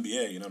he's in the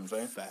NBA. You know what I'm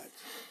saying? Fact.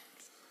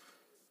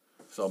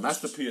 So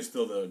Master P is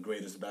still the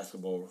greatest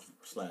basketball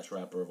 /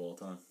 rapper of all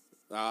time.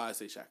 I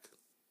say Shaq.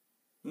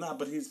 Nah,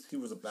 but he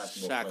was a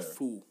basketball Shaq player.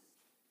 Fu.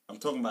 I'm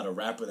talking about a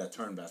rapper that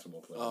turned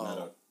basketball player, Oh. not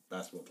a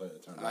basketball player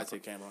that turned I rapper. say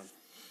Cameron.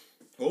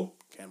 Who?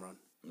 Cameron.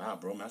 Nah,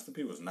 bro. Master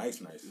P was nice.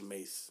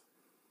 Mace.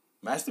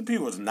 Master P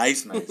was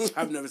nice.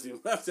 I've never seen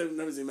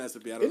Master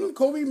P. I don't know. Didn't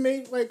Kobe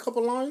make like a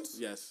couple lines?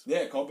 Yes.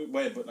 Yeah, Kobe.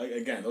 Wait, but like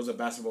again, those are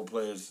basketball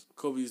players.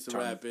 Kobe used to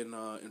rap in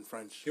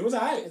French. He was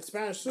alright. In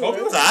Spanish too. Kobe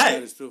right? was That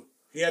alright. is true.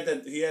 He had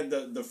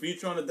the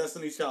feature on the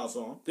Destiny Child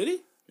song. Did he?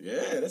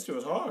 Yeah, that shit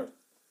was hard.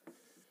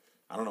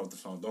 I don't know what the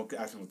song. Don't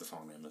ask me what the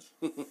song name is.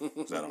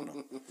 'Cause I don't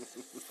know.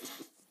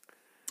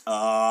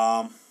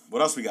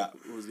 What else we got?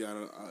 What was the never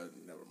mind.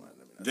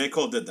 J.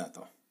 Cole did that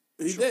though.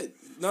 He did.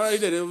 No, he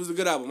did. It was a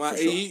good album. sure.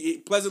 He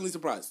pleasantly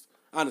surprised.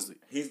 Honestly.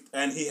 He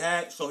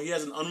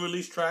has an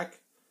unreleased track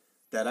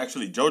that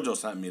actually JoJo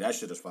sent me. That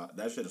shit is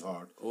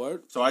hard.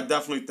 Word. So I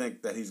definitely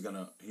think that he's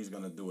gonna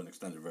do an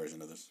extended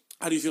version of this.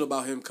 How do you feel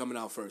about him coming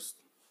out first?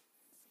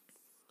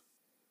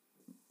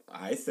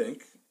 I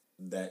think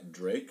that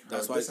Drake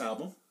That's heard why- this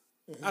album.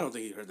 I don't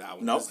think he heard the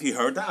album. No, he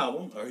heard the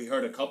album, or he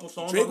heard a couple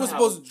songs. Drake on was the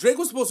album. Drake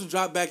was supposed to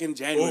drop back in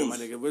January, my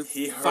Oof. nigga. We're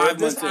He heard 5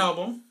 this months in.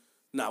 album.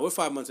 Nah, we're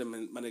 5 months in,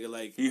 my nigga.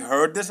 Like, He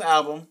heard this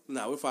album.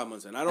 nah, we're 5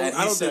 months in. I And don't he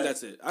think said-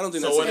 that's it. I don't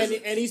think So that's what it.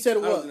 is And he said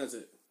I don't what? think that's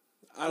it. I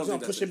He's don't gonna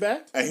think push that's it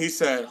back? And he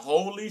said,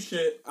 "Holy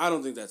shit!" I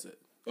don't think that's it.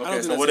 I Okay, don't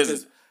think so that's what is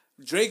 'cause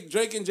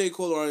Drake and J.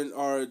 Cole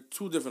are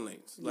two different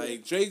lanes.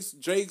 Like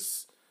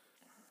Drake's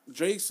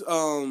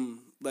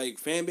like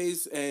fan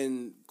base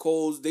and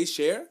Cole's they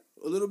share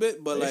a little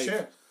bit, but They like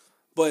share.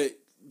 but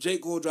J.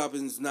 Cole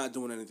dropping's not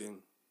doing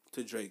anything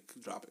to Drake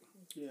dropping.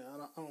 Yeah,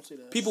 I don't see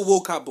that. People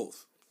will cop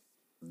both.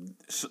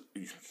 So,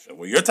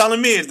 what you're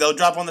telling me is they'll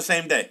drop on the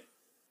same day.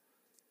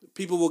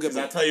 People will get 'Cause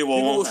both. I tell you what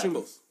People won't will stream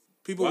happen. both.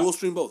 People What? will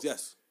stream both.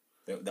 Yes.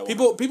 That won't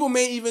People happen.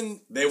 may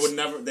even They would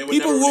never. They would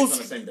people never will release on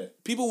the same day.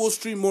 people will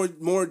stream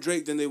more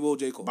Drake than they will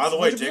J. Cole. By the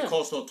way, 100%. J.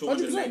 Cole sold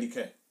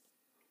 290K.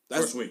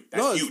 First week.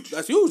 That's huge.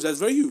 That's huge. That's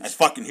very huge. That's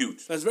fucking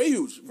huge. That's very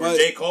huge. For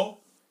J. Cole.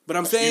 But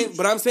I'm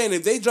saying,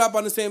 if they drop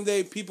on the same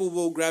day, people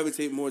will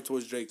gravitate more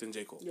towards Drake than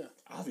J. Cole. Yeah,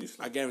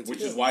 obviously. I guarantee.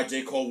 Which is why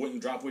J. Cole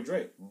wouldn't drop with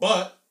Drake.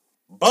 But.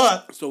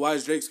 So why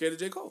is Drake scared of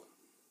J. Cole?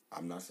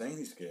 I'm not saying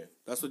he's scared.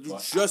 That's what you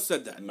just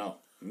said. That. No.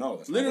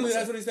 That's literally,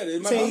 that's what he said.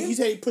 He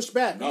said he pushed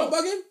back. No. Am I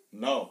bugging?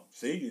 No.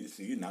 See,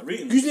 you're not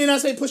reading. You did not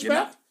say push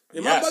back.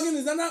 Am I bugging?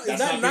 Is that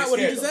not what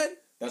he just said?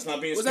 That's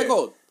not being What's scared. that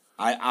called?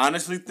 I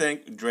honestly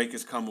think Drake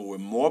is coming with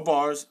more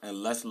bars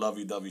and less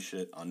lovey-dovey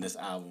shit on this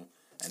album,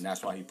 and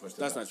that's why he pushed it.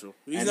 That's out. not true.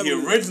 And he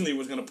originally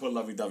was gonna put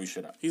lovey-dovey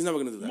shit out. He's never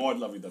gonna do that. More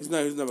lovey-dovey. He's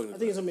never gonna. I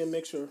think it's gonna be a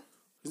mixture.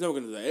 He's never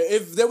gonna do that.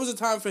 If there was a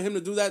time for him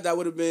to do that, that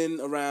would have been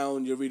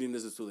around "You're reading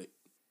this is too late."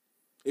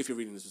 If you're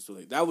reading this is too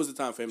late, that was the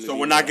time for him. So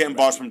we're not getting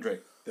bars from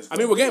Drake. I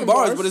mean, we're getting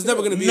bars, but it's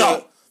never gonna be.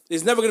 No.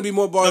 It's never gonna be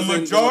more bars. The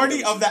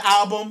majority of the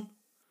album,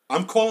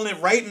 I'm calling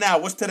it right now.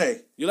 What's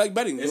today? You like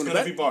betting? It's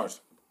gonna be bars.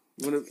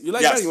 You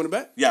like betting? You want to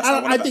bet? Yes,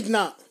 I think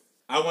not.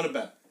 I want to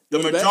bet. The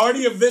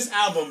majority of this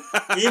album,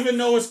 even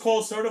though it's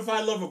called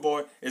Certified Lover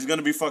Boy, is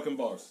gonna be fucking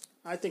bars.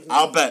 I think not.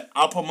 I'll bet.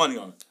 I'll put money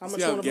on it. How much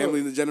See you how want to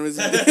gambling put? degenerates?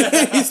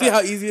 You see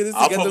how easy it is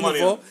to get them to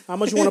fall? How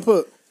much you want to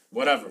put?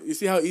 Whatever. You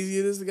see how easy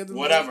it is to get them to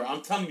Whatever.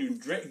 I'm telling you,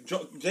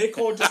 J.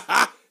 Cole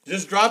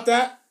just dropped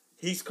that.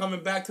 He's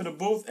coming back to the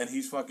booth and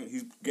he's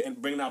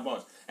bringing out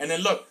bars. And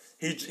then look,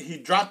 he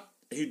dropped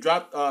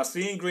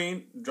Seeing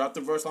Green, dropped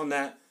the verse on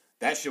that.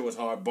 That shit was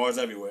hard. Bars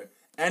everywhere.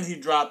 And he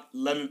dropped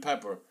Lemon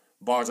Pepper.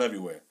 Bars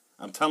everywhere.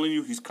 I'm telling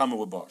you, he's coming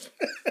with bars.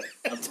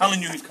 I'm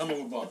telling you, he's coming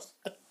with bars.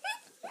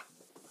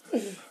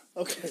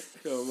 Okay.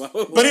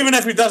 But even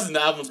if he doesn't,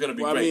 the album's gonna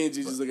be Why great. me and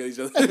G just look at each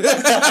other?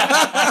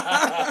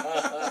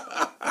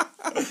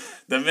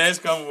 The man's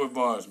coming with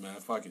bars, man.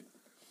 Fuck it.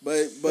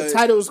 But The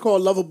title is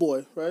called Lover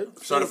Boy, right?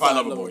 Certified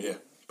Lover Boy, yeah.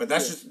 But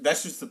that's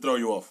just to throw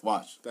you off.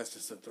 Watch. that's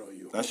just to throw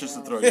you. That's just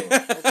to throw you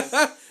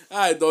off. All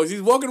right, dogs.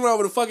 He's walking around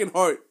with a fucking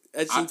heart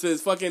etched into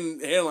his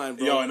fucking hairline,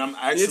 bro. Yo, and I'm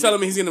actually. You're telling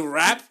me he's gonna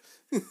rap?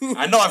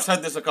 I know I've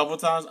said this a couple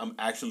times. I'm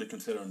actually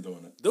considering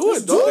doing it. Do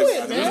it, dog. do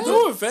it, man.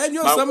 Do it, fam.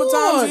 Yo, My-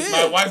 summertime's My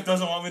here. wife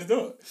doesn't want me to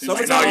do it. She's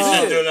like, no, Summertime you is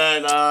shouldn't here.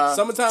 do that.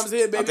 Summertime's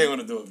here, I think baby. I'm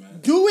gonna do it, man.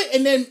 Do it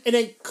and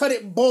then cut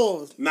it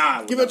bald. Nah, I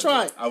would Give it a never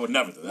try. do that. I would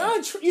never do that. Nah,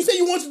 you said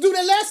you wanted to do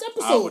that last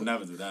episode. I would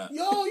never do that.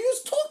 Yo, you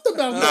just talked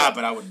about Nah, that.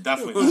 but I would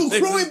definitely. You Not.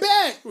 throw it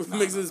back.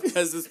 Makes his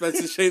Pez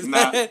dispenser shapes.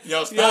 Nah,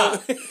 yo,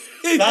 stop.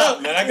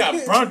 Stop, man. I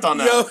got burnt on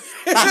that.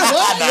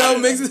 Yo,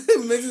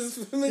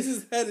 makes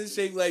his head is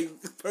shaped like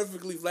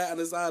perfectly flat on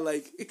the side.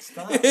 Like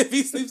if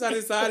he sleeps on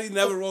his side, he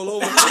never roll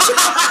over.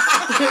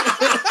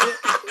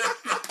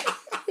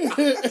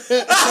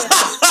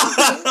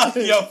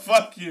 Yo,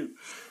 fuck you.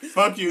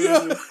 Fuck you.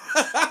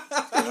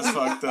 That's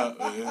fucked up,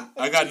 man.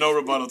 I got no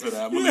rebuttal to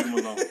that. I'm gonna leave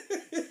him alone.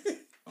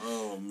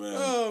 Oh man.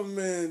 Oh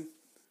man,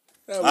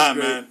 that was All right,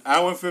 great. man.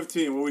 Hour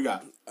 15. What we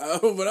got?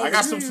 But I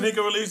got some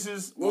sneaker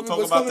releases. We'll talk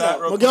what's about coming that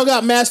out? real quick. Miguel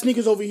got mad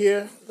sneakers over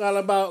here. Got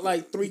about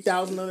like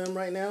 3,000 of them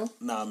right now.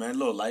 Nah, man, a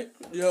little light.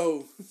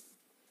 Yo,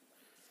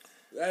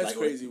 that's Like,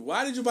 crazy.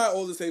 Why did you buy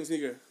all the same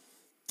sneaker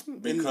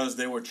Because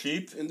they were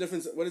cheap. in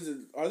different? What is it?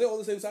 Are they all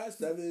the same size?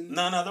 7?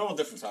 No, they're all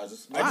different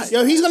sizes.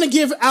 Yo, he's gonna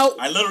give out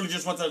I literally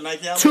just went to the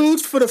Nike outlet.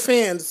 twos for the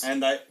fans.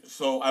 And I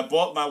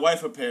bought my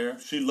wife a pair.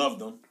 She loved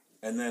them.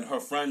 And then her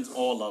friends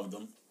all loved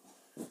them.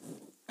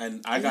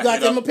 And I got got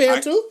hit them up- a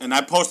pair too? And I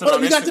posted Hold on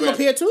on, you got them Instagram. a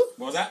pair too?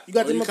 What was that? You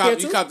got Oh, them you a pair cop,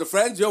 you too? cop the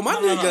friends? Yo, my No,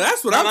 no, nigga, no.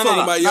 that's what No, I'm no, talking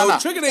no. about. No, Yo, no.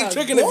 tricking ain't Nah,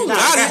 tricking if you go I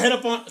got got it. hit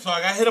up on. So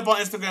I got hit up on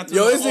Instagram too.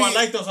 Yo, Like, this I nigga-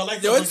 like those. I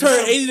like Yo, those. it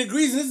turned 80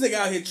 degrees and this nigga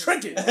out here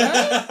tricking.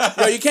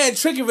 Yo, you can't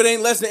trick if it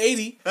ain't less than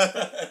 80.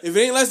 If it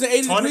ain't less than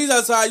 80 degrees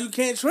outside, you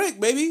can't trick,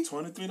 baby.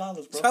 $23,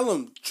 bro. Tell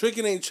them,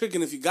 tricking ain't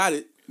tricking if you got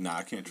it. Nah,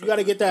 I can't. You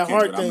gotta get that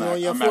heart thing on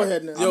your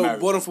forehead now. Yo,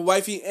 bought them for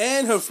wifey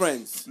and her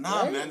friends.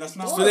 Nah, man, that's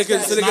not. So they can,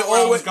 that's not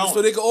where I was going.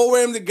 so they can all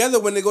wear them together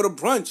when they go to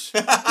brunch.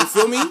 You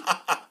feel me?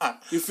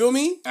 You feel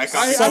me? I I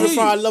got hear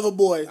Certified you. lover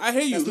boy. I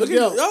hear you. That's Look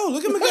at Miguel.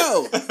 look at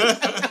Miguel.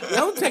 Yo,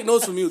 I'm gonna take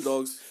notes from you,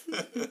 dogs.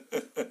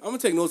 I'm gonna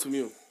take notes from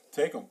you.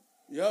 Take them.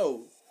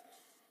 Yo,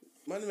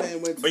 my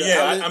man went to But the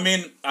yeah, outlet. I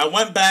mean, I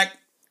went back.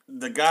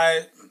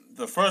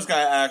 The first guy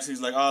asked,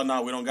 he's like, "Oh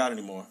no, we don't got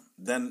any more."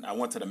 Then I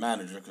went to the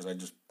manager because I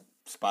just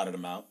spotted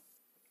him out,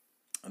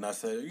 and I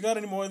said, "You got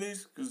any more of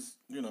these?" Because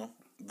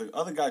the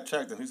other guy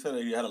checked and he said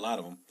that he had a lot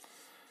of them.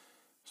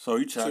 So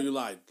he checked. So you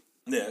lied.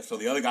 Yeah. So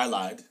the other guy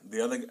lied.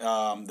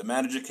 The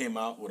manager came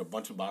out with a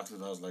bunch of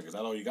boxes. I was like, "Is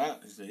that all you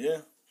got?" He said, "Yeah."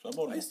 So I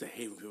bought I them. used to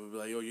hate when people be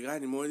like, "Yo, you got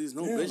any more of these?"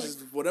 No, Yeah,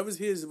 bitch. Whatever's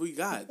here is what we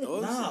got.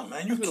 Dog. Nah,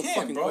 man, you That's no can't,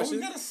 fucking bro. question.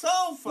 You gotta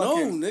sell No,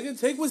 fucking. nigga,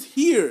 take what's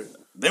here.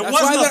 There That's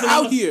was why nothing they're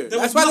on out the- here. there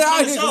That's was why they're nothing on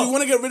out the here because we shelf.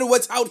 want to get rid of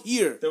what's out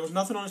here. There was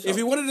nothing on the shelf. If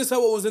he wanted to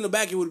sell what was in the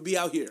back, it would be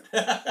out here.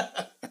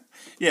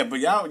 Yeah, but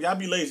y'all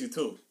be lazy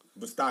too.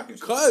 But stocking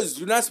shit. Cause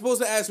you're not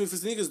supposed to ask me for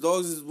sneakers,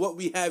 dogs. Is what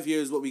we have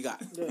here is what we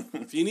got.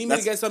 If you need me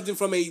to get something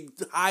from a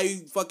high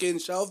fucking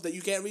shelf that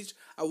you can't reach,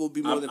 I will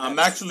be more than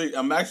happy.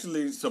 I'm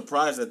actually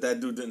surprised that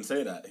dude didn't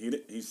say that.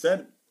 He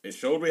said it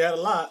showed we had a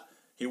lot.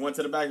 He went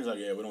to the back. He was like,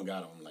 "Yeah, we don't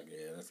got them." I'm like,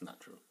 "Yeah, that's not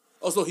true."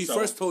 Also, he So,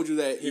 first told you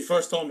that He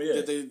first told me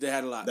that they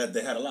had a lot. that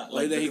they had a lot.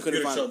 Like, that the he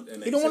couldn't computer find showed- and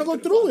He they don't said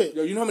want to go couldn't through find it.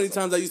 Yo, you know how many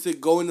times I used to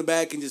go in the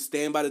back and just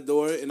stand by the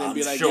door and then I'm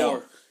be like, sure.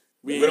 yo,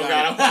 we We ain't don't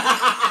got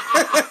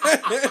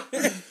got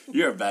him.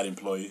 You're a bad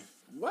employee.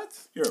 What?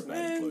 You're a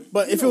bad employee.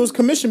 But if it was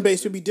commission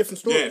based, it'd be a different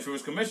story. Yeah, if it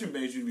was commission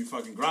based, you'd be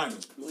fucking grinding.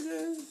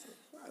 Nigga,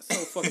 I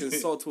sell fucking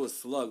salt to a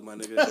slug, my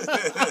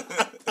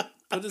nigga.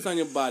 Put this on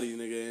your body,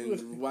 nigga,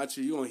 and watch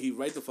it. You gonna heat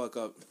right the fuck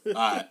up. All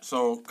right,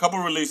 so couple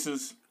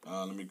releases.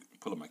 Let me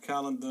pull up my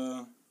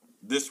calendar.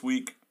 This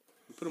week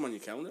Put them on your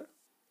calendar.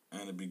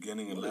 and the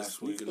beginning of What a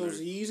last week. sneaker.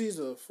 Those Yeezys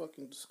are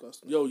fucking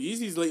disgusting. Yo,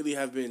 Yeezys lately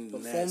have been The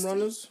nasty. foam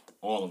runners.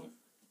 All of them.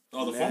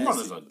 Oh, the Nasty. foam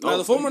runners are dope. Now,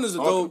 the foam What runners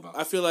you are talking dope. about?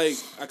 I feel like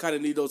I kind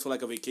of need those for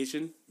like a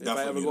vacation if I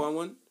Definitely ever need go them. on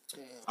one.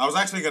 I was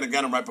actually gonna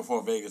get them right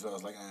before Vegas. I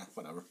was like,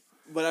 whatever.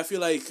 But I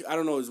feel like, I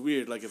don't know, it's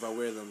weird. Like if I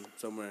wear them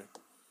somewhere,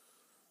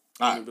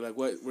 All I'd right. be like,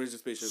 what? Where's your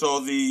spaceship? So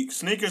the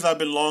sneakers I've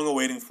been long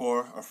awaiting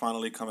for are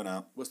finally coming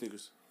out. What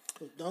sneakers?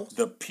 Those dunks.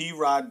 The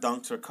P-Rod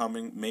Dunks are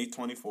coming May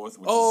 24th.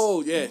 Which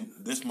Oh, is yeah.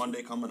 This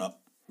Monday coming up.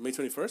 May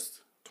 21st?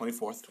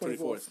 24th.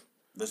 24th.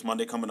 This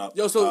Monday coming up.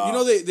 Yo, so you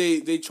know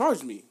they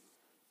charged me.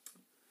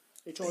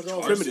 They charge They all.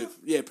 charge- Primitive.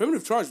 Yeah,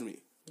 Primitive charged me.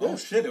 Oh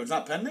shit! It was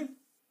not pending.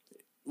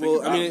 Well,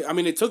 about it. I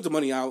mean, they took the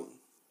money out.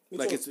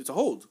 Like too. it's a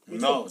hold.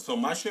 No, so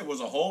my shit was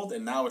a hold,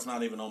 and now it's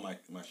not even on my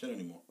shit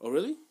anymore. Oh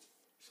really?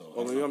 So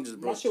Or maybe I'm just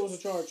My broke. shit was a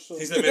charge. So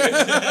he said maybe.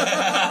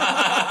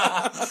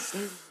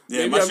 Yeah,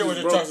 Maybe my I'm shit was just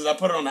in broke. charge 'cause I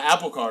put it on the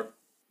Apple Card,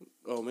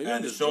 Oh, maybe I'm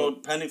and it just showed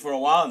broke. pending for a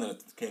while, and then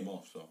it came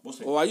off. So we'll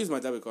see. Oh, I use my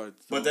debit card.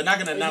 But they're not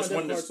gonna I use announce my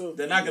debit winners. card, too.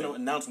 They're not gonna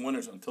announce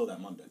winners until that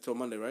Monday. Till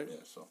Monday, right? Yeah,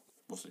 so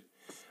we'll see.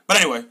 But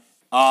anyway,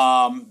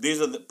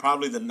 these are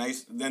probably the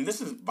nice. And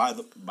this is by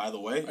the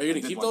way. Are you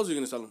gonna keep those or you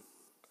gonna sell them?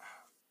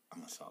 I'm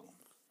gonna sell them.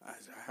 I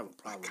have a I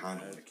problem. kind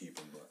of man. want to keep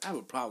them, but I have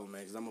a problem,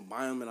 man, because I'm gonna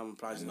buy them and I'm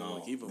probably just not no,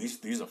 gonna keep them.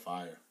 these are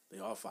fire. They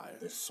are fire.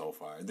 They're so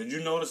fire. Did you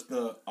notice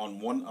the on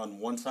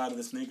one side of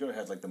the sneaker it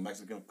has like the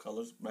Mexican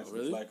colors, Mexican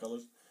Really? flag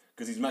colors?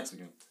 Because he's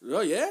Mexican.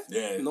 Oh yeah.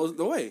 Yeah. No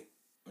way.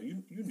 Oh,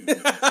 you knew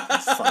this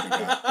fucking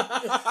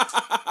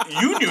guy.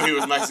 You knew he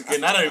was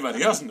Mexican. Not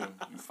everybody else knew.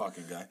 You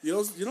fucking guy. You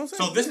don't say.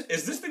 So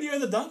is this the year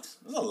of the dunks?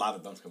 There's a lot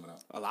of dunks coming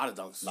out. a lot of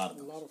dunks. A lot of a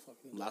dunks. lot of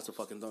fucking. Lots of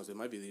fucking dunks. It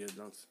might be the year of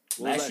dunks.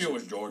 What Last year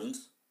was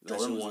Jordans. Last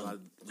Jordan year was a 1, lot-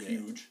 yeah.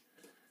 huge.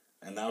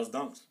 And now it's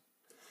dunks.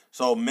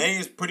 So May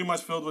is pretty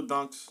much filled with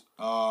dunks.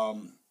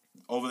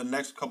 Over the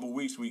next couple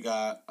weeks, we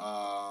got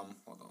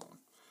hold on.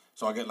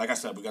 So like I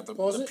said, we got the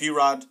Pause it?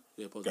 P-Rod.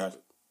 Yeah, post Got it.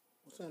 it.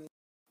 What's that?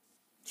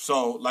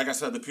 So, like I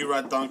said, the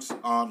P-Rod dunks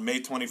on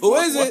May 24th. Who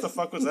is What it? the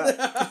fuck was that?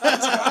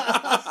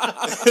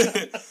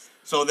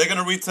 So they're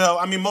gonna retail.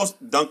 I mean,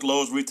 most dunk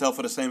lows retail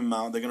for the same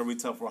amount. They're gonna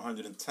retail for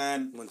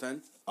 110.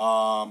 110.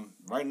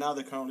 Right now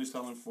they're currently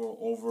selling for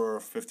over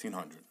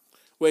 1,500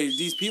 Wait,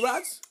 these P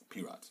rods?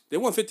 P-Rods. They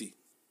 150.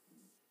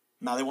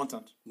 Now they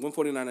 110.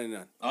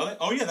 149.99. Are they?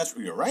 Oh yeah,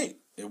 you're right.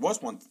 It was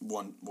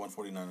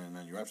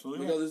 149.99. You're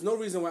absolutely Yo, right. there's no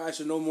reason why I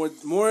should know more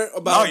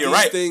about you're these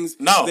right. things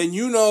No. than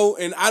you know,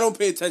 and I don't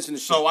pay attention to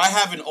shit. So I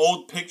have an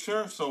old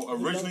picture. So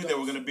originally they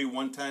were those. gonna be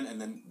 110, and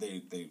then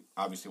they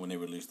obviously when they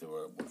released they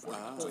were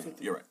 149. So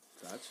you're right.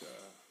 Gotcha.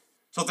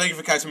 So thank you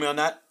for catching me on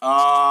that.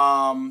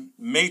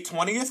 May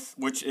 20th,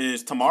 which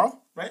is tomorrow,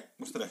 right?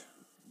 What's today?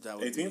 That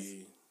would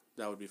 18th?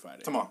 be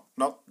Friday. Tomorrow.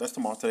 No, that's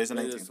tomorrow. Today's the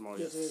It is 19th. tomorrow.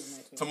 Yes, Yes. it is,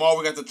 man. Tomorrow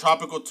we got the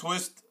Tropical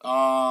Twist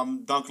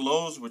Dunk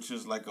Lows, which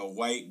is like a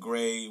white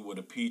gray with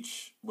a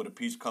peach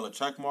color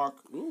check mark.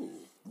 Ooh.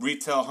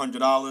 Retail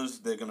 $100.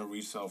 They're gonna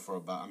resell for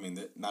about. I mean,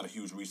 not a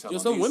huge resale. Yo,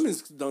 on some these.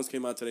 women's dunks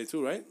came out today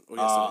too, right? Or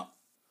yesterday?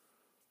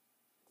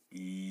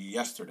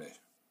 Yesterday,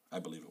 I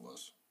believe it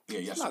was. Yeah,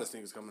 There's a lot yesterday. of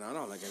sneakers coming out. I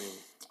don't like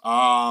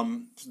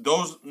any.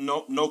 Those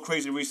no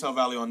crazy resale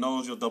value on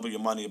those. You'll double your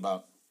money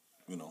about,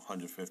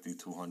 150,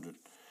 200.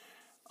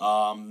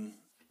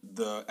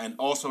 And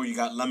also you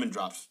got lemon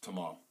drops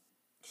tomorrow.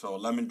 So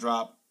lemon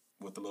drop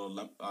with the little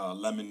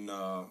lemon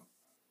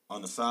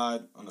on the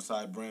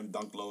side brim,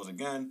 dunk lows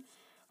again.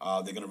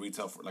 They're gonna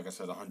retail for, like I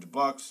said,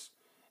 $100,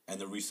 and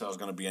the resale is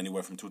gonna be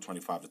anywhere from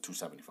 $225 to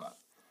 $275.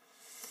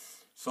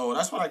 So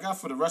that's what I got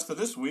for the rest of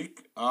this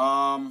week.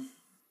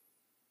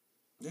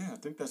 Yeah, I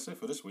think that's it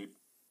for this week.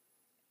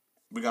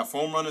 We got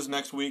foam runners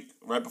next week,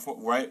 right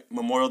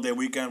Memorial Day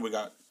weekend. We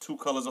got 2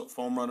 colors of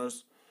foam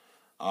runners.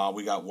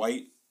 We got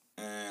white,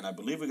 and I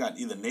believe we got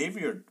either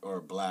navy or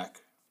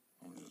black.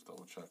 Let me just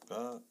double check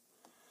that.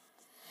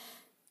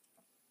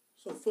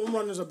 So foam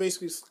runners are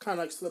basically kind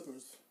of like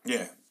slippers.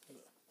 Yeah,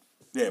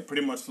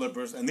 pretty much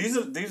slippers. And these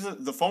are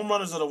the foam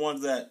runners are the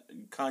ones that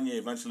Kanye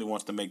eventually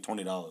wants to make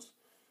 $20.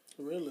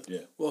 Really?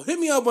 Yeah, Well, hit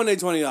me up on their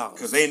 $20.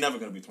 because they ain't never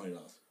gonna be $20.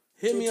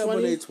 Hit me up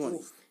on their 220?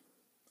 20.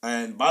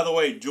 And by the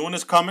way, June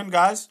is coming,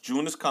 guys.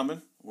 June is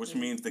coming, which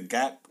means the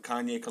Gap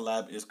Kanye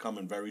collab is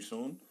coming very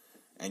soon,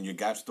 and your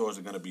Gap stores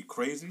are gonna be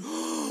crazy.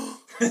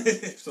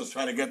 So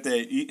try to get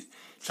there.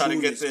 Try to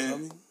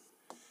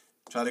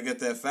get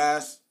there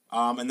fast.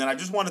 And then I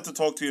just wanted to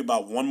talk to you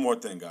about one more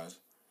thing, guys,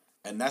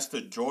 and that's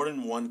the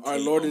Jordan 1. Our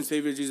Lord and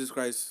Savior Jesus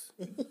Christ.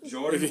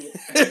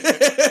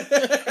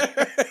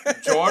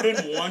 Jordan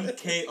 1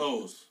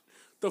 KOs.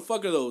 The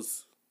fuck are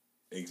those?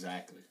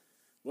 Exactly.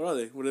 What are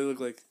they? What do they look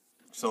like?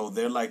 So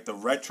they're like the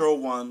retro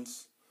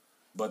ones,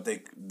 but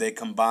they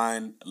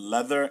combine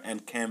leather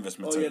and canvas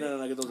Oh material. yeah,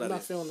 no, get those I'm out not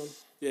of here. feeling them.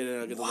 Yeah,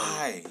 no, get those out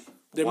of here. Why?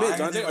 They're Why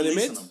mids, aren't they? Are they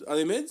releasing mids? them? Are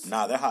they mids?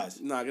 Nah, they're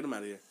highs. Nah, get them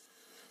out of here.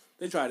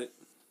 They tried it.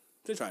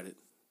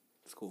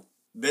 It's cool.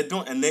 They're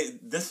doing, and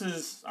this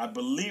is, I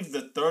believe,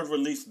 the third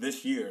release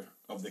this year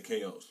of the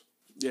KOs.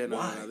 Yeah,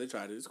 Why? no, they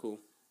tried it. It's cool.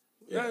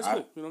 Yeah, Yeah, it's I- cool.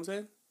 You know what I'm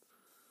saying?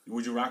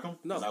 Would you rock them?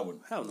 No, I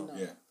wouldn't. Hell no.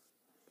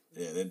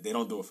 Yeah, they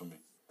don't do it for me.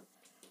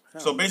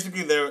 So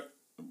basically, they're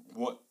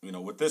what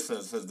this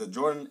says the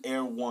Jordan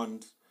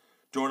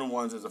Jordan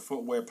 1s is a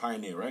footwear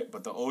pioneer, right?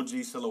 But the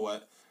OG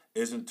silhouette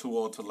isn't too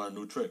old to learn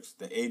new tricks.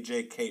 The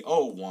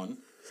AJKO one,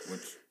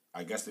 which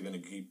I guess they're gonna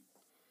keep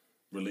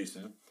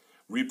releasing,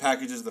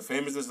 repackages the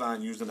famous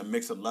design using a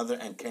mix of leather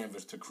and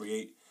canvas to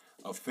create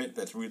a fit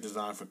that's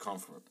redesigned for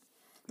comfort.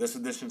 This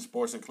edition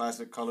sports and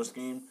classic color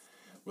scheme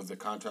with the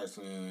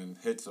contrasting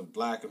hits of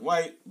black and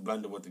white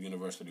blended with the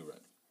university red.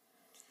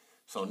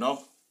 So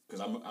no, because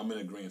I'm in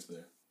agreement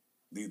there.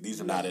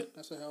 These are not it.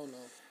 That's a hell no.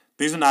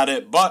 These are not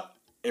it. But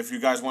if you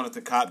guys wanted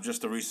to cop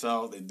just to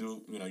resell, they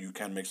do. You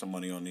can make some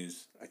money on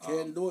these. I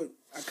can't do it.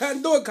 I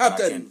can't do it,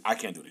 Captain. I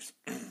can't do these.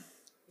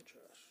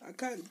 I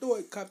can't do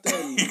it,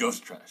 Captain. He goes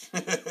trash.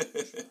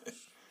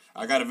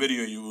 I got a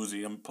video, you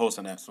Uzi. I'm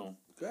posting that soon.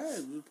 Go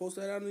ahead. We post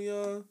that on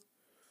the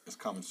It's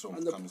coming soon.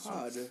 on the coming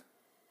pod. soon.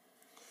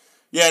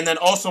 Yeah, and then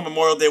also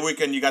Memorial Day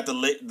weekend, you got the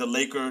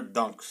Laker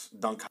dunk.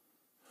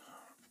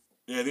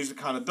 Yeah, these are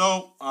kind of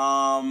dope.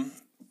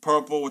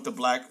 Purple with the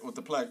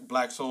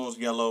black soles,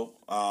 yellow,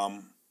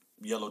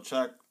 yellow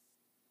check.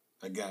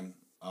 Again,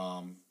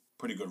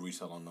 pretty good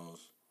resale on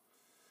those.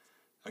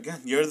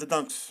 Again, year of the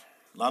dunks.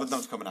 A lot of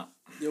dunks coming out.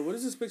 Yeah, what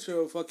is this picture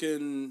of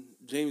fucking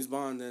James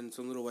Bond and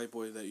some little white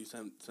boy that you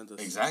sent us?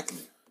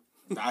 Exactly.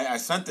 I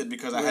sent it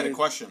because I had a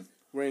question.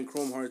 Wearing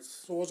chrome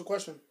hearts. So what's the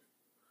question?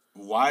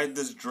 Why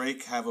was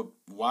Drake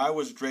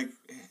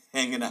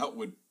hanging out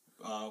with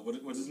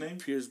what's his name?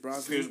 Pierce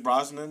Brosnan. Pierce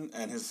Brosnan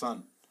and his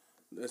son.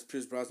 That's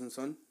Pierce Brosnan's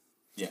son.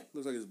 Yeah.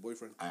 Looks like his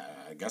boyfriend.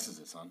 I guess it's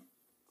his son.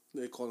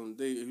 They call him.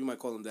 You might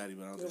call him daddy,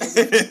 but I don't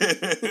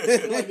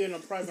think. You're like getting a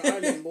private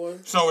island, boy.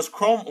 So is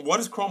Chrome. What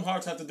does Chrome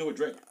Hearts have to do with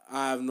Drake?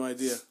 I have no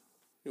idea.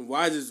 And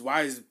why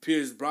is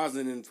Pierce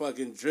Brosnan in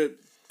fucking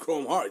drip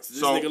chrome hearts? This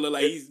So, nigga look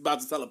like he's about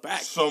to sell a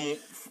pack. So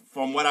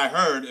from what I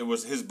heard, it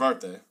was his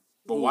birthday.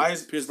 But Who, why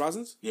is Pierce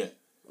Brosnan's? Yeah.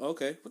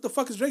 Okay. What the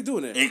fuck is Drake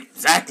doing there?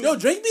 Exactly. Yo,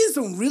 Drake be in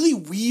some really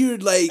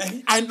weird, like,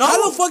 I know.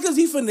 how the fuck does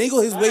he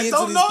finagle his way into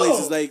don't these know.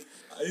 places? Like,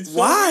 It's so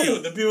why?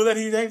 weird, the people that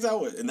he hangs out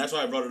with, and that's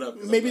why I brought it up.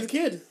 Maybe the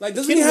kid. like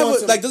The doesn't kid he have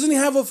wants a, him. like doesn't he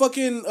have a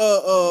fucking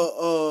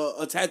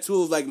a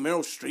tattoo of like Meryl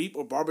Streep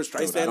or Barbara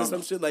Streisand don't or some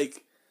know. shit?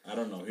 Like, I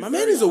don't know. my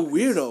man is a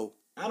weirdo.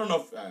 I don't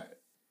know if.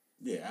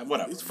 Yeah,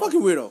 whatever. He's a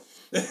fucking weirdo.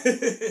 He's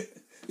a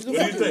What do you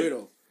fucking think?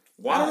 weirdo.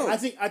 Why?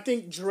 I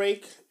think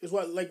Drake is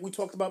what, like we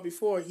talked about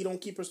before. He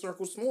don't keep his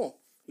circle small.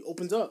 He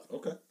opens up.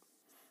 Okay.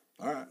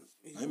 All right.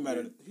 I ain't mad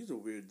at it. He's a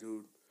weird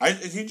dude.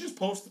 He just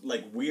posts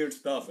like weird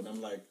stuff, and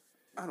I'm like,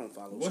 I don't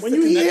follow. What's When the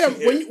you hear him,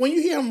 connection here? when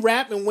you hear him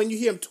rap and when you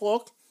hear him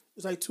talk,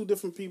 it's like two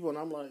different people, and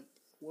I'm like,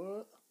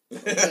 what?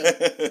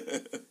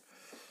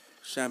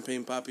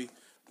 Champagne Poppy.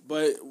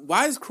 But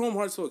why is Chrome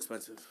Heart so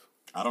expensive?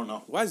 I don't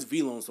know. Why is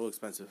V-Lone so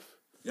expensive?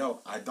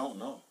 Yo, I don't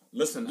know.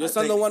 Listen, Your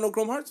son don't want no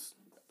Chrome Hearts?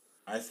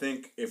 I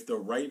think if the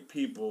right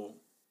people,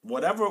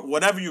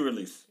 whatever you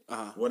release,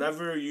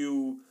 whatever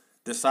you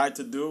decide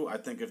to do, I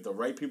think if the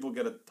right people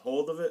get a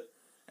hold of it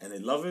and they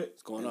love it,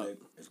 it's going up.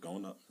 It's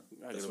going up.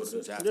 I That's get him what some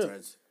it is. Jack Yeah.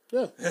 threads.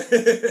 Yeah. I That's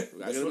get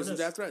what him it some is.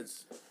 Jack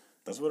threads.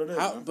 That's what it is.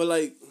 How, man. but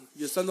like,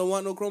 your son don't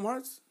want no Chrome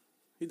Hearts?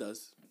 He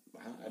does.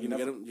 I You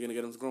never- gonna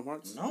get him some Chrome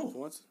Hearts? No. For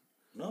once?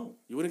 No,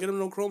 You wouldn't get him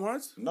no Chrome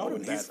Hearts? no, What a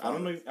and bad I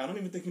don't father. know. I don't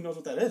even think he knows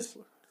what that is.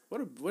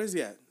 Where is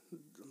he at?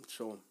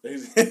 Show him.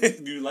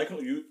 Do you like him?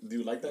 Do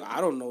you like that?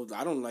 I don't know.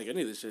 I don't like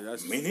any of this shit.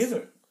 That's Me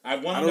neither. I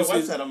went I on their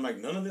don't see- website. I'm like,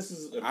 none of this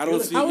is. I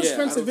don't see- How Yeah, I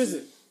expensive don't is see-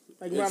 it?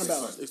 Like it's roundabout.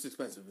 expensive. It's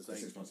expensive. It's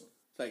It's expensive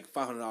like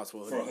 $500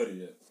 for a for a hoodie.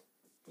 hoodie.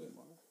 Yeah.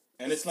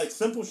 And it's like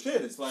simple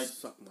shit. It's like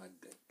Suck my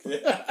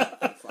dick.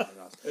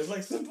 $500. it's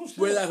like simple shit.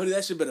 Wear that hoodie.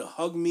 That shit better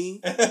hug me.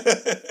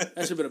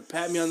 That shit better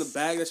pat me on the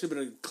back. That shit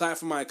better clap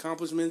for my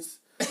accomplishments.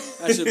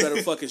 That shit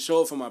better fucking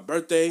show up for my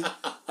birthday.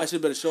 That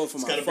shit better show up for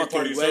my gotta be part of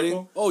fucking your wedding.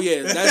 circle? Oh yeah,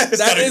 It's that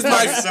gotta is be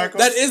part of your my circle?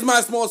 that is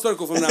my small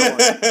circle from now on.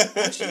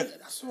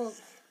 That's what.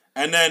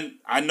 And then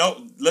I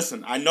know.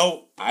 Listen, I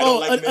know. I Oh, don't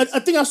like Knicks. I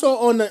think I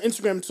saw on the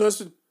Instagram. So let's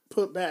just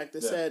put back. They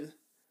Yeah. said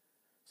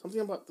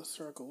something about the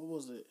circle. What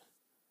was it?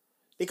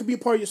 They could be a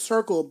part of your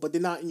circle, but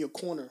they're not in your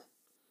corner.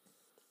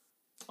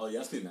 Oh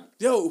yeah, I seen that.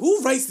 Yo,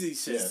 who writes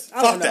these shits? Yeah.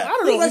 I don't Fuck know. that. I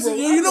don't Who know. writes who it?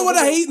 wrote- You know what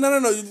I who hate?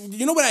 No.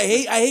 You know what I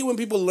hate? I hate when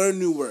people learn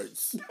new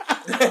words.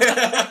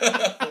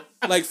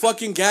 Like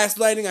fucking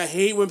gaslighting. I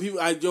hate when people.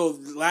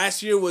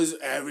 Last year was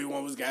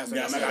everyone was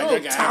gaslighting. I'm like, Gaslighting. you're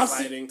wrote.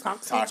 Toxic. gaslighting.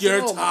 Toxic.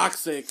 You're Oh my-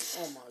 toxic.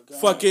 Oh my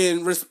god.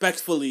 Fucking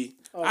respectfully.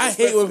 I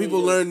hate when respectfully, people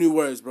yeah. learn new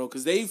words, bro,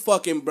 because they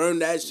fucking burn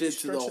that shit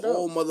to the stretch it out.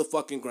 whole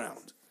motherfucking ground.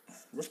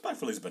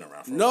 Respectfully's been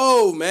around for.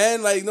 No,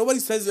 man, like nobody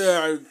says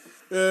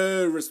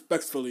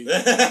Respectfully.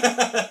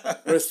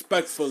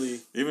 Respectfully.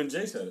 Even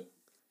Jay said it.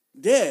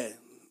 Yeah.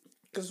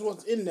 Because it's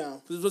what's in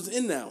now. This is what's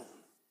in now.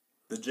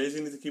 Did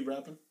Jay-Z need to keep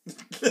rapping?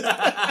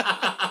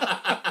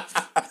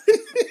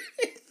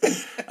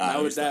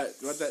 Not with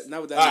that.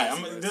 Not with that.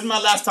 All right, this is my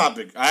last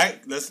topic. All right,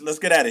 let's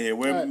get out of here.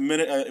 We're All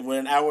right. we're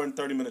an hour and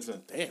 30 minutes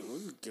in. Damn,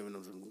 we're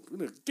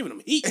giving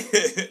them heat.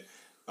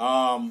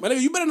 My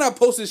nigga, you better not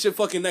post this shit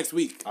fucking next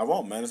week. I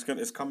won't, man.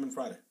 It's coming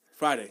Friday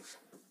Friday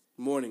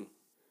morning,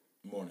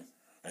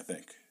 I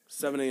think,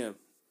 7 a.m.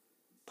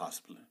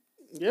 possibly.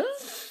 Yeah?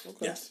 Okay.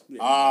 Yes. This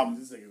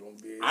nigga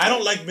gonna be. I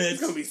don't like mids.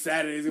 It's gonna be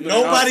Saturday. It's gonna be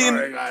Nobody, like, oh,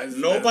 sorry, guys.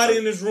 nobody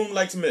in this room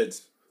likes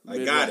mids. I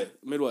Mid got what? it.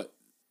 Mid what?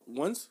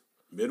 Ones?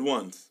 Mid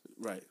ones.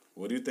 Right.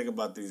 What do you think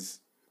about these?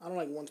 I don't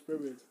like one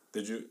period.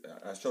 Did you?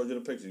 I showed you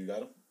the picture. You got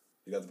them?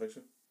 You got the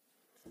picture?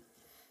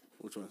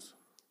 Which ones?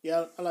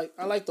 Yeah,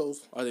 I like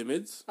those. Are they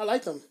mids? I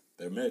like them.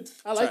 They're mids.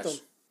 I like Trash.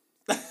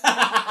 them.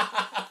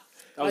 That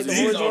I was like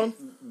the easy. orange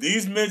one.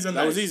 These mids are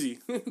That nice. was easy.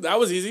 That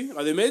was easy.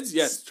 Are they mids?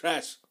 Yes.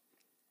 Trash.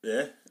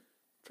 Yeah.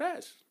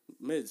 Trash.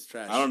 Mids.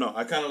 Trash. I don't know.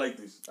 I kind of like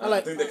these. I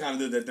like- think they kind of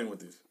did their thing with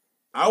these.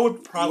 I would You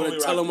probably want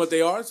to tell them what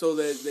they are so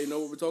that they know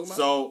what we're talking about?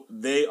 So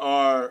they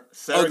are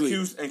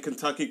Syracuse and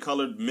Kentucky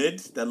colored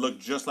mids that look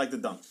just like the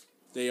Dunks.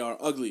 They are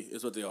ugly,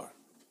 is what they are.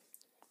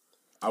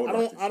 I would.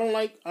 I don't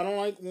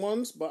like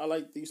ones, but I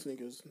like these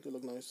sneakers. They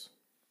look nice.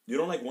 You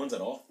don't like ones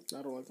at all?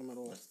 I don't like them at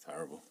all. That's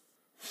terrible.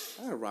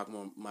 I gotta rock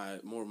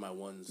more of my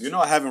ones. You know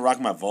I haven't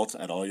rocked my Vaults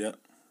at all yet.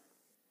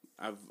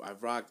 I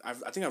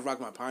think I've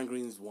rocked my pine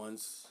greens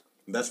once.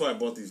 That's why I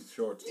bought these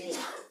shorts.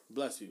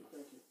 Bless you.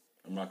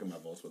 I'm rocking my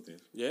Vaults with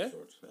these Yeah?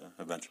 shorts. Yeah,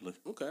 eventually.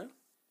 Okay.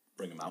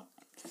 Bring them out.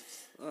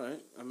 All right.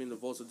 I mean, the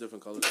Volts are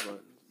different colors,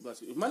 but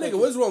bless you. My nigga,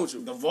 what's wrong with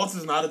you? The Vaults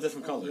is not a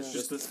different color. It's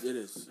just It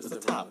is. It's the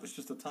different top. color. It's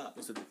just the top.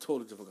 It's a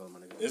totally different color, my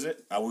nigga. Is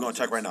it? We're gonna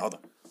check right now. Hold on.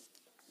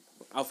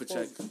 Outfit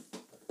check.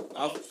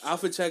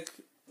 Outfit check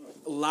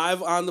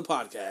live on the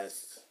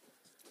podcast.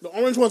 The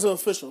orange ones are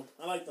official.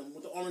 I like them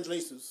with the orange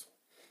laces.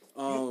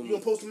 You gonna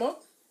post them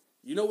up?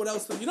 You know what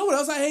else? You know what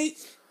else I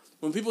hate?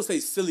 When people say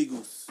silly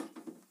goose.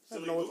 I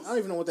don't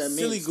even know what that means.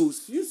 Silly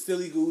goose. You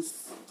silly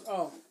goose.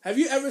 Oh, Have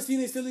you ever seen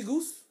a silly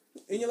goose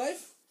in your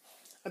life?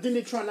 I think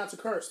they try not to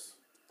curse.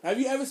 Have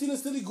you ever seen a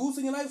silly goose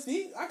in your life?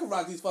 See, I can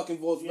rock these fucking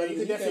Volts Yeah, better you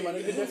than can you can, my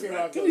definitely nigga.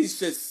 rock Give those. me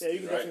these shits. Yeah, you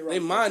can definitely rock They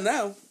them. mine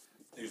now.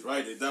 He's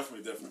right. They're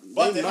definitely different.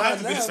 But they don't have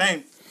to be the now.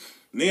 same.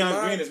 Neon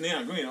mine. green is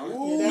neon green. Huh? Yeah,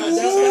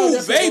 Ooh,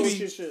 definitely baby.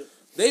 bullshit shit.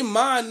 They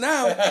mine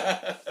now.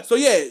 So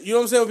yeah, you know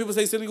what I'm saying when people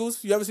say silly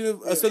goose? You ever seen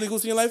a silly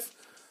goose in your life?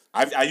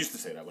 I used to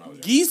say that when I was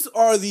young. Geese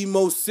are the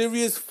most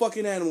serious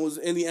fucking animals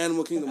in the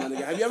animal kingdom, my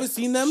nigga. Have you ever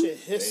seen them? Shit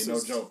Ain't no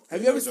hisses. joke.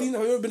 Have you ever seen?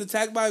 Have you ever been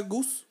attacked by a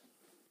goose?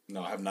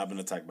 No, I have not been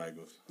attacked by a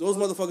goose. Those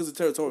motherfuckers are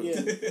territorial,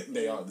 Yeah.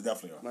 They are. They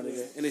definitely my are.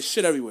 nigga, and they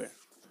shit everywhere.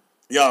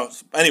 Yo,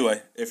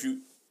 anyway, if you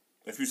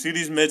see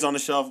these mids on the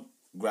shelf,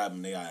 grab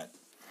them. They alright.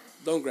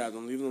 Don't grab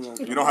them. Leave them alone.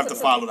 You don't have to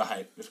follow the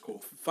hype. It's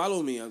cool.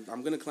 Follow me.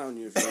 I'm gonna clown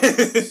you.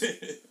 If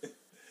you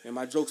and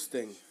my jokes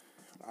sting.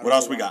 What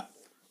else we got?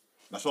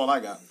 That's all I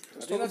got.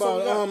 Let's talk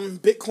about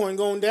Bitcoin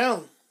going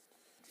down.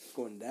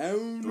 Going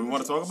down. Do we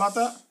want to talk about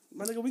that?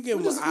 My nigga, we gave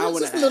him Just- an hour and a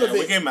just a half. little Yeah, we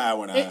bit. gave him an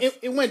hour and a half.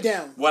 It went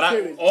down. What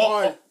period.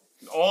 I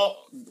Hard.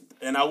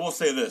 and I will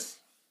say this: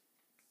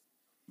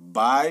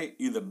 buy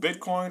either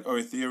Bitcoin or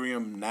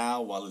Ethereum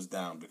now while it's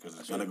down because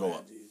it's gonna go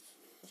up.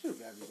 I should have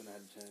grabbed these when I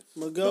had a chance.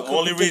 Miguel The could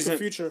only predict reason the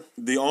future.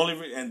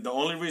 the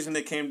only reason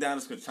they came down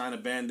is because China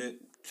banned it.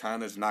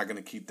 China's not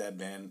gonna keep that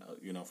ban,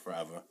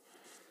 forever.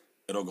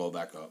 It'll go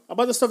back up.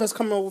 About the stuff that's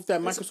coming up with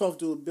that Microsoft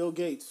dude, Bill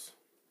Gates,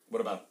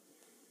 What about?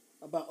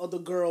 about other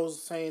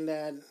girls saying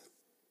that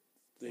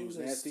He was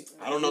nasty.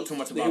 I don't know too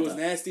much That he about was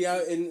that. nasty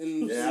out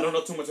in Yeah, I don't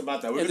know too much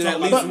about that. We And can then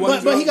talk at about least that.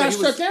 one but he girl got that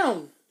he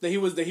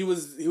shut was-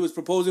 down. he was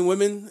proposing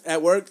women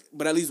at work,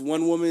 but at least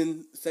one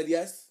woman said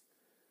yes.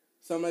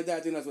 Something like that.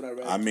 I think that's what I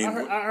read. I mean, I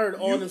heard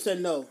all you- of them said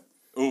no.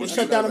 ooh, They shut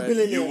what down I a read.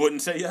 billionaire. you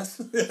wouldn't say yes?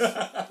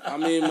 I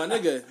mean, my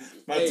nigga.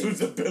 My hey,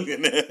 dude's a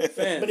billionaire.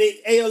 fam, But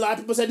a lot of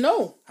people said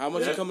no. how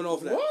much Yeah. you coming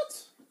off that?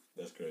 What?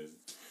 That's crazy.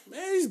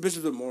 Man, these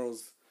bitches with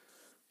morals.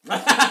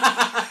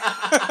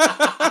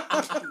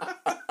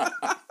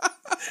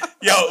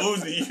 Yo,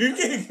 Uzi, you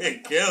can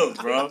get killed,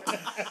 bro.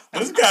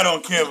 This guy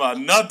don't care about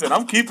nothing.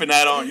 I'm keeping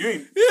that on.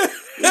 You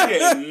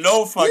getting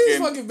no These fucking.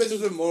 fucking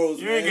bitches with morals.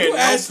 You man. ain't getting Who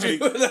no asked you?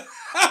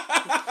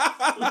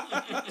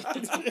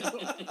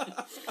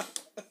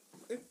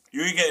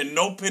 You ain't getting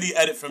no pity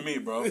edit from me,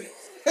 bro. You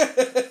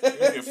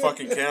get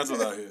fucking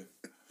canceled out here.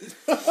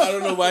 I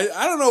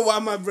don't know why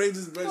my brain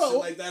just brings shit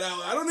like that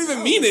out. I don't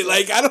even mean it.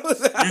 Like I don't.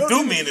 You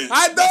do mean it.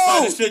 I That's why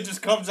don't. this shit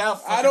just comes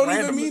out. I don't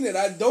randomly. even mean it.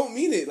 I don't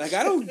mean it. Like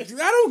I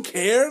don't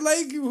care.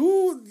 Like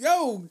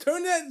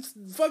turn that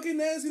fucking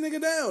nasty nigga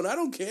down. I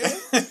don't care.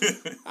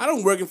 I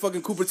don't work in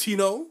fucking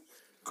Cupertino.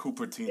 They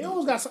Cupertino.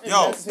 always got something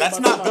Yo, bad to say that's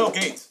about not Bill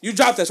somebody. Gates. You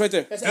dropped that right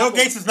there. That's Bill Apple.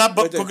 Gates is not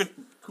Right there.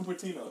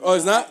 Cupertino. Oh,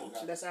 it's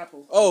not? That's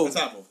Apple. Oh, That's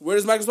Apple. Where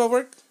does Microsoft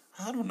work?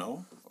 I don't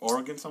know.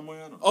 Oregon somewhere.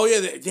 I don't know. Oh yeah,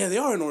 they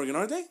are in Oregon,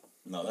 aren't they?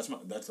 No, that's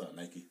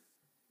Nike.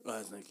 Oh,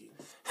 that's Nike.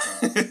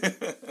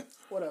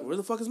 Whatever. Where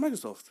the fuck is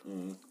Microsoft?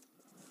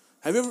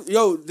 Have you ever?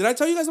 Yo, did I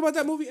tell you guys about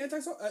that movie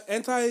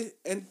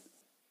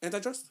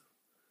Antitrust?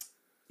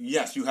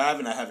 Yes, you have,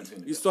 and I haven't seen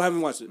it. You still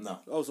haven't watched it? No.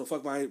 Oh, so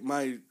fuck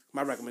my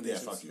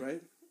recommendations. Yeah, fuck you.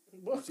 Right?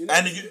 What? And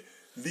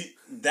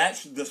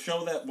the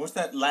show that what's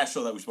that last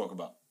show that we spoke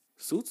about?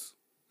 Suits?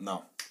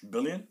 No,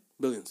 Billion.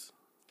 Billions.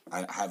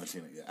 I haven't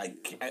seen it yet. I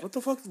can't. What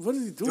the fuck? What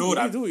did he do? Dude, What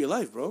do I- you do with your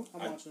life, bro?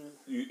 I'm watching it.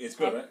 It's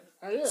good, right?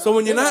 Yeah, So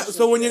when you're not, That's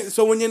when the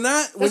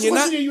you're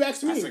not, question you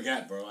asked I me.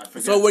 forgot, bro. I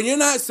forgot. so when you're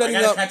not I setting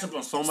gotta up, catch up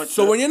on so much.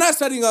 so shit. when you're not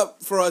setting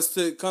up for us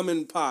to come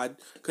and pod,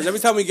 because every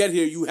time we get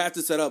here, you have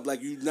to set up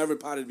like you've never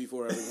podded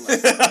before.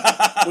 Everything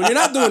like when you're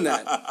not doing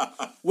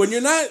that, when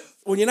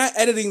you're not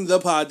editing the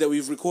pod that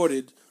we've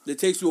recorded, that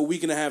takes you a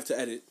week and a half to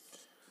edit.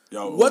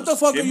 Yo, What the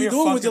fuck give are me you a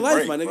doing with your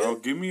life, fucking my break, nigga? Bro.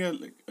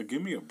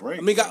 Give me a break.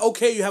 I mean,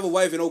 okay, you have a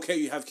wife and okay,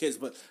 you have kids,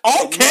 but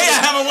okay,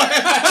 I have a wife.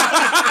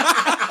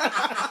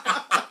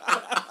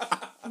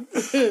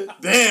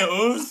 Damn,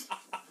 Ooze.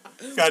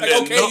 like,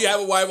 okay, you have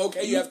a wife,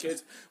 okay, you have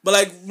kids, but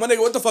like, my nigga,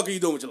 what the fuck are you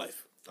doing with your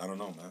life? I don't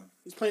know, man.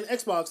 He's playing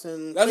Xbox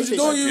and That's what you're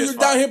doing. You're PS5.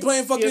 down here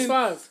playing fucking.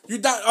 PS5. You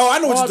down? Oh, I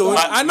know what you're doing.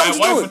 I know My what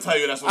wife you're will doing. tell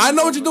you that's what I I'm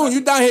know what doing, you're doing. but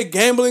You down here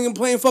gambling and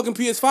playing fucking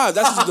PS5.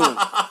 That's what you're doing.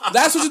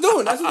 That's what you're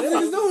doing. That's what this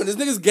nigga's doing. This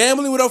nigga's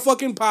gambling with our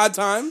fucking pod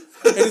time,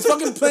 and he's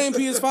fucking playing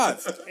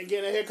PS5 And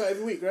getting a haircut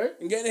every week, right?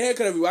 and getting a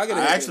haircut every week. I get a I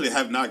haircut. actually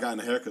have not gotten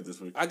a haircut this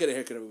week. I get a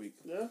haircut every week.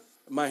 Yeah.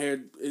 My hair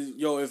is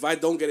if I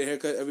don't get a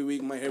haircut every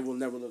week, my hair will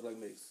never look like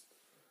Mace.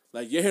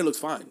 Like your hair looks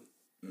fine.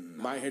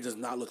 My hair does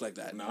not look like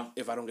that. No.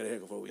 If I don't get a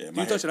haircut for a week, Yeah,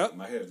 do you touch it up?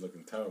 My hair is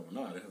looking terrible.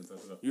 No, I didn't touch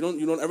it up. You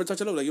don't ever touch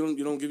it up. Like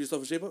you don't give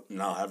yourself a shape up.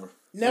 No, ever.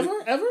 Never?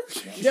 Ever?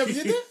 You never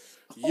did that?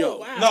 Yo, Oh,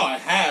 wow. No, I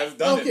have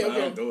done Okay, it, but I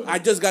okay. don't do it. I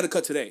just got a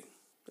cut today.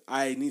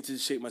 I need to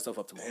shape myself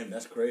up tomorrow. Damn,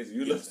 that's crazy.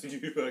 You look,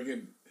 you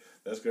fucking.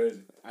 That's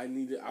crazy.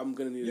 I'm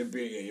gonna need. You're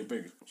big. Yeah, you're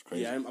big. It's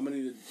crazy. Yeah, I'm gonna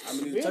need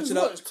to Beard touch is it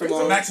what? up It's crazy.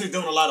 tomorrow. I'm actually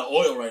doing a lot of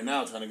oil right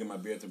now, trying to get my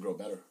beard to grow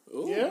better.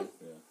 Ooh. Yeah?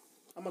 Yeah.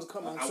 I'm about to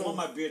cut mine I soon. want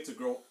my beard to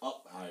grow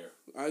up higher.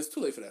 It's too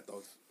late for that,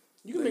 though.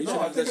 You can Like, make you No,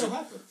 I that. should think have it'll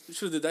that happen. You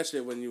should have did that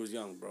shit when you was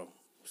young, bro.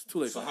 It's too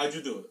late So for how'd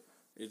you do it?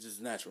 that. It's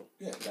just natural.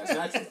 Yeah, that's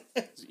natural.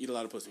 Just eat a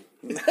lot of pussy.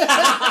 Nah,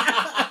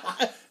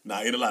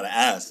 I eat a lot of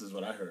ass is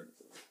what I heard.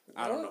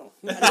 I don't know.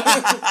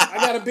 I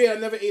got a beard. I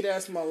never ate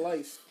ass in my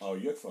life. Oh,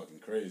 you're fucking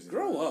crazy.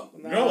 Grow up.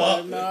 Grow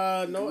up.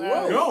 Nah, no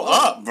ass. Grow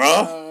up,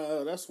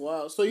 bro. That's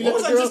wild. So you What let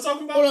was the I girl? just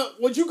talking about? Hold up.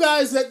 Would you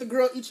guys let the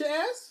girl eat your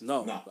ass?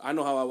 No, No. I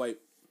know how I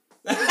wipe.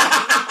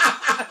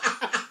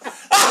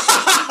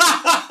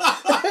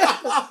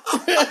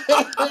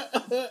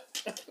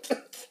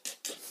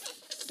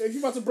 If you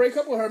about to break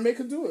up with her, make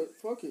her do it.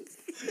 Fuck it.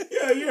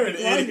 Yeah, you're an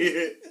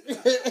idiot.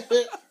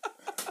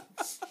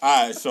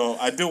 All right, so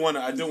I do want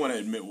to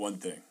admit one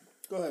thing.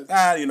 Go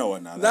ahead. You know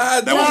what? Nah,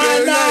 Nah, that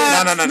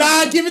won't be-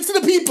 Nah, give it to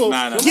the people.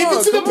 Nah, nah. Give Come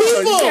it to the on, come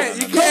on.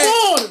 people. You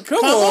can't-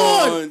 Come come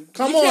on. on.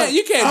 Come You on. can't-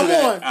 you can't do Come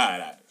that. on. All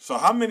right. So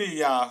how many of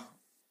y'all,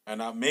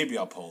 and maybe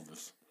I'll poll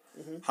this.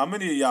 How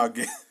many of y'all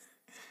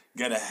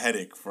get a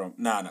headache from?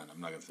 Nah, I'm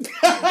not gonna say.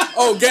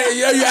 Oh,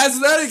 you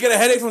asked that? Get a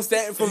headache from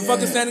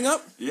fucking standing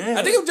up? Yeah.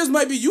 I think it just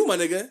might be you, my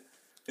nigga.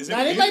 Is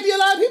Now, there me? might be a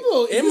lot of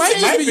people. It might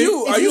just be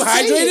you. if Are you you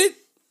say hydrated?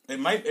 It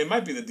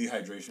might be the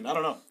dehydration. I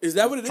don't know. Is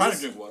that what it I'm trying to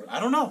is? drink water. I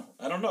don't know.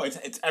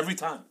 It's every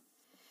time.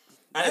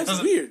 And it That's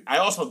doesn't- weird. I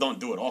also don't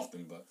do it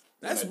often, but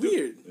That's when I do-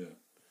 weird.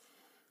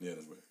 Yeah,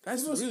 that's weird.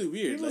 That's really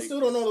weird. People Like, still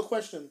don't know the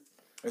question.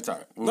 It's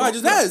alright. no, I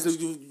just asked.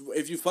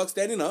 If you fuck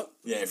standing up,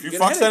 Yeah, if you get a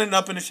fuck headache. standing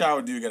up in the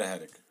shower, do you get a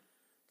headache?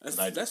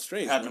 that's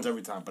strange. It happens bro.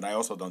 every time, but I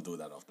also don't do it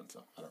that often,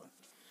 so I don't know.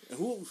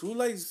 And who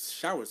likes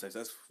shower sex?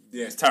 That's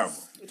Yeah, it's terrible.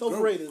 It's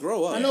overrated.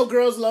 grow up. I know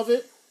girls love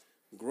it.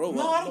 grow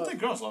No, up. I don't think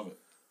girls love it.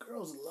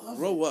 Girls love it.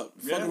 Grow up.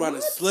 Yeah. Fuck around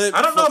and slip.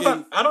 I don't know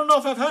fucking- I don't know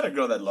if I've had a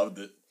girl that loved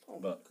it,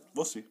 but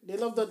we'll see. They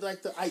love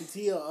the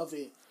idea of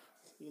it.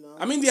 You know.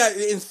 I mean,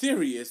 in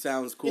theory, it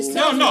sounds cool. It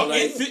No, sounds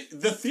like,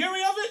 the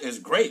theory of it is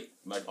great.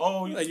 Like,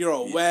 like you're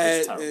all yeah, wet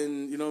it's terrible.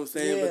 and you know what I'm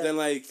saying, Yeah. but then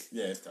like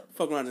Yeah, it's terrible.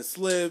 fuck around and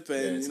slip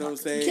and it's you know what I'm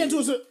not- saying. You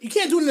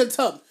can't do it in the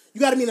tub.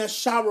 You got to be in a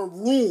shower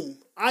room.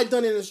 I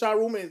done it in a shower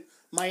room in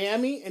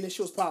Miami, and the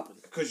shit was popping.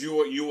 Because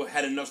you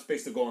had enough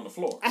space to go on the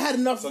floor. I had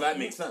enough. So that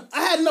makes sense.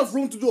 I had enough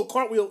room to do a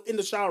cartwheel in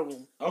the shower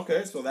room.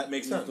 Okay, so that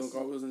makes sense. Doing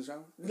cartwheels in the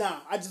shower. Nah,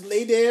 I just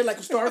lay there like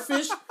a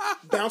starfish,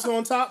 bouncing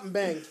on top, and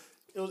bang.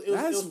 It was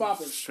That's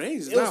popping.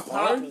 strange. It's It was not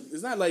hard. popping.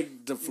 It's not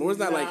like the floor's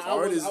not like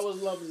hard. I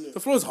was loving it. The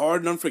floor's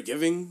hard and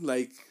unforgiving.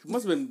 Like it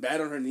must have been bad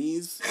on her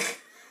knees.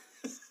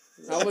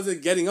 How was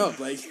it getting up?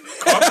 Like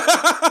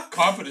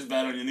Carpet is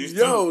bad on your knees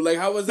yo, too. like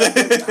how was that?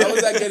 How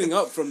was that getting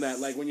up from that?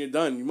 Like when you're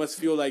done, you must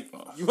feel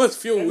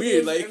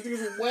weird. Like Everything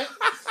was wet.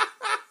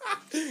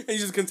 and you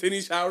just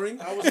continue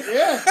showering. I was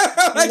yeah.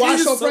 Like, You wash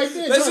just up soak- right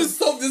there. Let's done. just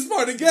soak this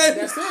part again.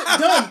 That's it.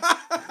 Done.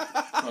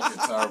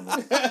 Fucking terrible.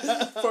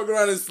 Fuck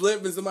around and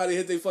slip and somebody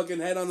hit their fucking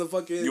head on the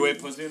fucking. You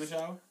ate pussy in the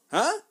shower?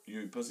 Huh?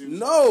 You eat pussy in the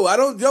shower? No, I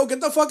don't. Yo, get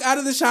the fuck out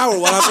of the shower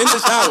while I'm in the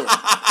shower.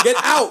 Get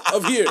out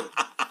of here.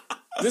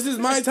 This is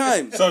my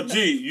time. So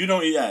G, you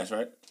don't eat ass,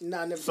 right?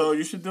 Nah, never. So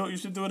you should do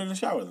it in the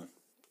shower then.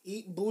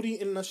 Eat booty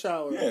in the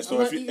shower. Yeah, so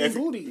I'm if not you eating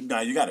booty.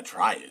 nah, you gotta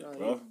try it,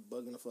 bro.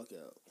 Bugging the fuck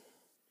out.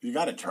 You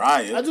gotta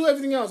try it. I do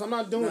everything else. I'm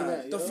not doing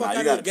that. The yo. fuck you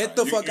out gotta of get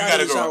try the it. fuck You out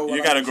gotta of the grow shower. up. while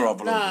You I gotta was grow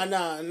up a little bit.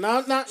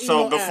 Not eating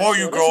So no before ass,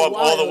 you yo. grow That's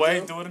up all the wild, way,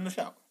 yo. do it in the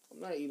shower. I'm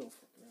not eating no fucking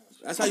ass.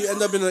 That's how you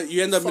end up in the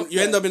you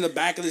end up in the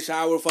back of the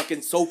shower,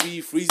 fucking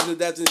soapy, freezing to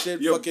death and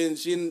shit. Yo. Fucking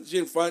she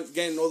in front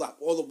getting all the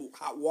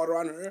hot water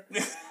on her,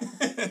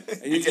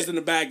 and you're just in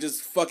the back,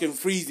 just fucking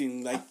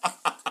freezing like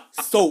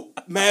soap,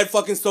 mad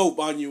fucking soap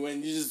on you,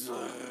 and you just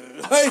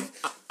like,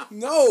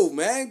 no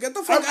man, get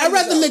the fuck. I'd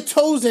rather lick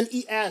toes than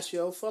eat ass,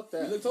 yo. Fuck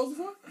that. You lick toes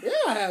before? Yeah,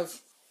 I have.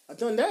 I've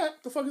done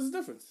that. The fuck is the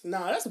difference?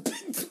 Nah, that's a big.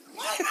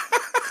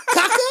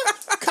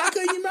 Caca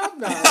in your mouth?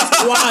 Nah,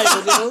 that's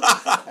wild, yo.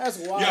 That's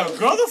wild. Yo,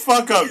 grow the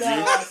fuck up, G.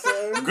 Nah,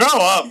 sir. Grow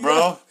up,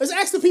 bro. Let's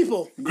ask the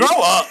people. Grow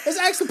up. Let's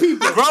ask the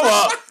people. Grow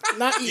up.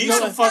 Not eat Eat no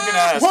some ass. fucking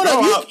ass. Hold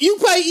Grow up, up. you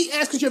probably eat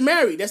ass because you're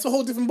married. That's a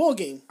whole different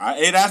ballgame. I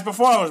ate ass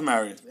before I was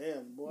married.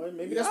 Damn, boy.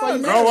 Maybe that's why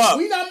you grow married. up.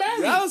 We not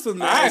married. That was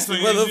some Alright, nasty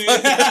so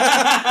motherfucker.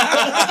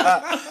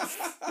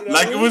 You know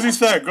Like what I what he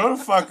said, grow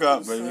the fuck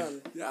up, baby.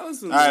 mean? Y'all are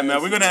some All right, man,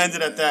 nasty- we're gonna end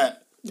it at that.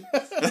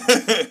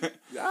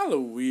 Y'all are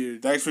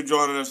weird. Thanks for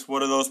joining us.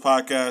 What are those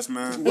podcasts,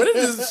 man? What did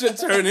this shit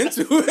turn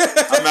into?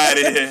 I'm out of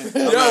here.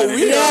 Yo,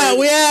 Yeah,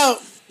 we out.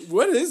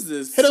 What is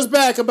this? Hit us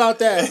back about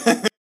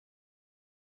that.